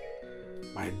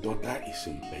 My daughter is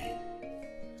in pain.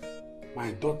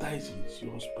 My daughter is in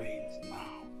serious pain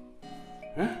now.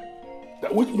 Huh?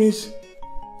 Which means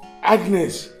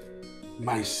Agnes,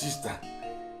 my sister.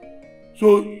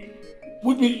 So,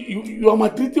 which means you are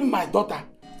maltreating my daughter.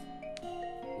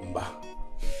 Mba,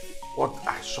 what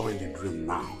I saw in the dream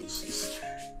now is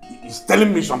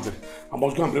telling me something. I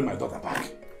must go and bring my daughter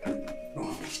back. No,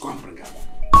 I must go and bring her back.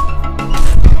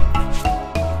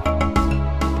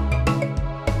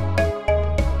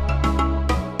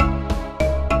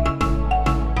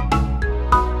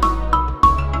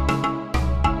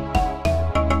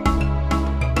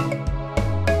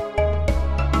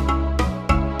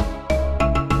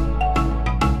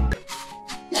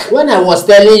 When I was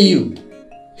telling you,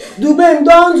 Dubem,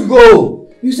 don't go.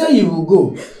 You say you will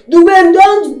go. Dubem,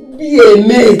 don't be a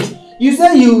maid. You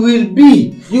say you will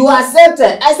be. You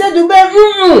accepted. I said,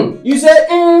 Dubem, You say,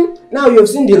 Now you've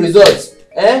seen the results.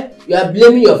 You are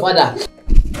blaming your father.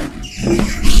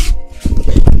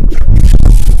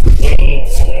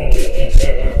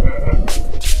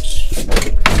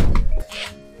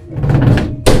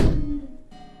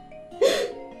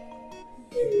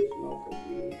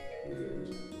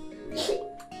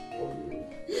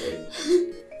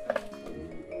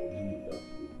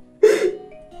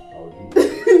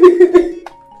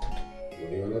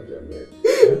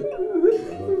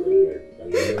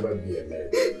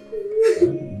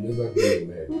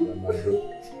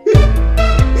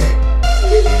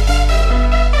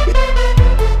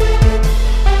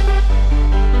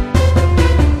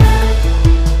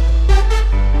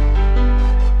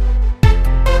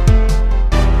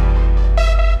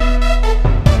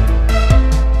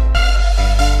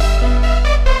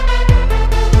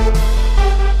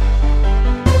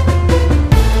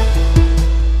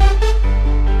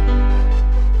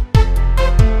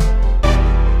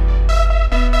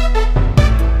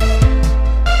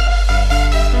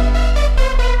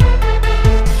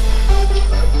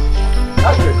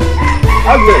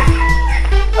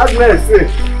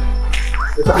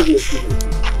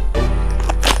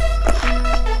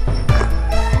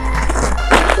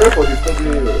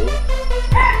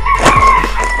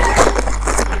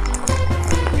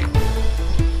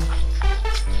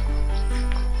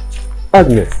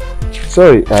 Agnes,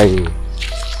 sorry, I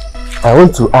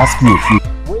want to ask you if you...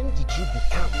 When did you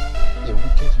become a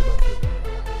wicked human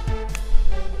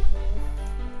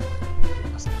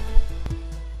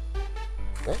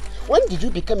being? When did you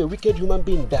become a wicked human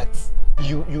being that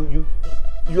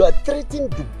you are treating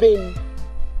Dubem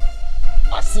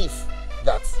as if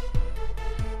that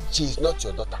she is not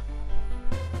your daughter?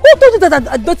 Who told you that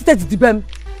I don't take Dubem?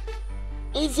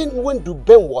 Even when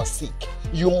Dubem was sick,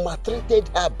 you maltreated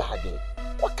her badly.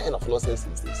 What kind of nonsense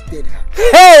is this?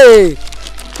 Hey!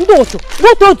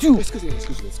 What told you? Excuse me.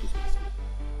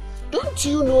 Don't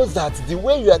you know that the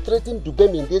way you are treating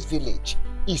Dubem in this village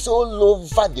is all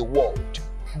over the world?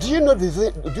 Do you know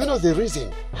the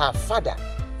reason her father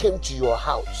came to your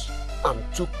house and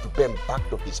took Dubem back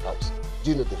to his house?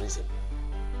 Do you know the reason?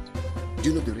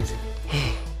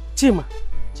 Chima,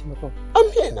 come.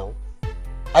 I'm here now.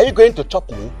 Are you going to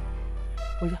chop me?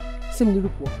 Oh yeah, same little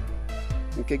boy.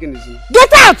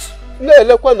 Get out!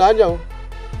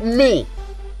 Me,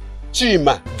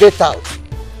 Chima, get out.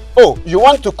 Oh, you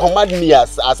want to command me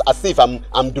as if I'm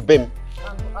Dubem?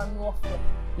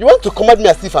 You want to command me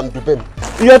as if I'm Dubem?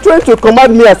 You are trying to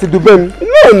command me as Dubem?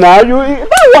 No,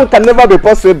 that one can never be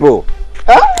possible.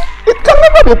 Huh? It can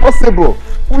never be possible.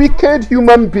 Wicked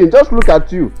human being, just look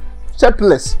at you.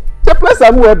 Shapeless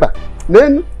amueba.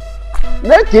 Then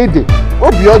kid.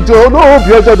 Obiojo, no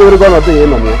Obiojo don't gonna be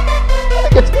him.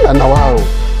 Get me now.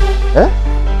 Eh?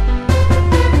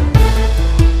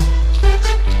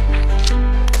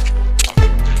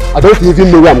 I don't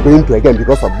even know where I'm going to again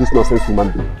because of this nonsense human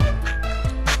being.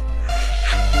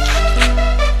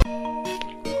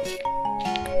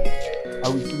 I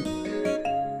will see.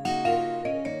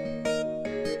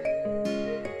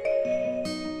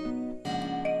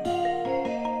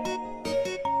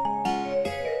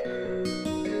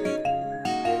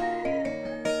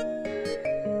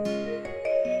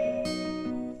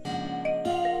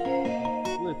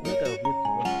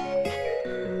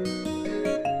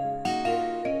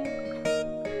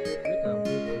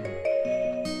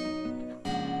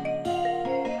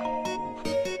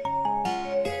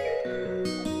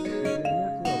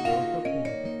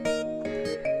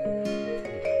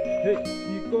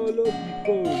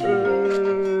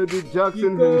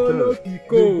 Jackson himself. The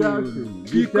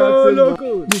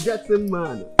Jackson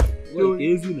man. What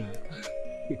is it now?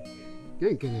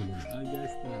 Can't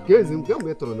come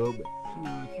better on over. A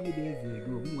few days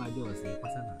ago, I just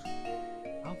passed.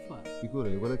 How far? Because I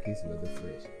want to kiss you at the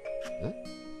fresh. Huh?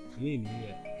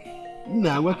 Yeah.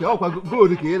 Nah, what go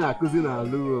to Kena cousin.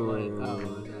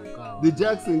 The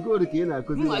Jackson go to Kena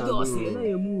cousin. I just say,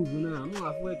 I move now. I'm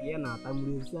not working.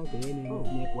 I'm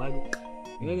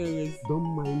anyways,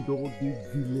 don't mind all these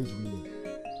village women.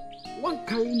 One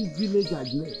kind village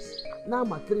address. Now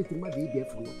my creating my baby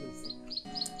for nothing.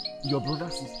 Your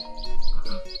brother's sister.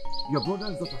 Your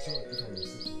brother's daughter, sorry, if I may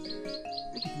say.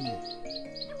 Look at me.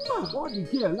 All the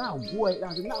girl now boy,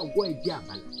 now boy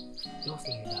diamond. Just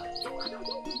like that.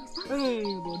 Hey,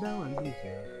 but that one is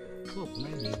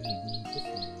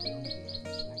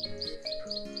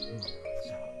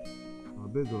oh, my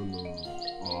baby, based on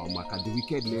the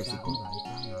wickedness.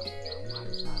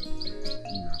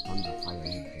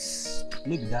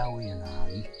 Maybe that way now.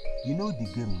 You know the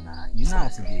game now. You know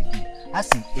as they do. I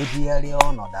see every area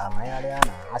on or down my area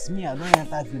now. As me, I don't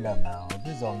enter villa now.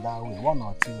 Based on that way, 1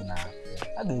 or 2 now.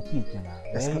 I don't pick now.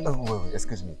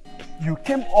 Excuse me. You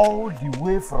came all the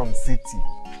way from city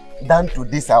down to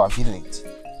this our village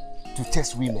to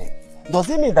chase women. Does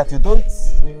it mean that you don't,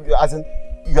 as in,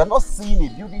 you are not seeing a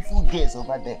beautiful girls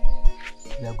over there?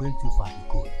 You are going too far to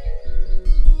go.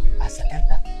 As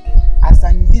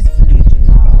I'm in this village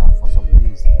now for some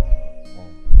days now,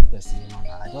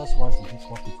 I just want to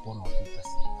hook up with 1 or 2 persons.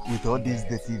 With all these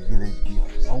dirty village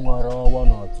girls? 1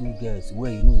 or 2 girls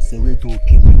where you know say we to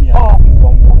keep me up.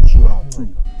 One show or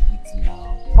 2. It's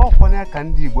now. Oh, when I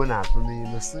can do one after me,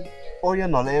 you see. Oh, you're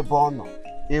not a born,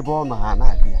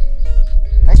 Hana.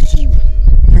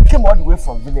 You came all the way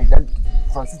from village,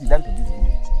 from city down to this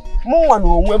village. More and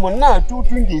women now, 2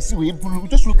 twinkies, blue.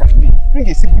 Just look at me.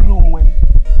 Twinkies, blue women.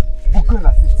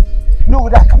 Bugana city. No,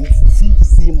 that can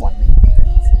see money.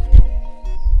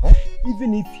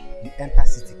 Even if you enter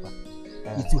city,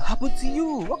 it will happen to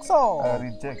you. What's all? I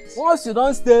reject. Once you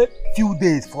don't stay few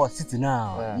days for city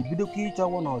now, you be looking each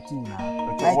 1 or 2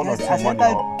 now. Okay, 1 or 2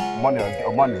 money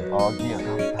or gear.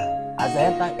 As I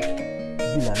enter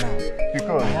villa now,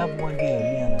 because I have 1 day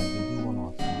me and I will do 1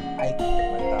 or 2. My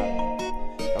darling,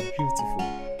 you're beautiful.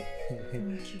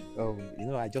 Oh, you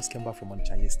know, I just came back from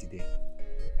Onitsha yesterday.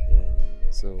 Yeah.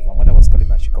 So my mother was calling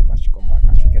me, I should come back, I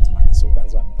should get married. So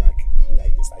that's why I'm back.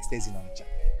 I stay in Onitsha.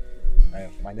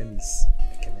 My name is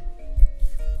Ejike.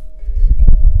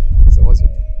 So what's your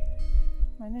name?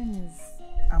 My name is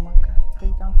Amaka. So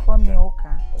you can call me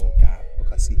Oka.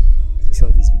 Oka, see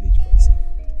all these village boys.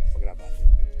 Forget about them.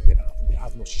 They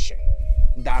have no shisha.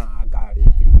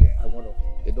 Everywhere.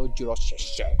 They don't do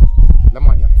shisha. The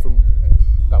man from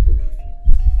Gabon.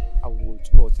 I will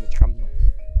go to the Chamno.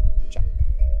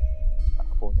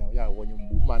 When you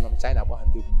move, man, I'm China, I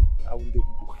will do.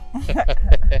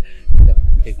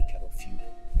 Take care of you.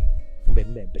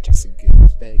 Better sing.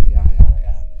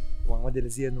 One day, the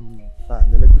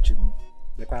Leguchin,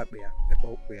 the quiet bear, the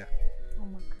boat bear.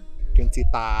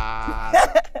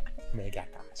 20,000 mega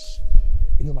cash.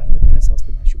 You know, my parents are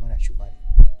still my shumari.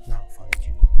 Now, find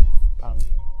you.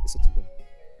 It's set to go.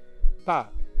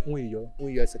 When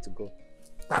you're set to go.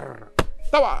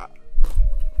 Tawa!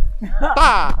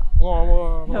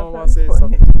 Say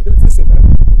something. Listen,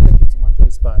 take you to my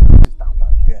Joyce bar. Just down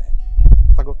there.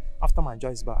 After my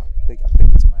Joyce bar, take you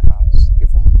to my house. Give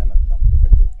from let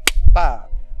go.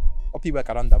 Or people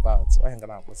around the about. I ain't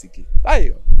gonna go sick.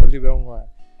 Hey, believe it.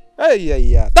 Hey,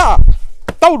 yeah.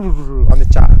 On the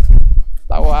chat.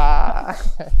 Tawa.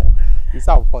 It's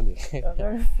how funny.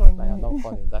 Very funny. I am not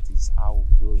funny. That is how we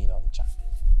grow in on the chat.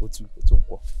 Otu.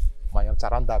 My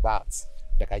around the about.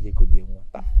 Like I could be one.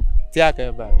 Take care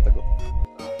about it. Go.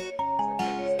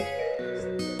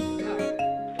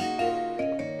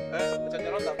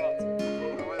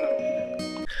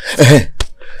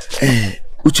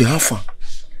 Uche, how far?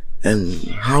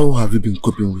 And how have you been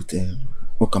coping with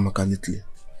Okamaka lately?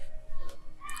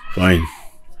 Fine.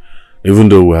 Even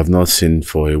though we have not seen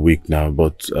for a week now,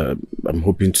 but I'm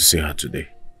hoping to see her today.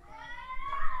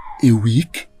 A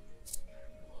week?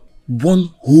 1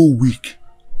 whole week?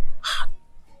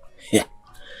 Yeah.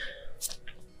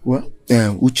 Well,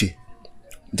 Uche,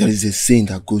 there is a saying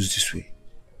that goes this way.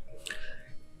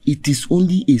 It is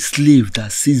only a slave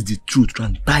that says the truth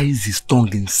and ties his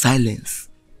tongue in silence.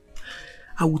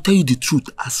 I will tell you the truth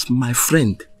as my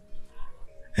friend.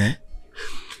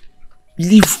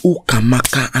 Leave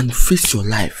Okamaka and face your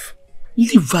life.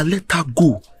 Leave her, let her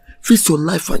go. Face your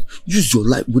life and use your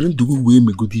life. We don't do away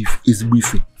Megodi is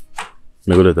briefing.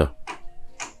 Megodata.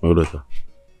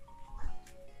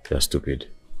 You're stupid.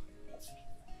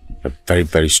 You're very,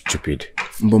 very stupid.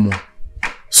 Mbomo.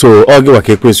 So,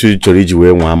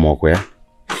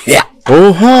 yeah.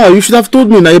 Oh, you should have told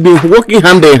me that you've been working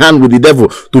hand in hand with the devil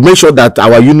to make sure that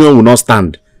our union will not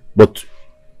stand. But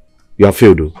you have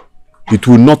failed, though. It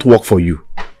will not work for you.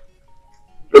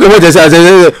 Look at what they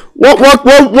say.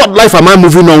 What life am I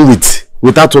moving on with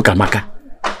without Okamaka?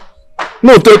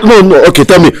 No. Okay,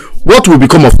 tell me, what will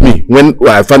become of me when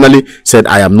I finally said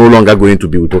I am no longer going to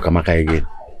be with Okamaka again?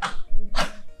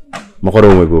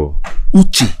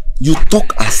 Uche, you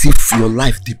talk as if your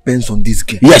life depends on this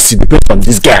girl. Yes, it depends on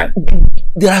this girl.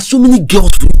 There are so many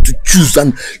girls for you to choose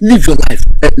and live your life.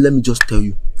 Let me just tell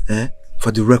you,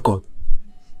 for the record,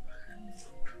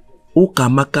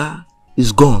 Okamaka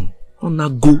is gone. Ona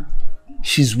go.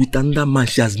 She's with another man.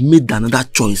 She has made another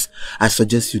choice. I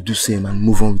suggest you do same and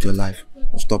move on with your life.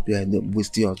 Stop here and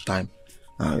waste your time.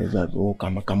 It's like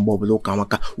Okamaka.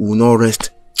 We will not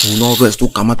rest. We will not rest.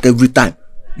 Okamaka every time.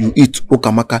 You eat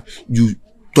Okamaka. You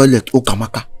toilet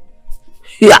Okamaka.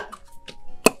 Yeah.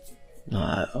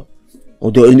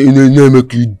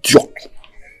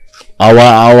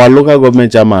 Our local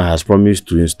government chairman has promised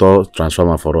to install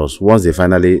transformer for us. Once they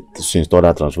finally install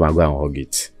that transformer, go and hug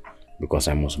it. Because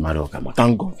I must marry Okamaka.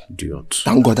 Thank God. Idiot.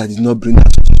 Thank God I did not bring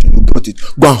that situation. You brought it.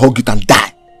 Go and hug it and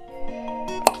die.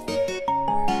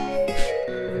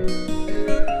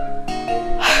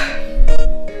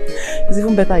 It's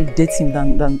even better I date him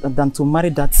than to marry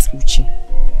that Uche.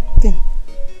 Then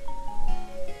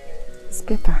it's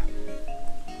better.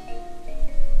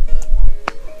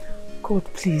 God,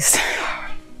 please.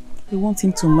 I want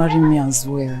him to marry me as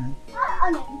well.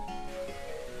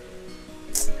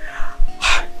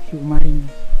 He will marry me.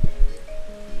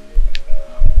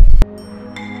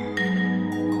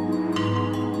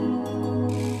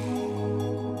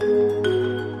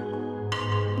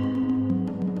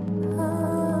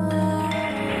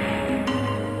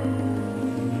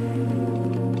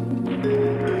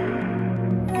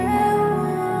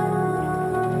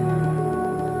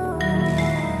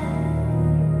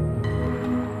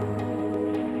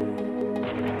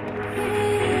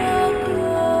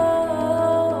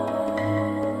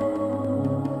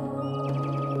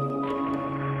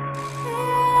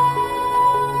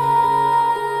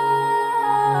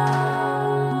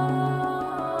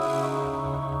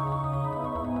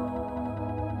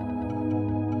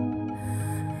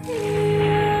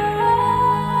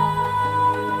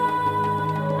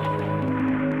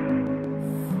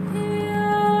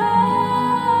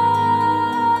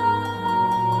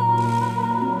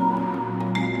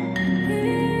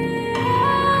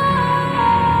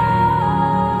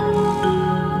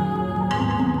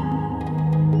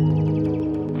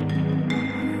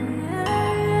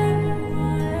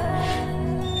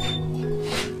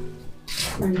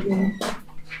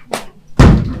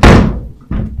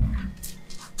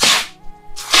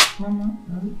 Mama,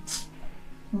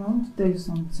 I want to tell you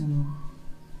something.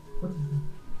 What is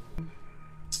it?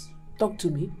 Talk to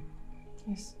me.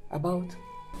 Yes. About?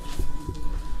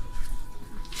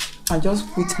 I just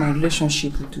quit my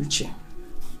relationship with Uche.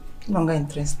 No longer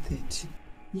interested.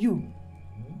 You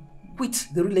quit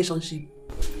the relationship?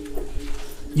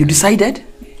 You decided?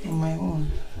 On my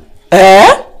own.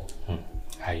 Eh?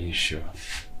 Are you sure?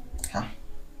 Huh?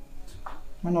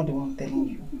 I'm not the one telling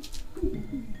you.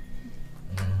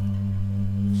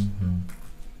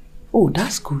 Oh,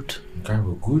 that's good. Okay,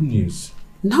 well, good news.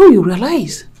 Now you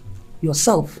realize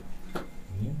yourself.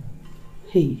 Yeah.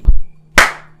 Hey.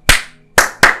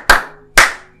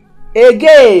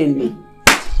 Again.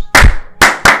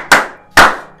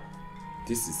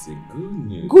 This is a good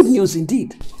news. Good news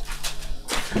indeed.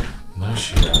 Now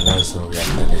she realizes how we are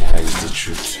telling her is the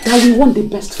truth. That we want the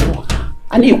best for her.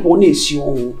 And it is your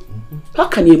own. How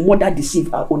can a mother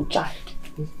deceive her own child?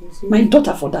 My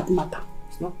daughter for that matter.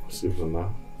 It's not possible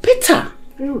now. Better.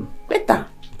 Yeah. Better.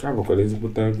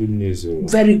 Good news.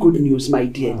 Very good news, my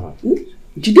dear.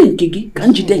 Jide nkegi,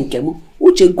 kan jide nkemo.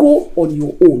 Uche, go on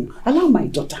your own. Allow my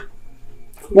daughter.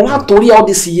 Well, how to all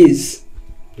these years.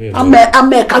 I'm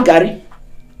a Kagari.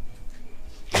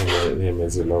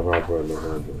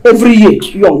 Every year,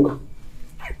 young.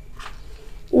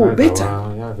 Oh, better.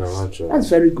 That's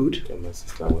very good.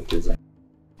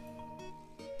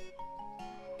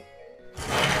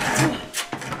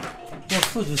 Your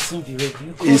food will soon be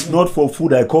ready. It's not for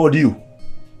food I called you.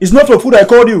 It's not for food I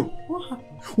called you. What happened?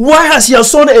 Why has your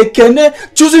son Ekene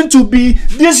chosen to be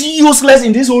this useless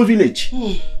in this whole village?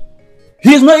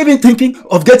 He is not even thinking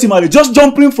of getting married, just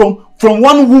jumping from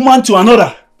one woman to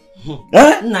another.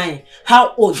 Eh? Nine,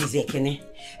 how old is Ekene?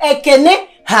 Ekene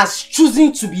has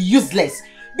chosen to be useless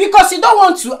because you don't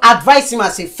want to advise him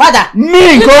as a father.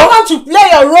 Me, you don't want to play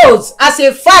your roles as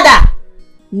a father.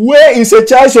 Where is a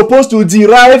child supposed to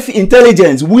derive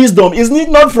intelligence, wisdom? Isn't it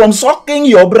not from sucking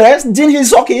your breast? Didn't he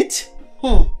suck it?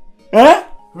 Eh?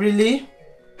 Really?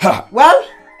 Ha. Well,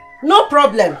 no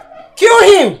problem. Kill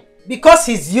him because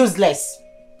he's useless.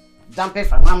 Jumping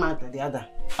from one man to the other.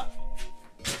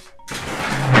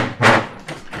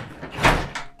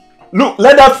 Look,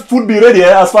 let that food be ready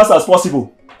as fast as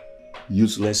possible.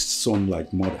 Useless son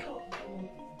like mother.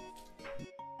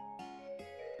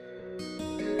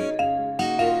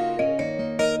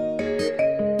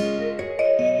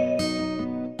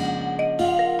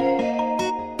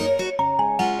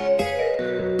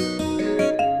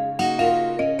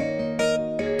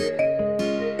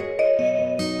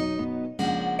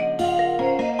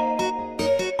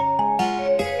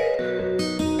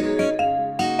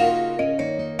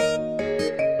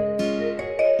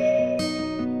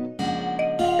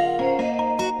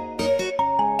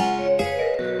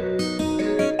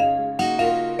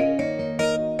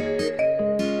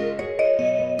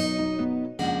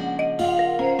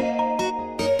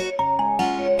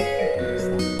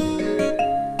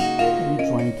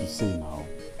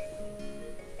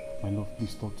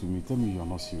 Tell me you're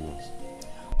not serious.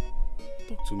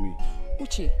 Talk to me.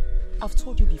 Uche, I've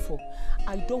told you before,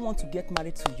 I don't want to get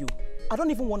married to you. I don't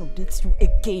even want to date you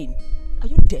again. Are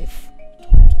you deaf?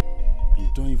 You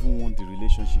don't even want the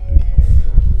relationship to...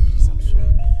 Please, I'm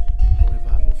sorry. However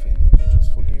I've offended you,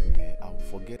 just forgive me. I will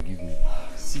forget. Forgive me.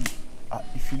 See,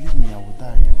 if you leave me, I will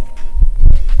die.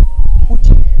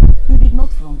 Uche, you did not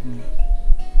wrong me.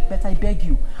 But I beg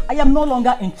you, I am no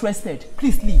longer interested.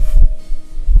 Please leave.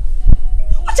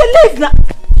 Uche, leave now!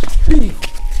 Leave!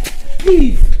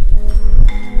 Leave!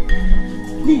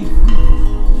 Leave!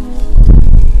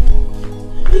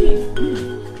 Leave!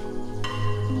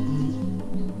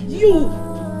 You!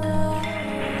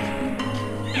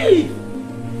 Leave!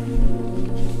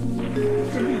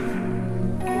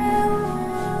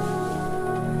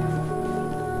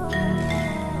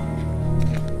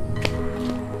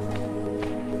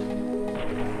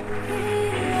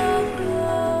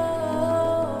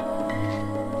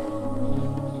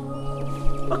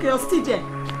 Okay, I'll stay there.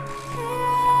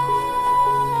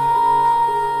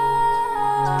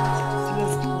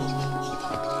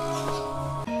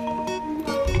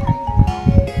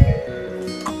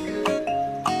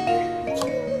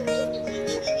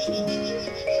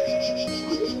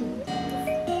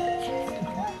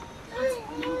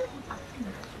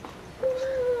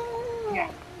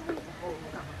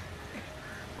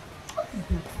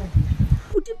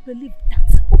 Would you believe that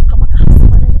Okamaka has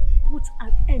finally put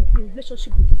an end in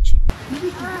relationship with Uche? Maybe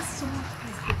he has someone who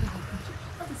is better than Uche.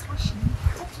 That is what she needs.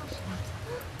 That's what she needs.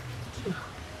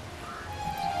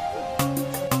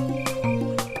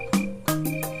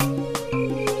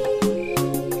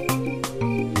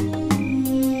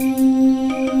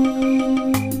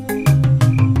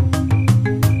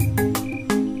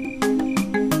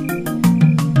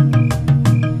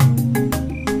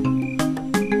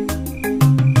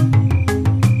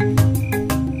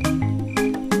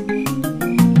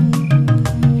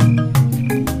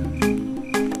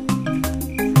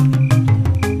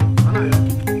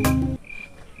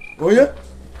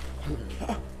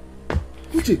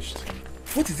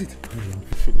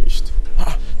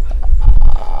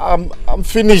 I'm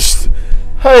finished.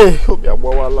 Hey,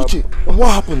 Uche, what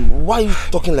happened? Why are you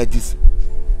talking like this?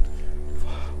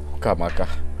 Fukamaka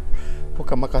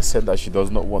said that she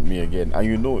does not want me again. And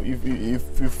you know, if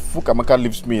Fukamaka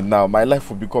leaves me now, my life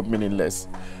will become meaningless.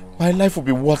 My life will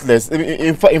be worthless.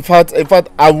 In fact,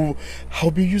 I'll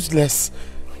be useless.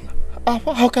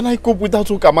 How can I cope without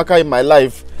Fukamaka in my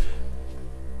life?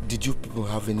 Did you people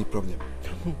have any problem?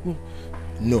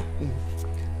 No.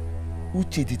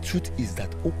 Uche, the truth is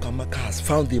that Okamaka has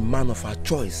found a man of her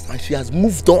choice and she has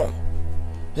moved on.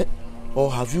 Eh? Or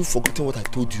have you forgotten what I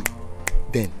told you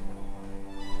then?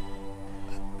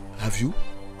 Have you?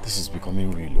 This is becoming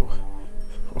real.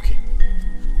 Okay.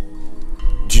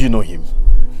 Do you know him?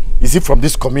 Is he from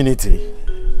this community?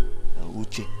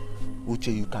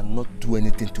 Uche, you cannot do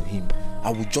anything to him.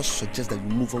 I would just suggest that you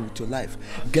move on with your life.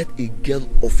 Get a girl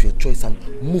of your choice and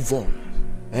move on.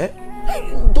 Eh?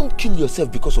 Don't kill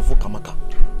yourself because of Okamaka.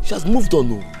 She has moved on.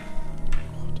 No.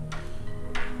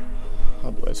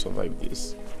 How do I survive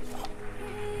this?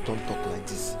 Don't talk like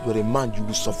this. You're a man, you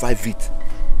will survive it.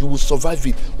 You will survive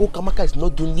it. Okamaka is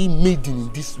not the only maiden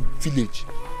in this village.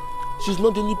 She's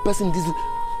not the only person in this village.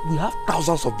 We have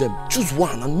thousands of them. Choose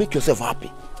one and make yourself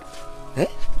happy. Eh?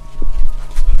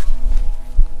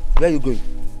 Where are you going?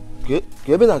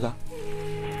 Kebenaga.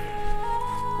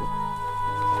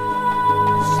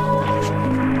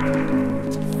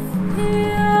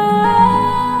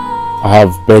 I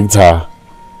have begged her.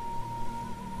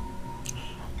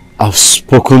 I've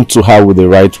spoken to her with the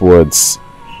right words.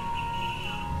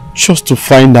 Just to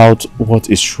find out what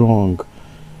is wrong.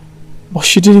 But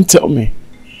she didn't tell me.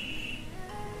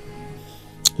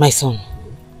 My son,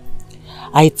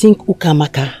 I think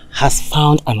Ukamaka has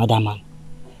found another man.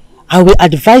 I will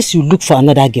advise you look for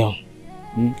another girl.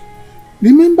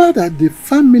 Remember that the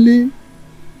family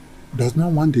does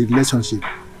not want the relationship.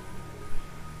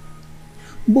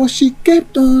 But she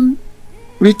kept on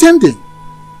pretending.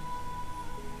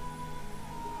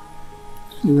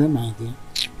 Anyway, my dear,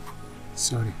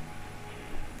 sorry.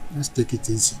 Let's take it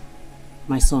easy.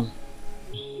 My son,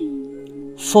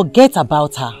 forget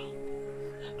about her.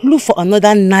 Look for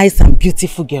another nice and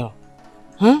beautiful girl.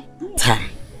 Huh?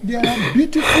 There are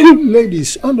beautiful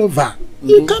ladies all over.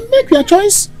 You can make your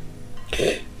choice.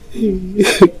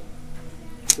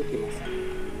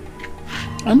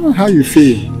 I know how you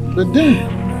feel, but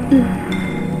then...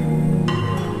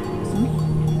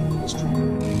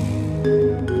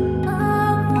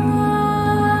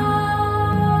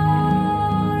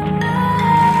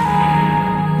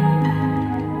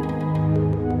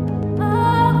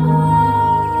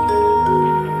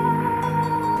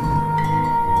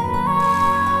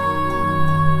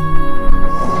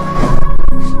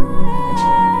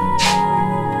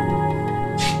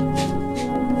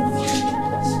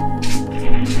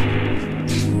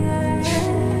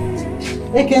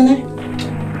 Ekene,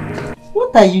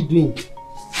 what are you doing?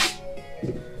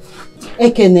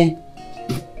 Ekene,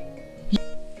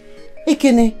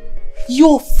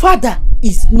 your father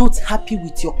is not happy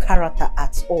with your character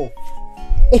at all.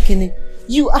 Ekene,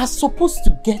 you are supposed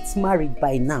to get married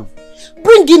by now.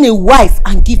 Bring in a wife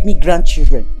and give me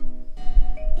grandchildren.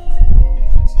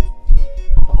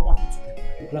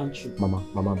 Mama,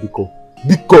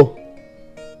 Biko.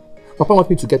 Papa wants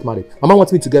me to get married. Mama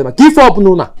wants me to get married. Give up,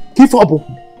 Nona. Give up.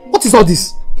 What is all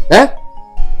this? Eh?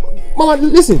 Mama,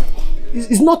 listen.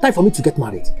 It's not time for me to get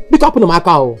married. Biko up on the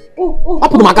Macau.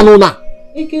 Up on the Macau, Nona.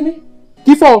 Ekene.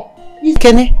 Give up.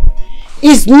 Ekene,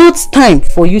 it's not time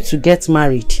for you to get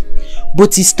married.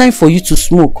 But it's time for you to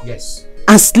smoke. Yes.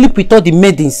 And sleep with all the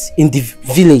maidens in the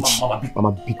village.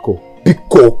 Mama, Biko.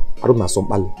 I don't know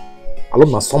somebody.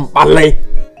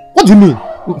 What do you mean?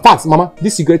 In fact, Mama,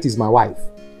 this cigarette is my wife.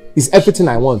 It's everything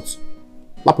I want.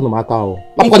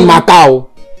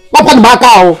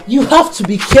 You have to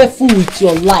be careful with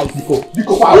your life.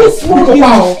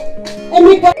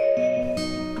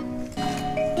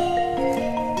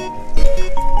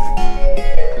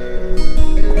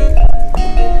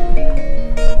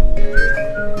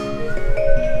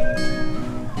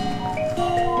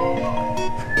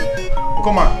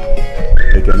 Come on.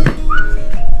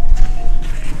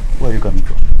 Where are you coming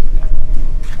from?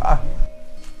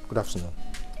 Good afternoon.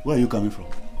 Where are you coming from?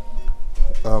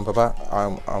 Papa,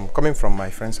 I'm coming from my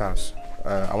friend's house.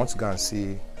 I want to go and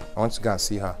see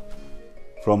her.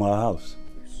 From her house?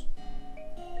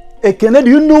 Ekene, do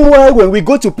you know why when we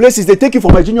go to places they take you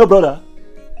for my junior brother?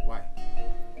 Why?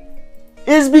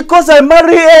 It's because I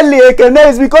marry early, Ekene.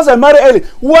 It's because I marry early.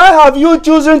 Why have you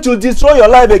chosen to destroy your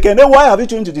life, Ekene? Why have you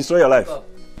chosen to destroy your life?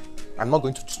 I'm not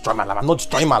going to destroy my life. I'm not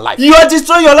destroying my life. You are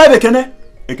destroying your life, Ekene.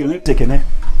 Ekene.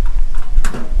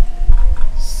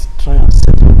 Try and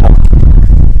settle down.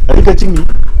 Are you getting me?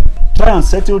 Try and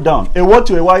settle down. A word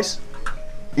to a wise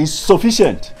is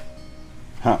sufficient.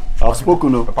 Huh. I've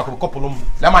spoken. No. Papa,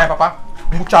 Papa.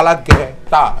 Muchala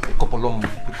geta kopolom.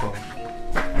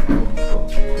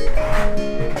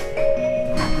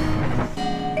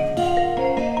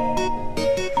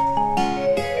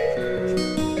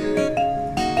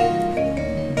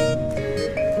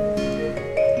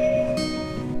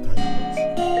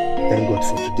 Thank God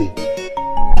for today.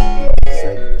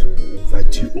 Decided to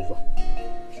invite you over.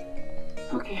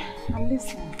 Okay, I'm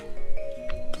listening.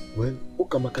 Well,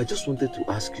 Okamaka, I just wanted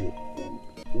to ask you,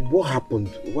 what happened?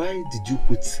 Why did you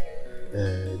quit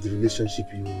the relationship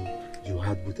you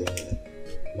had with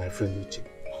my friend Uche?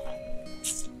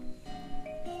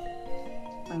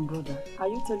 My brother, are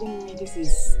you telling me this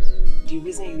is the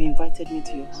reason you invited me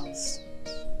to your house?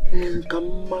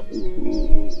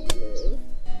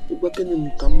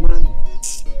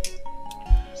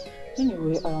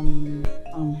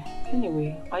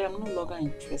 Anyway, I am no longer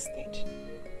interested.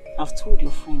 I've told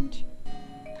your friend.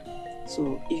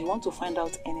 So if you want to find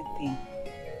out anything,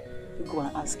 you go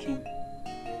and ask him.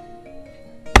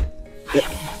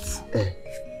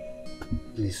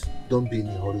 Please, don't be in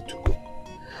a hurry to go.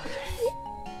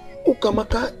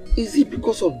 Ukamaka, is it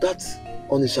because of that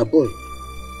Onisha boy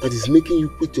that is making you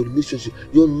quit your relationship,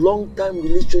 your long-time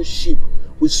relationship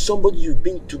with somebody you've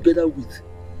been together with?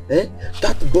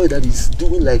 That boy that is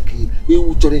doing like he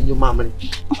in your mama.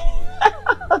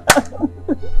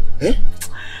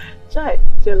 Child,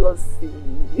 jealousy.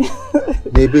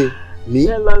 Maybe me?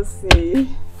 Jealousy.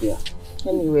 Yeah.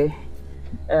 Anyway,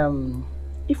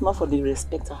 if not for the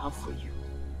respect I have for you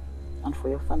and for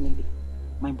your family,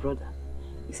 my brother,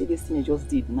 you see this thing you just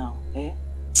did now, In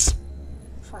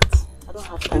fact, I don't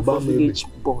have time for village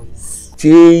boys.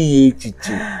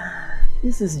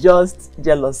 This is just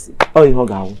jealousy. Oh, you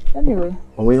hug out. Anyway,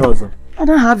 I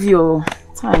don't have your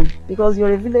time because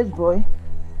you're a village boy.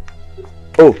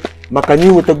 Oh,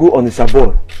 Makani want to go on the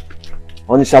Shabor.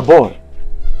 On the Shabor.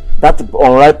 That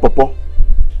alright, Papa.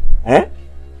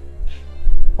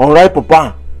 Alright,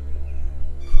 Papa.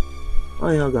 Oh,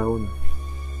 you hug out.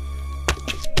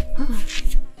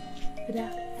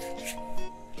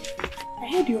 I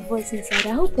heard your voice inside. I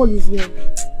hope all is well.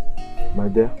 My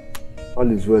dear, all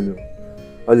is well.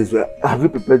 All is well. Have you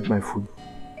prepared my food?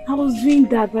 I was doing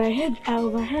that, but I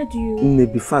overheard you.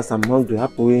 Be fast. I'm hungry.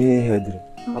 Okay.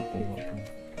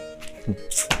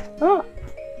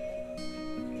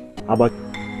 How about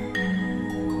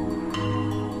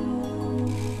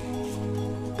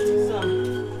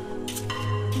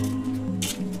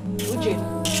Uche.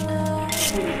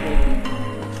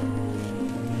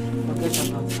 Forget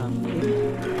about Sam.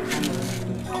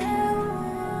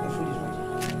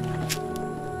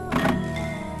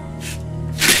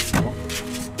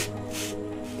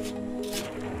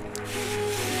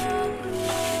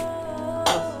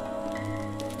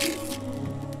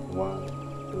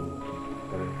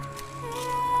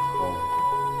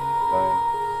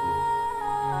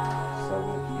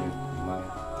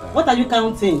 What are you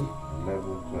counting? 11,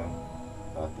 12,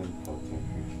 13, 14,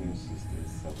 15, 16,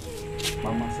 17.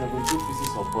 Mama, 17 pieces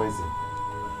of poison.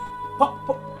 What?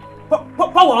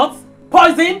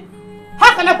 Poison?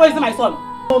 How can I poison my son?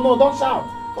 No, don't shout.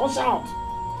 Don't shout.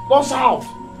 Don't shout.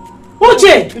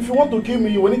 Uche! If you want to kill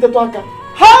me, you will need to talk.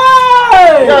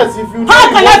 Hey! Yes, if you how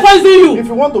can I poison you? If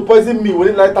you want to poison me, you will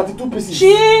need like 32 pieces.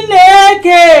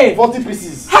 Chineke! 40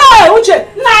 pieces. Hey, Uche!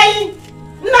 9!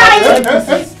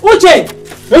 Uche!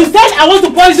 You said I want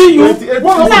to poison you. 9!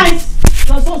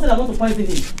 Your son said I want to poison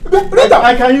him.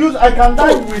 I can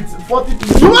die with 40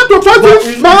 pieces. You want to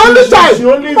poison my only child? She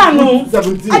only put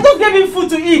 17. I just gave him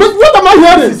food to eat. But what am I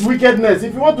hearing? This is wickedness.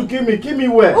 If you want to kill me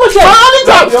where? Uche! My only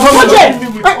child! Uche!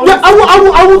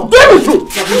 I will deal with you.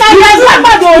 If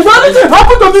anything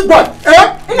happen to this boy,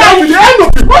 that will be the end of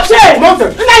it. Uche!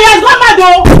 Nonsense. Now he has got mad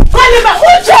though. Call him back.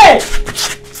 Uche!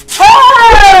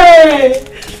 Hey!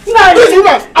 This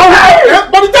woman,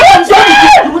 but the time I'm going to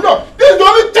you will know. This is the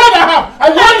only child I have. I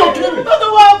want to kill you. Don't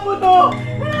know what happened though.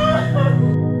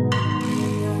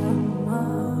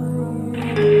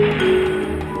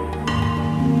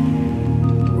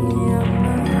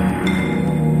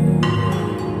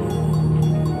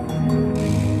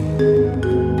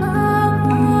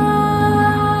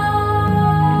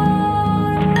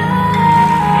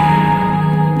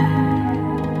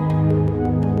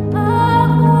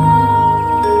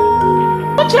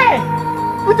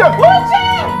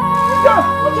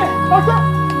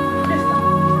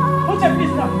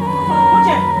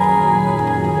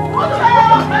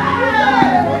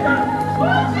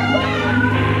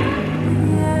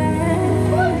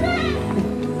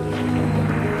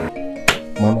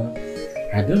 Mama,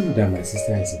 I don't know that my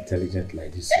sister is intelligent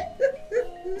like this.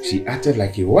 She acted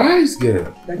like a wise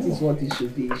girl. That is what it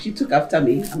should be. She took after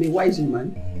me. I'm a wise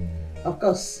woman. Of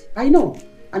course, I know.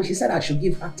 And she said I should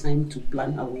give her time to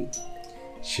plan her way.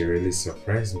 She really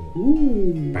surprised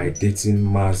me by dating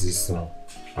Mazi's son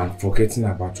and forgetting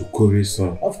about Okore's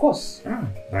son. Of course.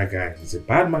 That guy is a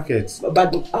bad market.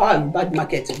 Bad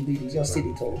market indeed. You just said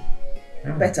it all.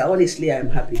 Better, honestly, I'm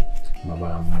happy. Mama,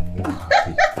 I'm more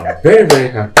happy. I'm very, very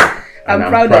happy. I'm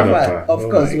proud of her. Of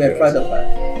course, we're proud of her.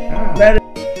 Very.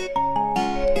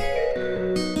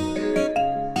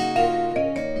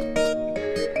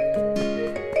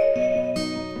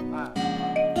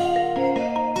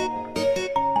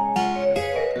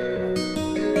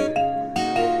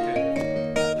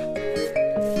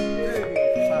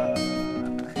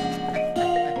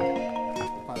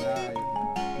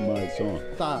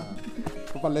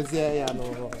 let's hear ya,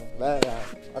 no. I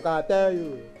can tell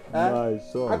you. My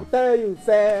son. I can tell you,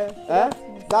 say.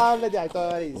 That lady I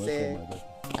told you, say.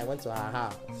 I went to her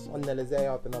house. On the let's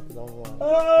up and up and on.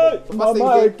 Hey,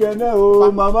 Mama Ekene,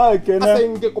 oh, Mama Ekene. I say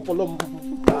you get couple of.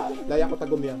 La ya kota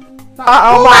gomia.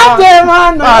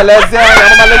 Let's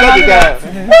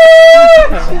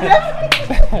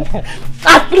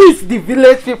at least the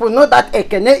village people know that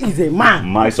Ekene is a man.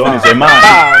 My son is a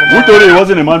man. Who told you he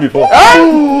wasn't a man before?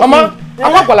 Mama,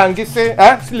 I'm not going to say,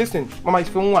 listen, Mama is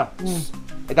from one.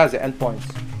 That's the end point.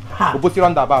 We'll put you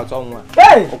on the about on one.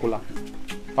 Hey!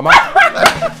 Mama.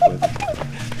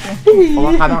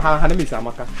 Her name is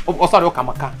Amaka. Oh, sorry,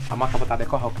 Amaka. Amaka, but they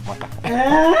call her Amaka.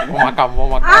 Welcome.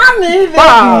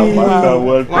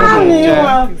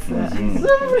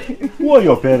 Who are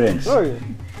your parents?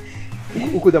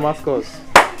 Uku Damascus.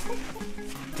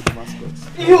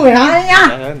 Who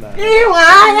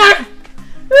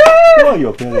are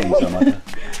your parents, Amaka?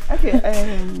 Okay,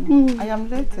 I am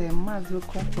late Mazu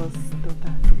Compost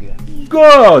daughter.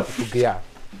 God! Yeah.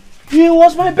 He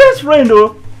was my best friend,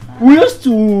 though. We used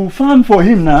to farm for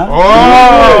him now.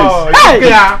 Oh!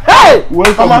 Yes. Hey!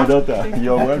 Welcome, my daughter.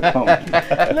 You're welcome.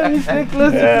 Let me stay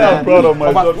close to you. I'm proud of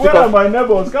my son. Where are my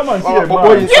neighbors? Come and see a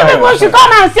man. You people should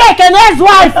come and see Ekene's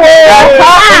wife.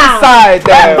 Inside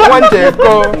when they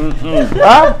go.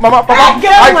 Mama, Papa,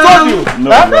 I told you. No,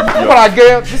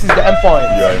 this is the end point.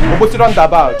 We'll put it on the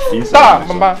about.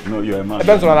 Mama. No, you're a man.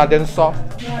 Depends on the so.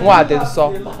 What then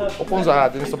so? Opens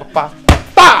on the so, Papa.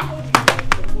 Pa!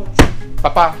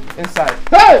 Papa, inside.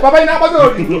 Hey, Papa, you're not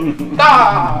going.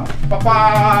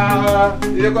 Papa.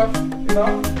 You go. You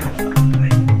know?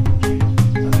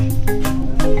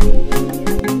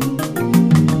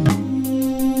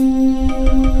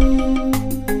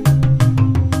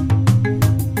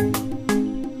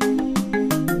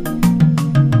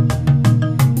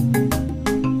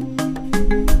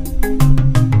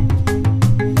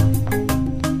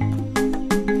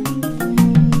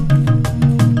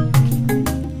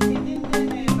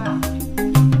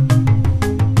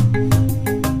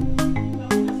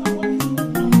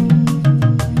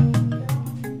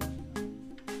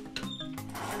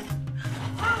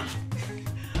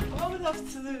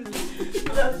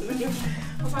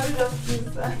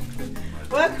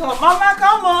 Welcome, Mama,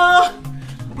 come on.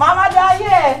 Mama, they're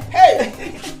here. Hey.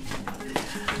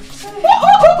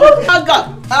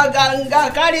 Aganga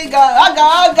kariga,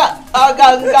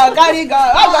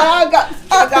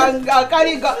 aganga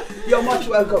kariga. You're much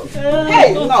welcome.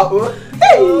 Hey, no.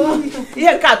 Hey,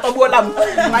 here can't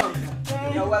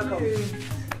You're welcome.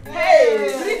 Hey,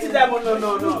 greet them. No.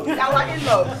 Our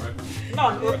in-laws. No,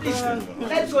 please.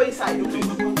 Let's go inside.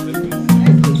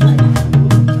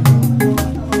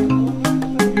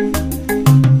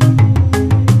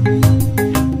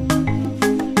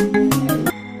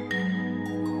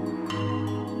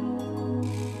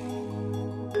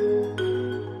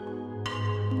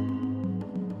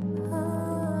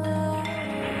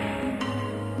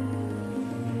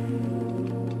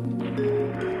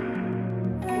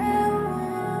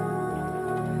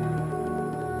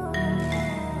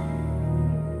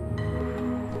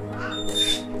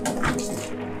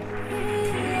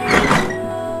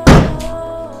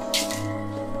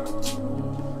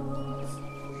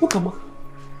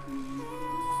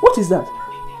 What is that?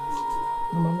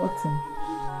 Mama, nothing.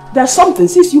 There's something.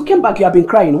 Since you came back, you have been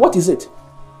crying. What is it?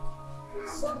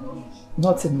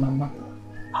 Nothing, Mama.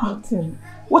 Nothing.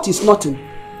 What is nothing?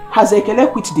 Has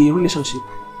Ekele quit the relationship?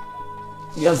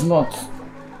 He has not.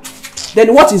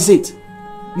 Then what is it?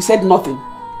 You said nothing.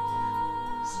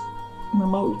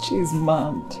 Mama, Uche is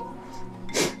mad.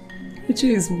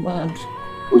 Uche is mad.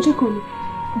 Uche Koli?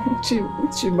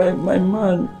 Uche, my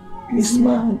man, is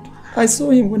mad. I saw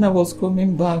him when I was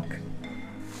coming back.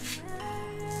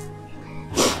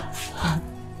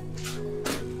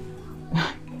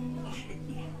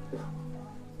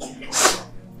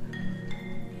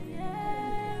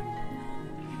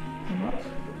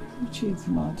 Uche is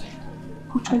mad.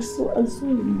 I saw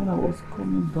him when I was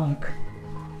coming back.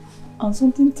 And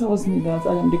something tells me that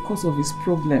I am the cause of his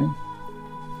problem.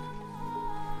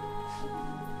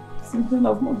 Since then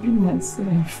I've not been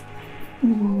myself.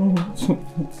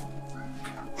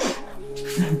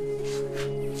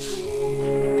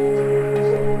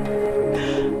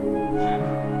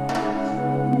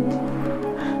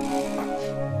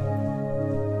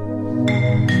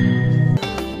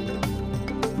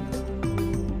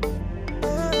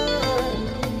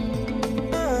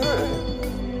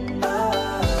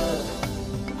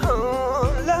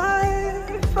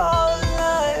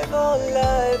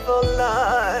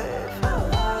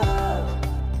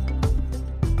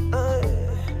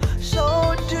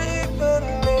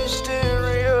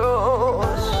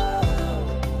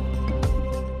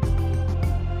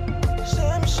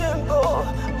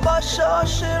 so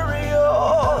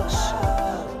serious.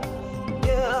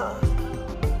 Yeah.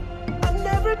 And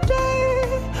every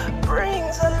day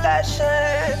brings a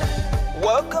lesson.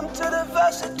 Welcome to the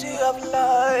varsity of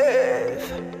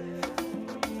life.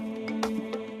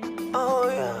 Oh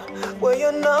yeah, where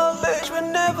your knowledge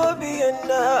will never be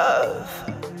enough.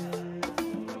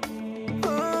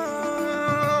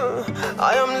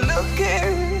 I am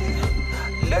looking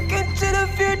to the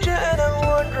future and I'm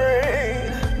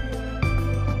wondering,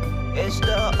 is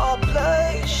there a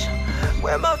place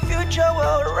where my future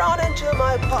will run into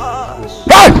my past?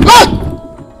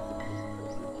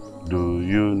 Do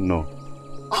you know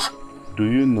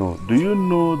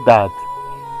that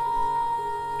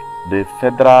the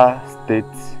federal state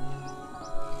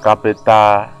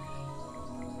capital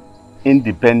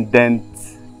independent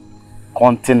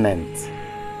continent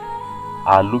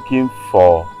are looking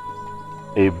for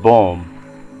a bomb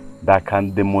that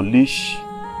can demolish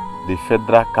the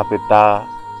federal capital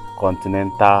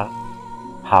continental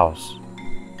house,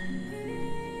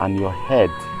 and your head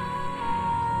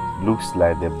looks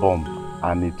like the bomb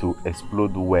and it will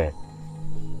explode where?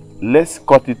 Let's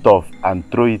cut it off and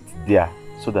throw it there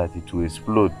so that it will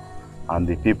explode and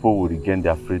the people will regain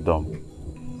their freedom.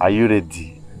 Are you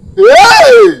ready?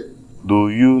 Hey! Do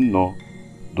you know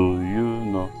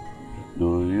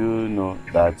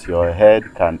that your head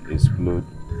can explode?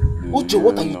 Uche,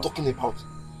 what are you talking about?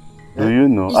 Do you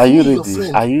know? Is Are you he your ready?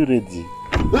 friend? Are you ready?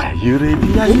 Are you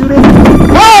ready? Are you ready?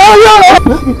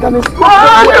 We can escape.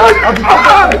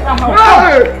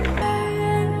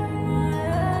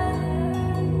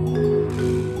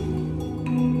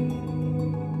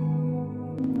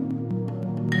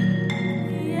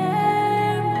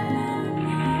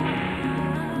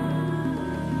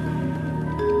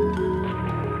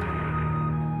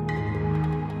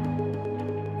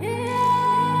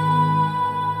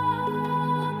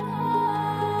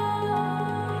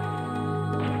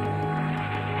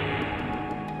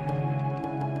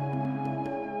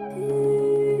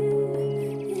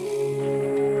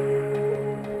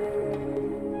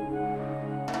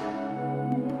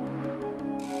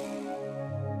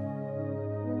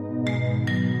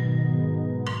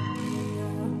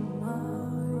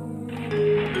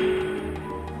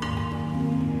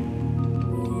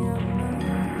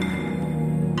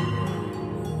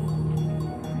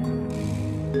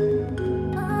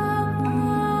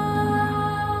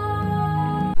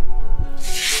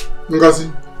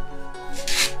 Ngozi,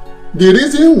 the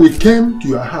reason we came to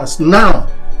your house now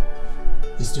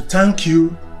is to thank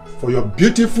you for your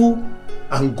beautiful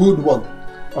and good work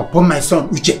upon my son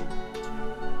Uche.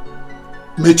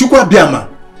 May Chukwu Abiyama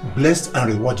bless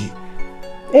and reward you.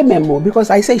 Amen, Mo, because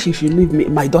I say she should leave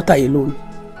my daughter alone.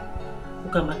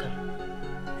 Ukamaka,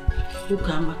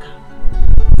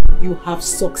 you have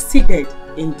succeeded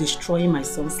in destroying my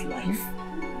son's life.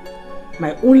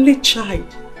 My only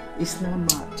child is now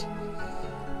mad.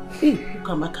 Hey,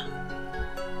 Ukamaka,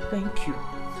 thank you.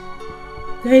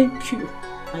 Thank you.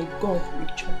 My God will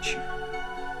judge you.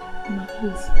 Ma,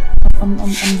 please. I'm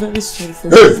very sorry for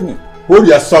me. Hold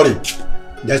your sorry.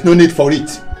 There's no need for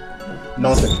it.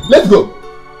 Nonsense. Let's go.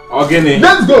 Ogini.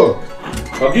 Let's go.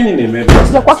 Ogini,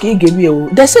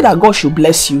 they say that God should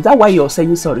bless you. That's why you're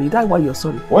saying sorry. That's why you're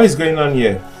sorry. What is going on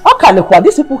here? Okay,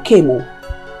 these people came.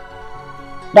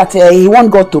 That he wants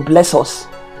God to bless us.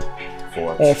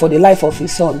 For what? For the life of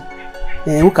his son.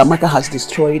 Ukamaka has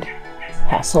destroyed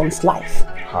her son's life.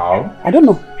 How? I don't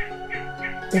know.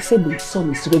 They said the son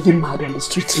is raving mad on the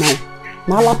streets now.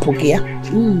 Nala Pogea.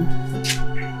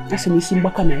 That's an issue.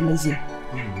 But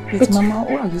Mama,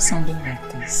 why are you sounding like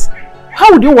this?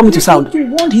 How would you want me to sound? You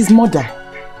warned his mother.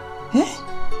 Is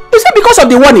it because of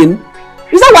the warning?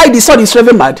 Is that why the son is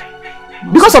raving mad?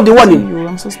 Because of the warning?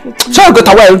 I'm suspecting. So I got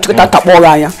away to get that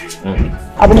warrior.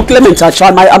 I'm Clement,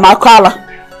 I'm a caller.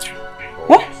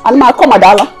 And my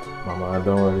comadala. Mama,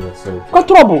 don't worry yourself. Got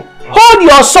trouble. Hold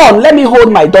your son. Let me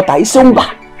hold my daughter. It's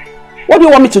Umba. What do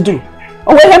you want me to do?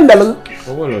 Oh, wait,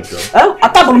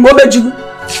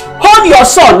 hold your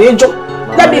son, Angel.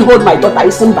 Let me hold my daughter.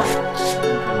 It's Umba.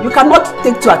 You cannot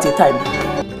take two at a time.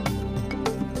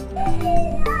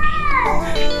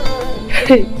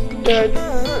 Hey, God.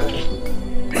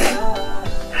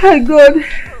 Hi, God.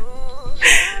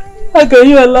 How can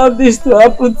you allow this to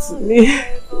happen to me?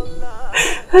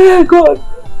 Hey, God.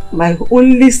 My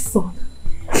only son.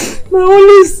 My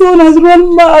only son has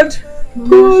run mad.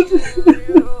 God.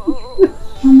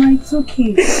 Mama, it's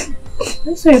okay.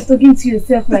 That's why you're talking to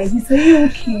yourself like this. Are you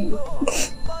okay?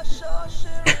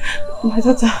 My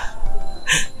daughter.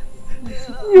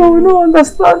 You will not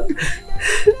understand.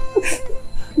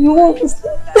 You won't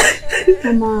understand.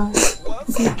 Mama,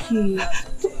 it's okay.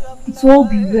 It will all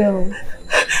be well.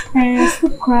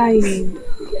 Stop crying.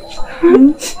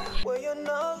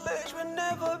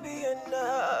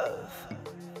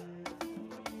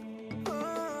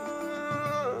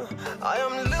 I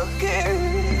am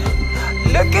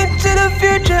looking to the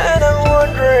future and I'm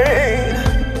wondering,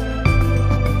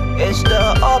 is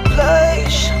there a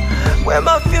place where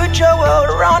my future will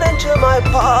run into my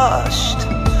past?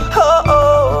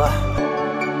 Oh.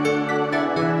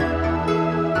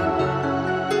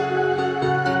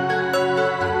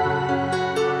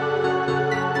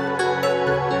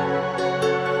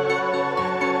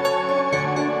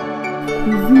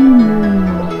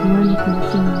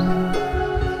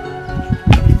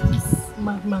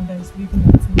 Madman that is waving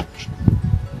at me.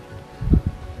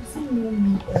 Does he know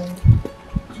me or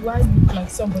do I look like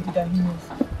somebody that he knows?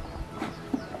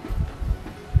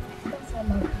 That's how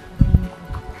my people behave.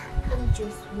 Let me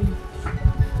just wait.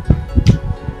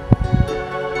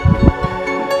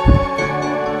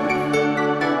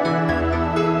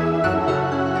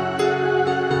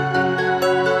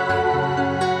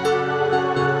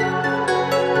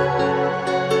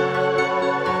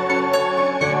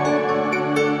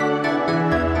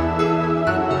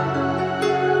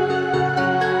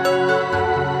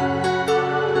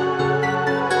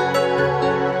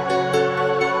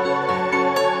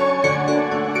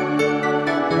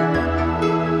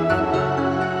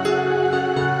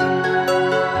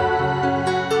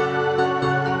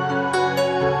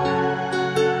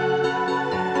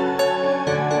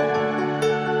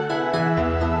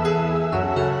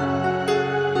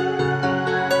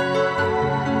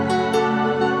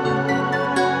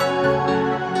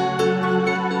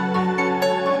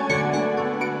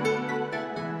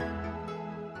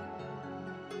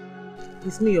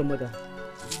 It's me, your mother.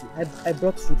 I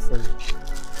brought food for you.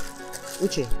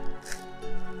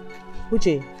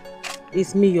 Uche,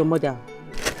 it's me, your mother.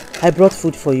 I brought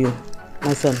food for you,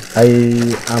 my son. I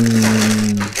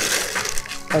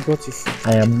brought you food.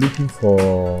 I am looking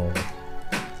for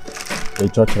a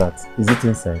church rat. Is it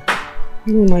inside?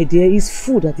 No, my dear, it's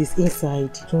food that is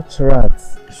inside. Church rat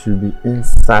should be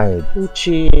inside.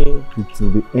 Uche. It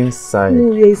will be inside.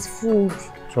 No, there is food.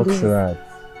 Church rat.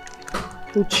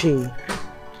 Uche.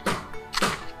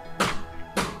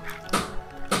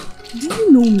 Do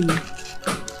you know me?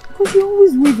 Because you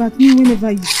always wave at me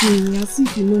whenever you see me, as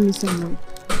if you know me somewhere.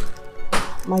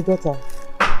 My daughter,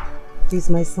 he's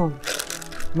my son,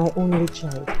 my only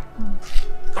child.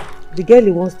 The girl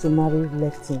he wants to marry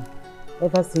left him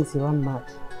ever since he ran mad.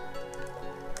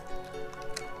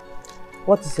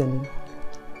 What is your name?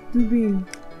 Dubin.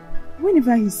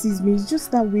 Whenever he sees me, he just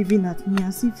start waving at me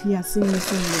as if he has seen me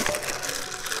somewhere.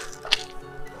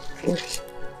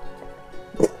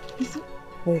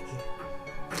 Okay.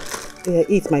 Yeah,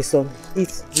 eat, my son.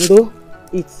 Eat. Ndo,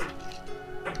 eat.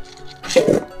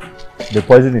 The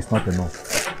poison is not enough.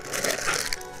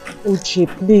 Uche,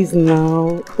 please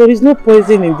now. There is no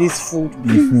poison in this food.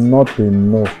 It's not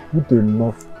enough. Put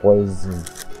enough poison.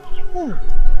 Yeah.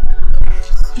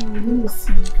 So, let me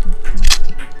see.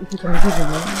 If you can give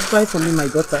him, try for me, my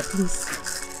daughter, please.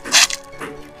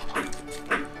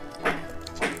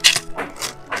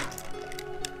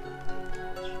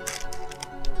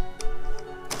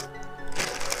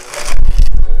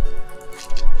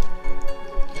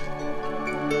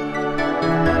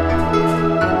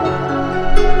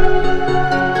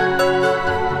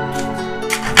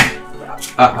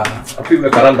 I feel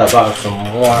like around about some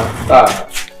more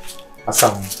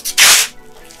Assam.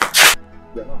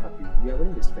 We are not happy. We are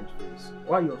wearing the strange face.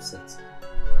 Why are you upset?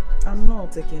 I'm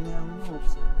not taking it, I'm not.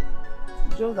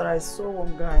 It's just that I saw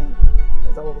one guy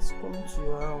as I was coming to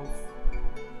your house.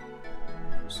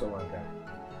 You saw one guy.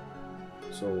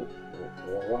 So,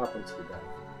 what happened to the guy?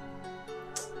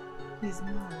 He's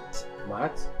mad.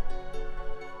 Mad?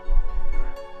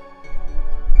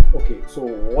 Okay, so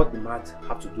what did mad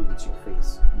have to do with your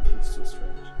face? You look so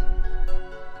strange.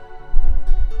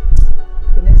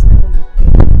 The next time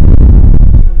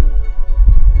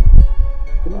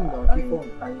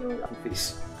you face.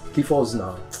 Keep us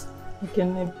now. You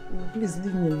can please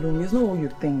leave me alone. It's not what you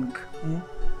think.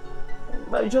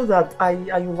 But it's just that I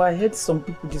overheard some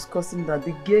people discussing that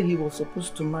the girl he was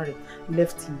supposed to marry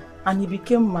left him and he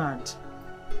became mad.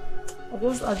 I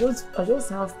just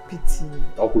have pity.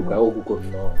 Uncle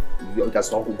no. That's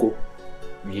not Uncle Go.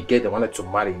 The girl that wanted to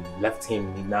marry left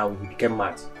him, now he became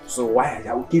mad. So why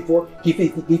I will keep him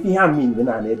then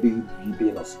and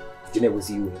be us. You never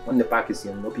see you. On the pack is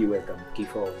no people welcome. Keep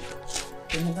for.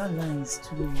 That line is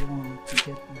too young to get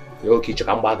me. You okay, you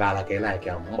come back like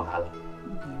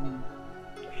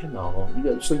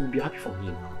no, so you'll be happy for me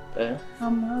now.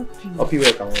 I'm happy. Happy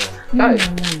welcome.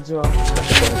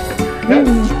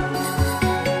 Hi.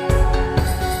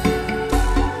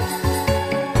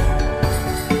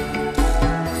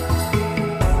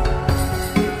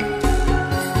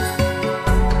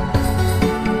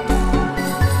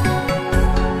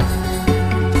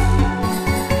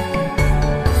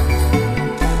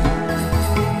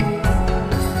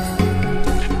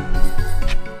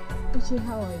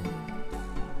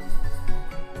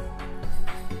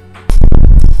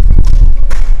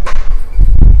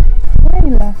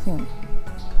 thinking.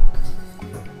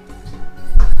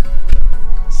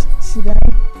 Should I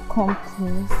come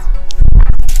close?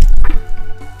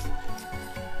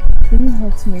 Will you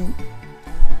hurt me?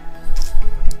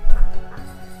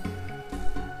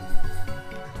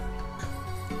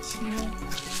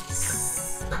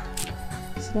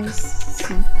 Should I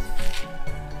sit?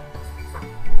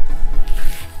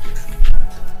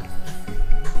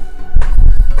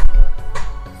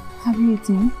 Have you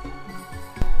eaten?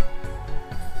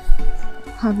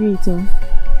 Have you eaten?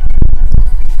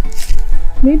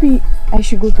 Maybe I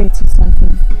should go get you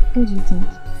something. What do you think?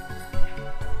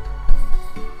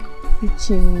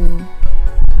 Ejike.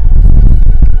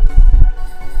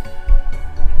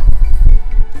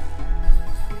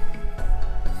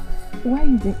 Why are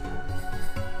you doing?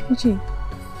 Ejike.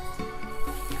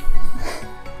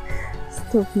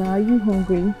 Stop now. Are you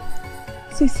hungry?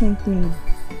 Say something.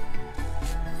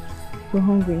 You're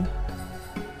hungry.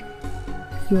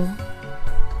 You're...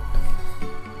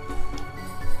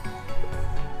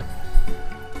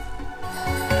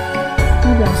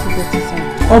 Maybe I should get you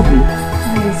something. Obi.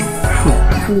 Yes.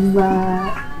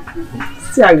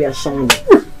 See how you are shining.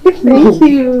 Thank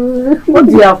you. What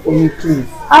do you have for me, please?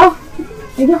 I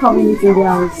don't have anything in the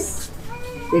house.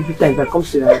 Every time I come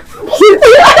to your house.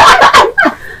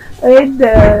 Where's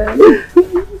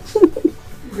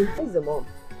the mom?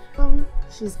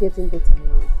 She's getting better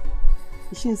now.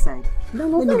 Is she inside?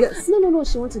 No,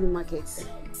 she went to the market.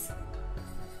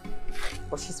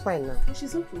 But she's fine now.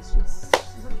 She's okay, she's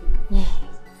okay.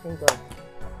 Thank God.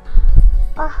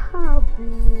 Aha,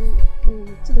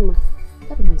 Chidima,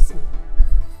 that reminds me.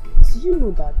 Do you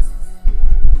know that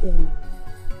the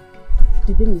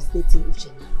baby is dating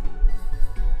Uchenna?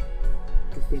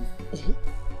 The baby?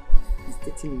 He's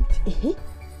dating Uche.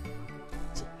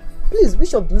 Please,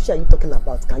 which of the Uche are you talking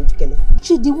about, Kanjikene?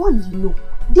 Uche, the one you know.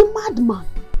 The madman.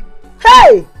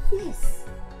 Hey! Yes.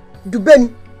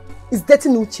 Dubem is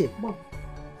dating Uche. Mom.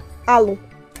 Alo,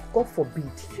 God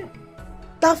forbid.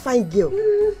 That fine girl.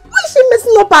 Why is she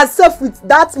messing up herself with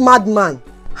that madman?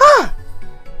 Ha!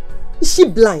 Is she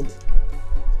blind?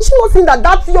 Is she not saying that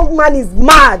that young man is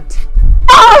mad?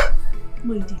 Ah!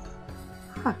 My dear.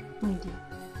 Ha, my dear.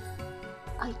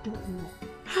 I don't know.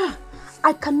 Ha!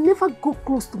 I can never go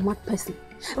close to mad person.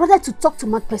 Rather to talk to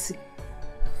mad person.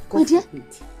 My dear.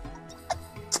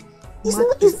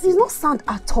 It's not sound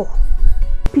at all.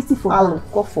 Pity for her.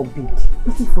 God forbid.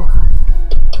 Pity for her.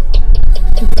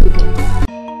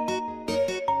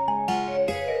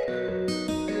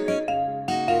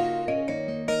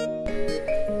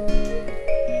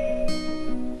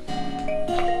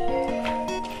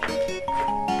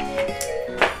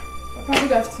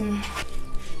 Good afternoon.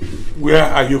 Where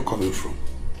are you coming from?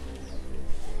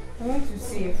 I went to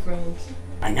see a friend.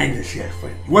 I need to see a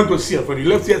friend. You went to see a friend. You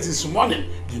left here this morning.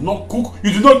 You did not cook.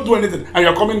 You did not do anything. And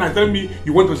you're coming and telling me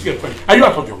you went to see a friend. Are you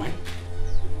out of your mind?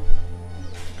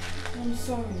 I'm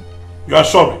sorry. You are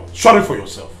sorry. Sorry for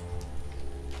yourself.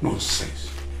 Nonsense.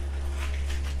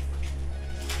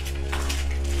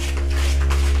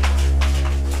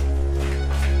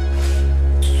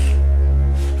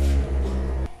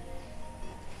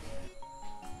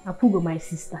 Apugo, my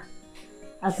sister.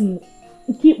 As in,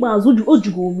 keep my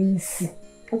ojugo means.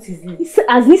 What is it? It's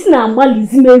as this na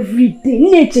malizim every day.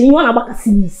 Nature, you want to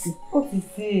see me. What is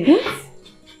it?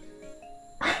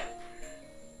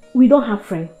 We don't have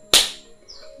friends.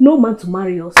 No man to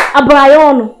marry us.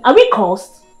 Abrayon, are we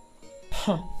cursed?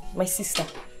 My sister,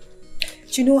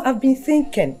 you know, I've been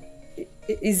thinking,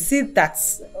 is it that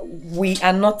we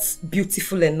are not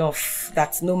beautiful enough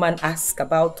that no man asks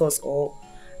about us or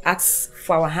asks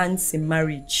for our hands in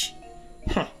marriage?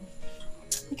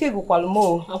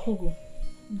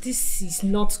 This is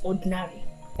not ordinary.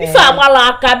 If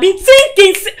Abalaka be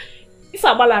thinking, if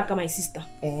Abalaka, my sister,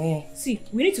 see,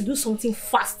 we need to do something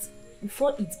fast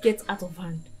before it gets out of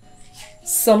hand.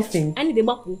 Something? I need a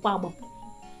map.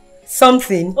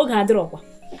 Something?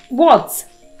 What?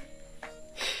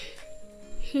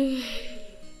 We'll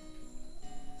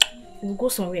go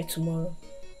somewhere tomorrow.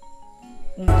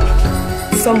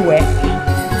 Somewhere?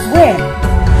 Where?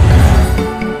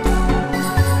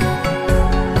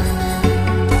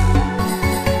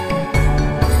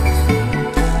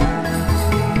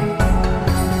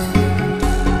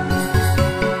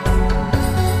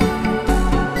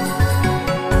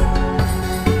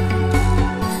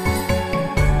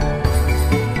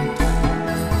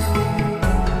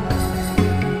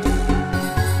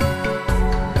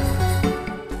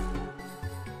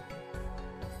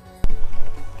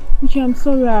 Okay, I'm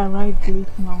sorry I arrived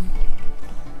late now.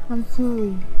 I'm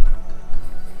sorry.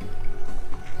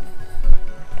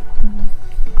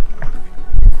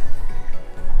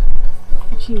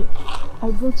 Okay, okay.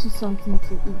 I brought you something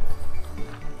to eat.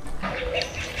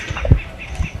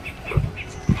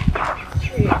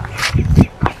 Hey,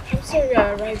 I'm sorry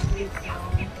I arrived late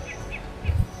now.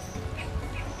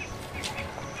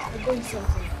 I'm going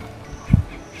something.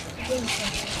 I'm going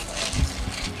something.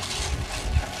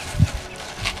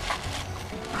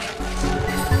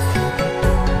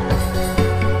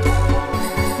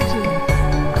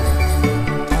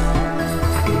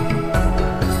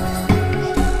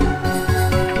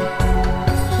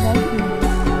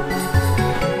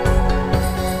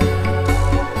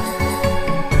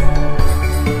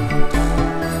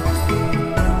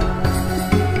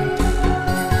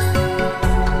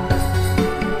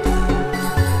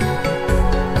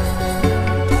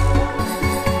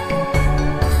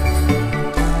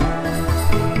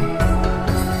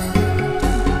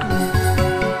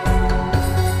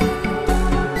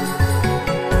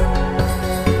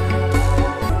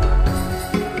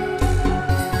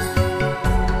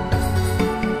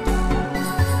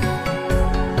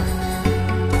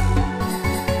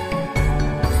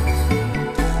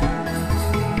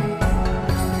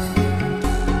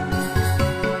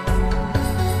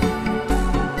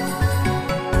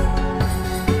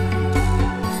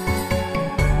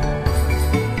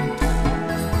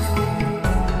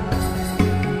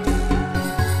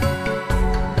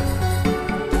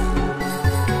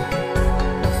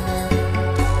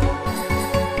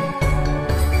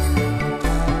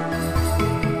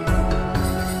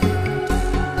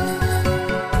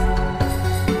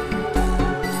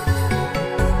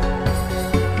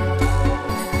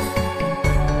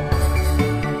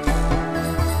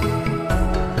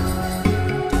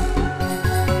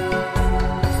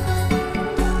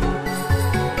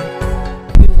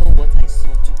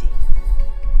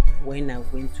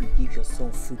 To give your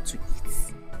son food to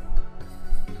eat.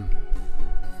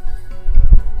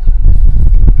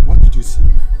 What did you see?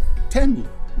 Tell me,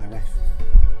 my wife.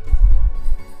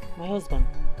 My husband,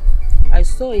 I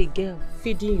saw a girl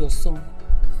feeding your son.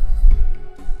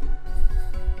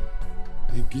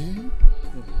 A girl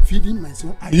feeding my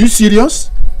son? Are you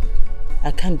serious?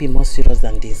 I can't be more serious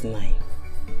than this now.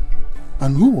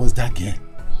 And who was that girl?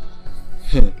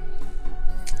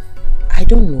 I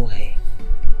don't know her.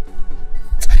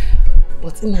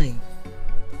 But Nai,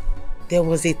 there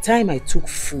was a time I took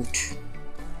food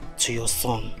to your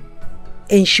son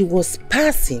and she was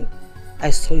passing. I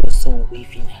saw your son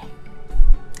waving her.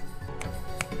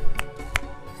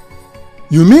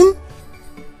 You mean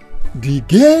the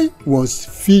girl was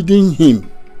feeding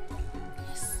him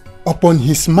upon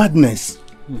his madness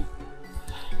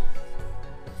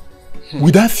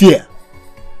without fear?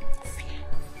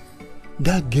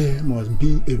 That girl must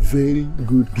be a very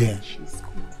good girl.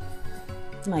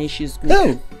 Nah, she's good.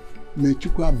 Hey, may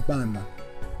Chukwu Bana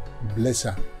bless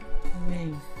her.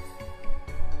 Amen.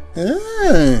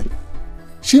 Hey,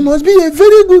 she must be a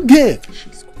very good girl.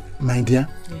 She's good. My dear,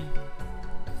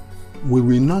 we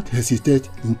will not hesitate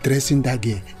in tracing that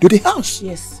girl to the house.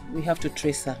 Yes, we have to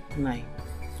trace her. Nah,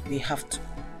 we have to.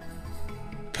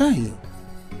 Hey,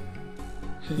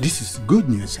 this is good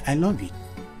news. I love it.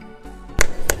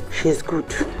 She's good.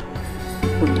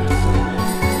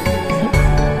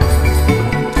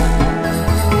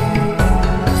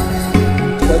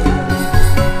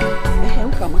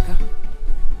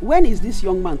 When is this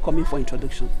young man coming for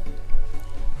introduction?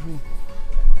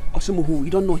 Osumuhu, you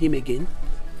don't know him again?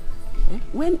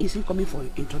 When is he coming for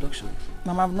introduction?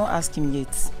 Mama, I've not asked him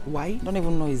yet. Why? Don't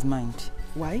even know his mind.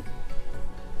 Why?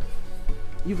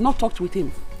 You've not talked with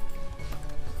him?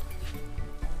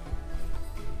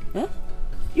 Huh?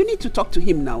 You need to talk to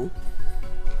him now.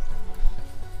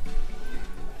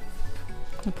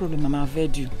 No problem, Mama, I've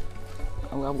heard you.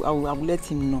 I will let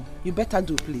him know. You better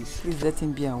do, please. Please let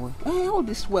him be aware. All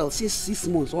this well, 6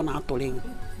 months on our toilet.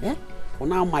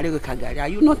 On our marriage, are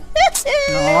you not?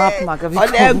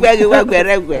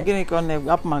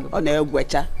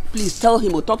 Please tell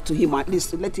him or talk to him, at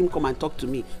least let him come and talk to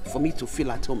me for me to feel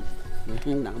at home.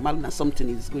 Now something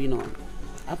is going on.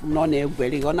 I'm not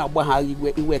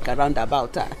work around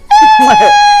about her.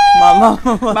 Mama,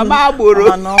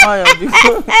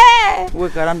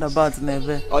 work around about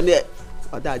never. When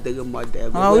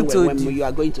you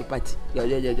are going to party, you're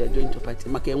going to party.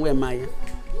 Where am I?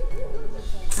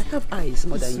 I have eyes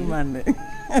more than you.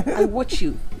 I watch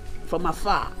you from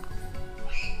afar.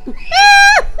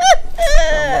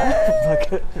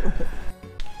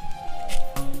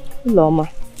 Loma,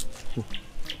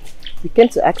 we came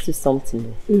to ask you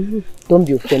something. Don't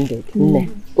be offended.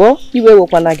 Oh, you were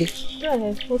Wapanagi. Go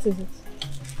ahead, what is it?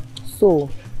 So,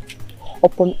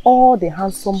 upon all the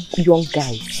handsome young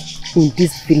guys in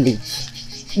this village,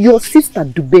 your sister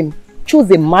Dubem chose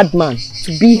a madman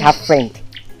to be her friend.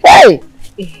 Hey!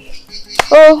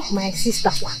 Oh, my sister.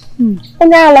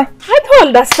 Onyala. I don't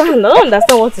understand. I don't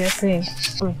understand what you're saying.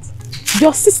 Right.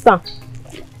 Your sister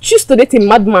choose to date a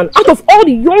madman out of all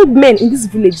the young men in this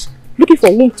village looking for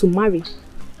whom to marry.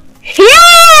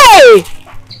 Hey!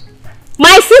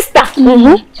 My sister!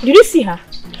 Did you see her?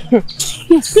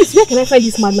 Yes. Please, where can I find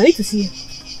this madman? I need to see her.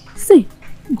 Say,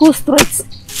 go straight.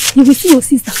 You will see your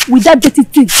sister with that dirty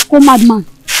thing called madman.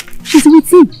 She's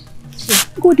with him.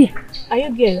 Go there. Are you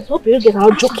girls? Hope you guys are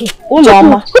not joking. Oh,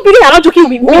 Mama. Hope you guys are not joking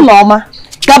with me. Oh, Mama.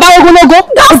 Gaba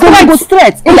go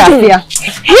straight. In the affair.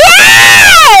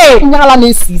 Hey! Onyala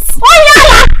means.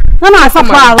 Onyala! Mama, I saw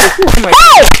power.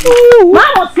 Hey!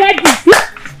 Mama said this.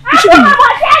 Mama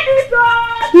said this.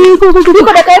 Go,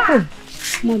 be careful.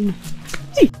 Mama.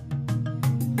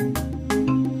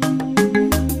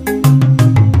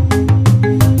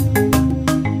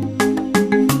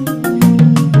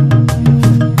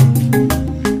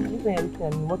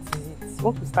 What is it?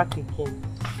 Want to start again?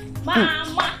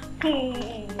 Mama.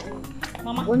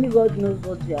 Mama. Only God knows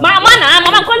what you are. Mama,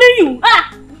 I'm calling you. I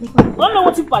don't know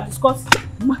what people are discussing.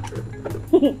 Mama,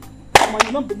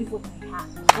 you don't believe what I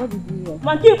have. What did you hear?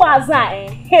 Man, keep us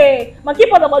hey, man,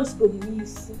 keep on about this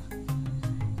police.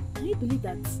 Can you believe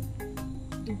that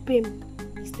Dubem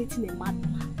is dating a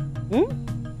madman?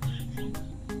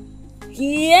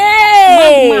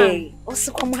 Yay!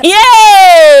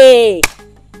 Yay!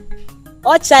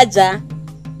 Ochaja.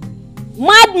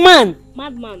 Madman.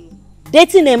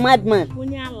 Dating a madman.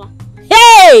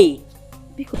 Hey!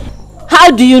 How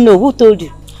do you know? Who told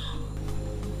you?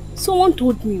 Someone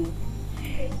told me.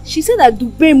 She said that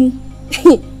Dubem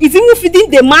is even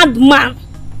feeding the madman.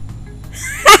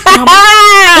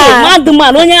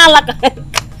 Madman.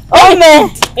 Oh man!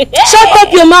 Shut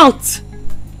up your mouth!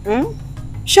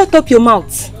 Shut up your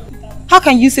mouth! How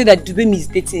can you say that Dubem is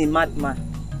dating a madman?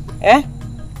 Eh?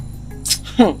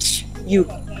 You.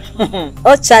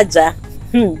 Ochaja.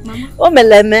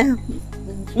 Omeleme.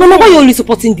 Mama, why are you only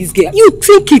supporting this girl? You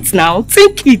think it now.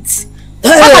 Think it.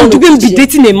 How can Dubem be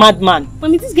dating a madman?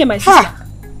 Mommy, this girl is my sister.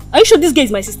 Are you sure this girl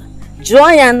is my sister?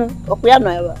 Joanne,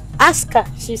 ask her.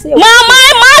 She said,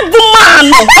 Mama,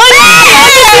 madman!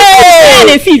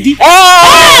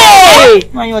 Hey!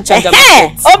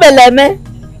 Omeleme.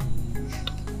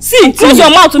 See, close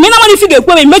your mouth. Me not if you get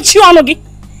me. Make you on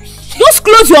just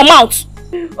close your mouth.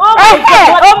 Oh my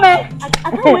God! I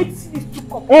can't wait to see this two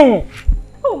cup.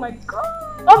 Oh my God!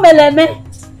 Omeleme.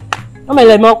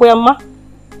 Omeleme, Okoyama.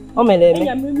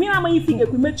 Omeleme. Me not if you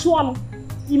get me. Make you on.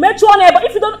 You make you on. But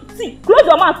if you don't see, close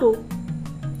your mouth. Oh.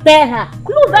 Tell her.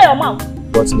 Close your mouth.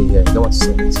 What's me here? I don't want to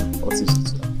say anything. What is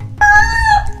it?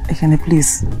 Ekene,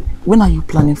 please. When are you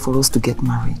planning for us to get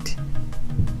married?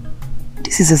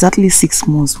 This is exactly 6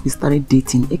 months we started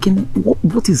dating. Ekene,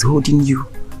 what is holding you?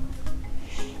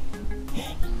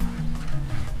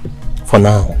 For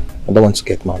now, I don't want to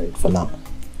get married. For now.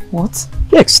 What?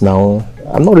 Yes, now.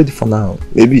 I'm not ready for now.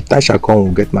 Maybe time shall come,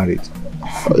 we'll get married.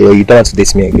 You don't want to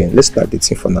date me again. Let's start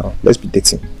dating for now. Let's be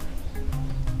dating.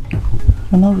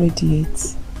 You're not ready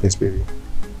yet. Yes, baby.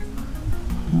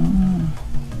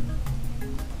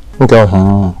 Okay.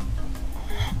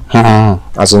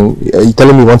 As in, are you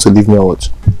telling me you want to leave me or what?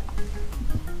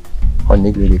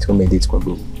 Honey, really, to make it go.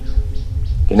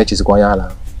 Can you just go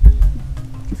on?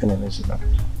 Give an energy now.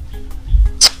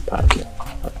 Okay,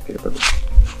 baby.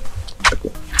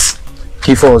 Okay.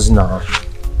 Key falls now.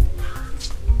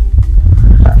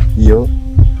 Yo.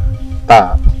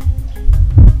 Ta.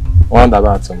 One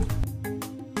about him.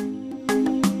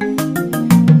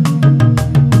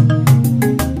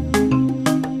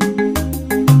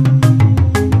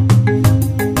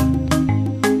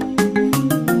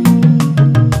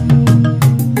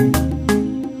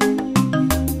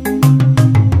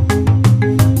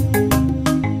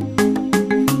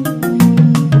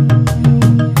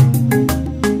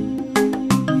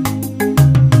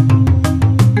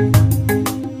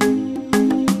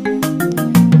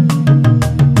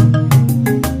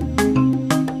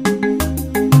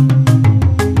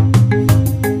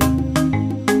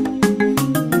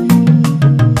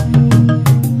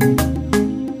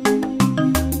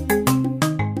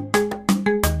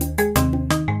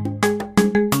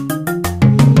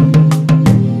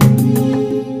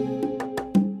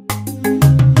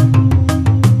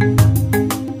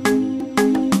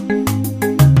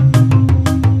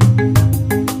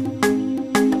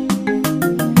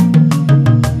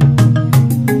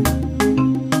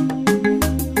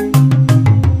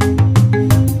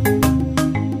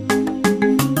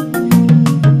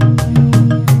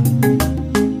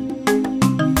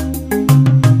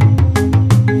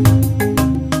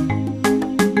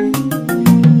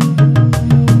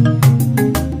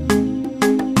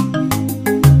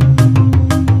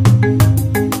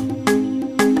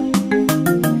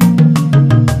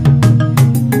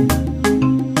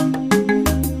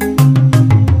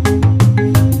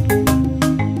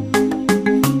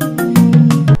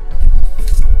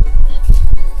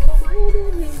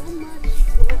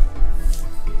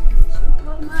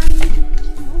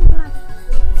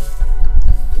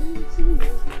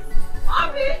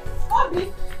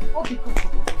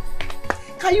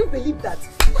 Can you believe that?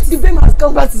 The babe has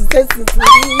come back to his senses.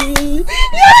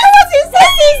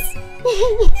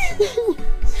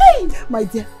 Hey, my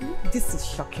dear, this is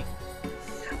shocking.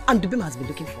 And the babe has been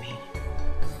looking for him.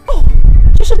 Oh,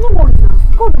 you should not worry now.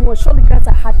 God will surely grant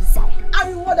her heart desire.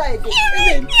 I will wonder again.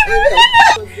 Amen.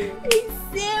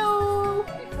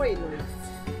 Before you know it,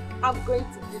 I'm going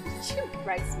to be the chief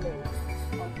bridesmaid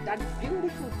of that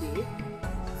beautiful day.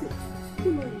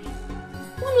 Who knows?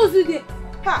 Who knows the day?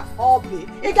 Ha! Obi,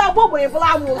 you got Bobo in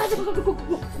Blamu. Go.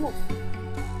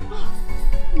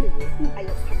 I am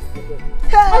happy for them.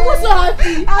 I'm so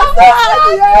happy. I'm so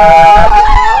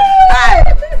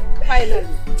happy. Finally.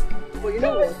 But you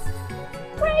know what?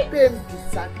 Babe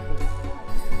deserves me.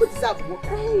 Who deserves work?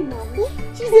 Hey, Mama.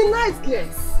 She's a nice girl.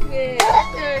 Yeah.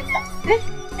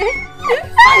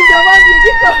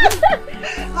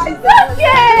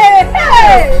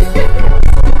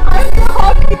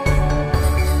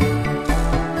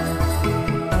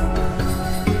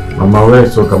 Mama, where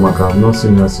is Okamaka? I've not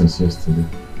seen her since yesterday.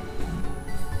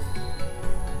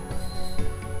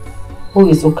 Who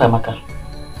is Okamaka?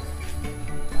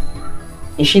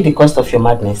 Is she the cause of your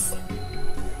madness?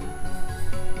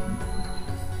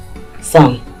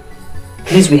 Sam,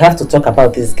 please, we have to talk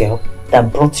about this girl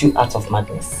that brought you out of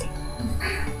madness.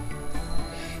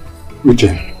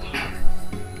 Uche,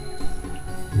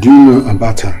 do you know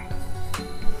about her?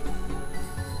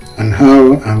 And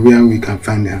how and where we can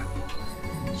find her?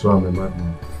 So I'm a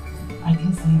madman. I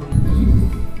didn't say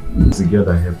you. It's the girl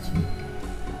that helped me.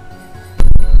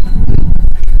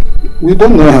 We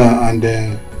don't know her and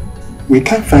we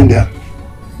can't find her.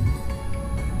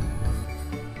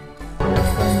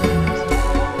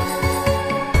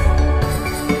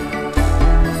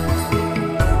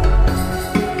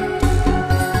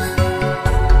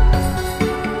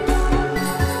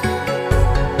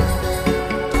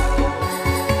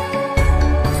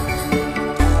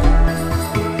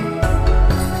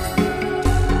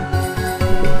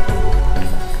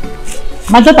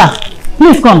 My daughter,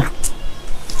 please come.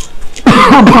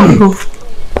 Come, go.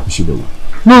 Is she the one?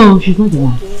 No, she's not the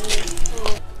one.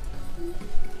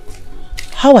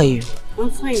 How are you? I'm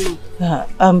fine now.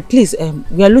 Please,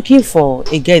 we are looking for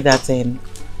a girl that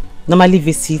normally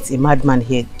visits a madman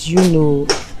here. Do you know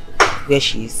where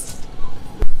she is?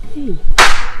 Hey,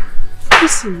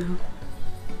 listen now.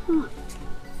 Ah.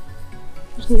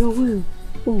 You're well.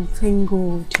 Oh, thank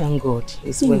God. Thank God.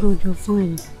 It's Thank well. God you're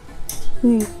fine.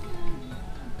 Hey.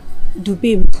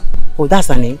 Dubim. Oh, that's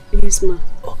her name? Yes, ma.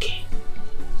 Okay.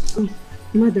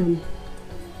 Madam.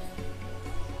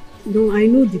 No, I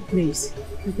know the place.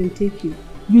 I can take you.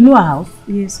 You know our house?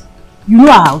 Yes. You know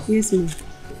our house? Yes, ma'am.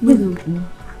 Madam,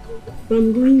 but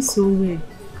I'm going somewhere.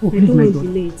 Oh, I please, don't my want to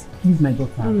daughter. be late. Please, my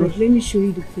daughter. Alright, let me show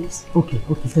you the place. Okay,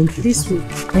 thank you. This way.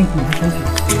 Thank you.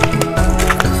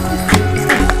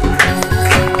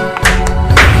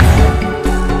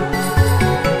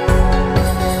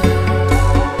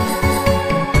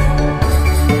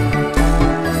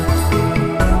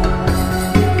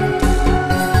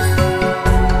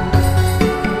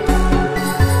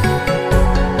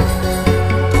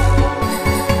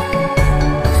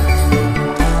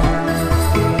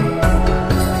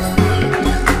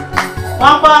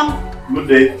 Pam. Good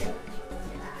day.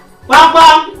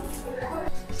 Pam.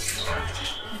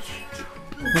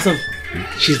 Listen,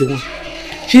 she's the one.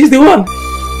 She's the one.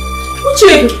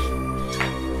 Uche,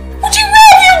 where have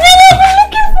you been? I've been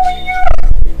looking for you.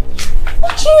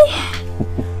 Uche.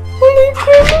 Oh my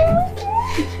God.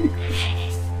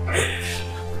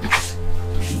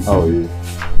 How are you?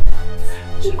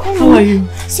 How are you?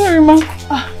 Sorry, ma.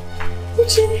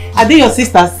 Uche. Are they your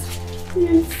sisters?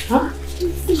 Yes. Huh?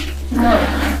 No.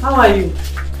 How are you?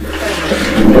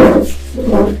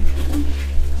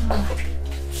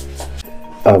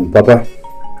 Papa.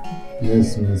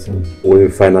 Yes, my son. We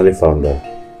finally found her.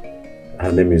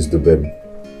 Her name is Dubem.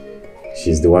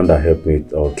 She's the one that helped me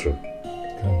all through.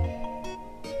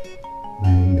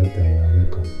 My daughter, you are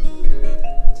welcome.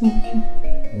 Thank you.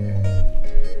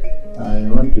 I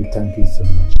want to thank you so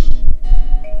much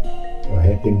for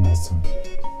helping my son.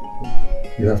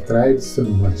 You have tried so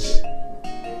much.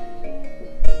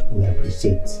 We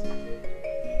appreciate.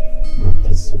 God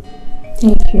bless you.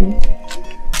 Thank you.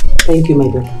 Thank you, my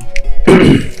daughter.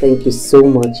 Thank you so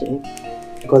much.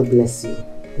 God bless you.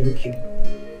 Thank you.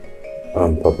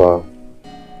 Papa,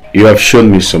 you have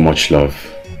shown me so much love,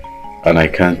 and I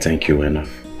can't thank you enough.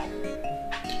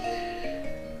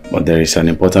 But there is an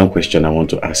important question I want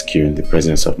to ask you in the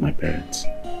presence of my parents.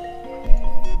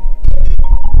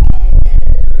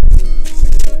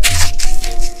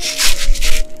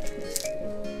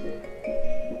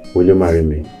 Will you marry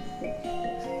me?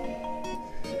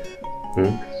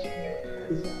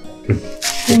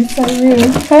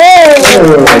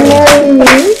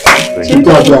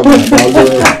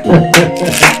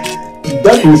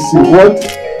 That is what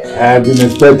I have been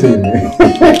expecting.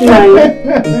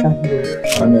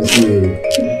 Honestly.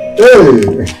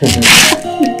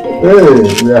 Hey,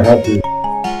 we are happy.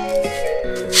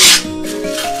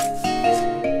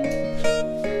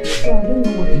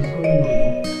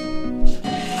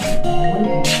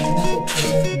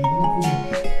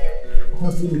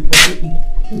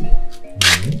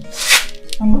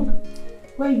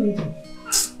 Where are you waiting?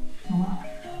 Mama,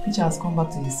 Peter has come back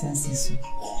to his senses.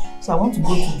 So I want to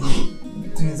go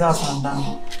to his house and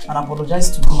apologize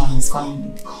to him and his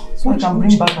family. So I can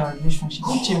bring back our relationship.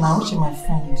 Uche, my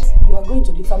friend. You are going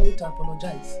to the family to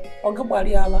apologize. Were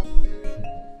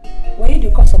you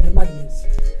the cause of the madness? So,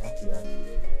 I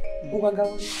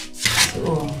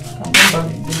can bring back the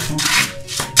relationship.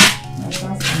 I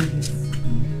can't stand this.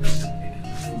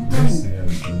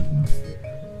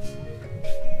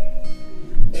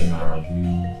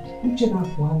 Uche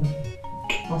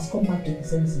has come back to his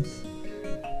senses.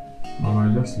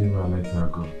 Mama, just leave her, let her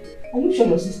go. Are you sure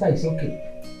your sister is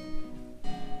okay?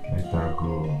 Let her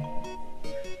go.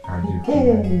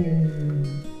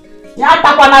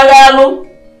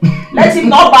 Let him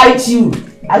not bite you.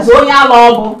 As only a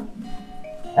love.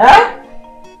 Eh?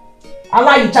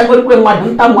 Allah you chagori kwe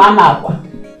mwadu ntamu anakwa.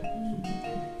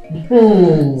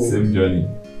 Same journey.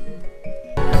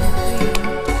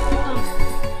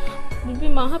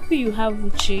 I'm happy you have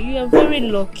Uche. You are very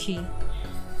lucky.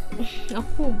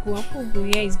 Aforevo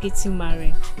here is getting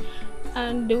married.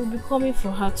 And they will be coming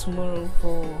for her tomorrow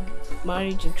for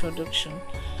marriage introduction.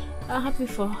 I'm happy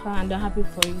for her and I'm happy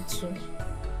for you too.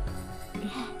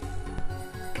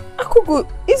 Akogo,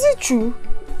 is it true?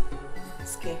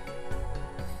 Scared.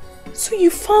 So you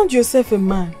found yourself a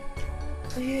man?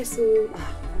 Oh yeah, so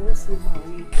I'm also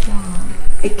married.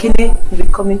 Ekene will be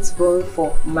coming tomorrow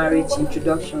for marriage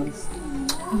introductions.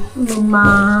 No,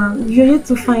 ma, you're yet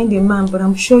to find a man, but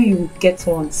I'm sure you will get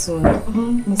one soon.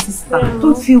 My sister,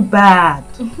 don't feel bad.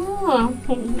 Now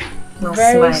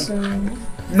Very smile. soon.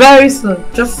 Very soon.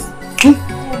 Just.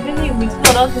 Really, with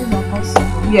other things are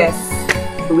possible. Yes.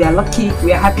 We are lucky.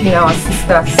 We are happy in our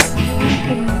sisters.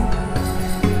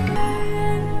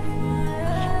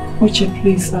 Uche,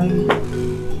 please,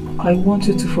 I want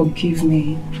you to forgive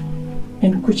me.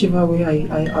 In whichever way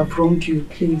I have wronged you,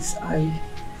 please, I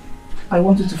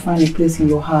want you to find a place in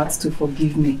your heart to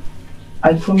forgive me.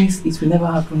 I promise it will never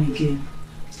happen again.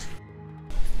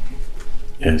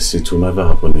 Yes, it will never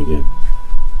happen again.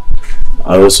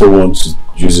 I also want to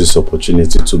use this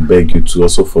opportunity to beg you to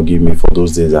also forgive me for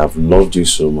those days I've loved you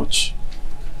so much.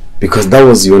 Because that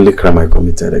was the only crime I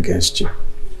committed against you.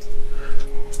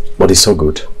 But it's so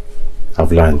good.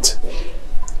 I've learned.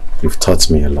 You've taught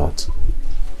me a lot.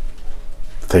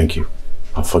 Thank you.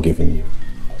 I'm forgiving you.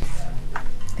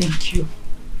 Thank you.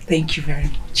 Thank you very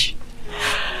much.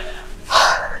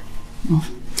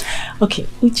 Okay,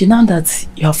 Uche, now that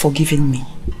you have forgiven me,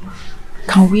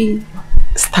 can we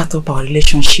start up our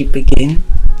relationship again?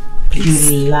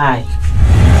 Please. You lie.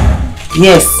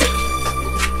 Yes,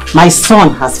 my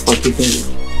son has forgiven you.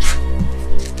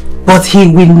 But he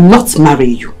will not marry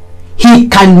you. He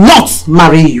cannot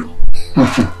marry you.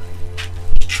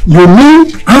 You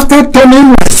mean after turning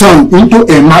my son into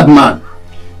a madman,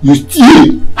 you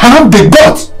still have the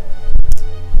guts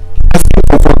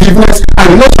for forgiveness and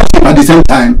relationship at the same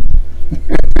time?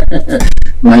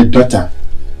 My daughter,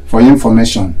 for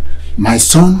information, my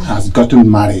son has gotten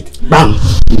married. Bam!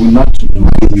 He will not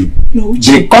marry you. No,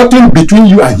 the curtain between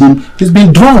you and him has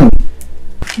been drawn.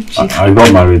 I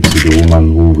got married to the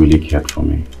woman who really cared for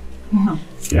me.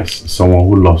 Yes, someone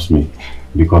who loves me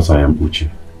because I am Uche.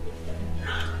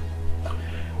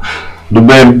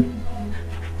 Dubem.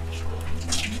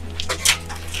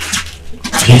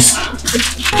 Yes.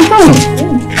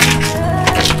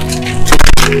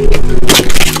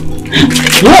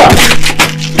 Yeah.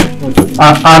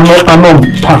 I'm not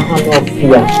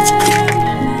here.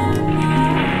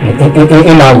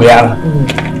 In our way.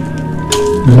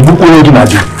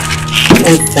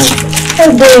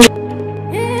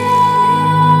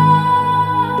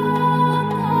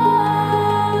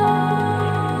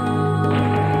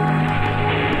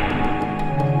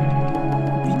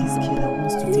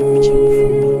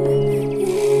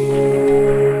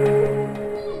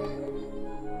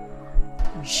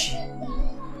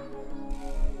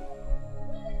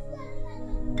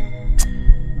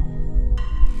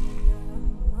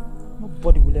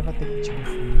 Nobody will ever take Uche away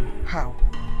from me. How?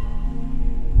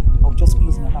 I'll just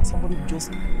close my heart. Somebody will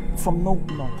just, from no.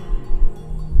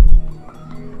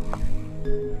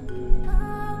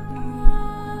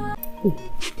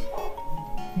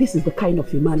 this is the kind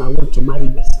of a man I want to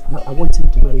marry. I want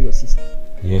him to marry your sister.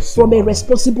 Yes. From a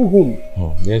responsible home.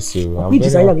 Yes, sir.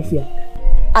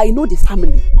 I know the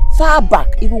family far back,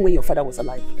 even when your father was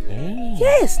alive. Yeah.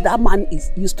 Yes, that man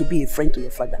used to be a friend to your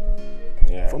father.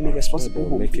 Yeah, from a responsible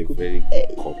home. Make a very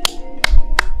good couple.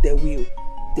 They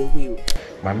will.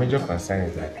 My major concern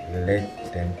is that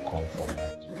let them come from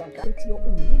that.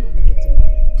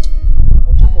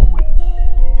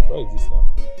 What is this now?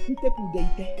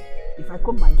 If I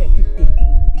come my hair, keep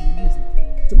cooking, you use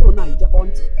it. Tomorrow night, you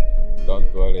want.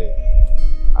 Don't worry.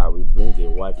 I will bring a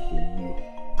wife to you.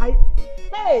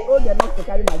 Hey, oh, they're not to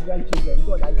carry my grandchildren.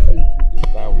 God, I thank you.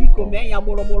 That will come. I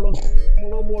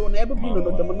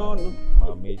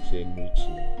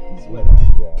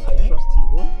trust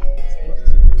you.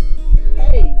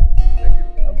 Hey.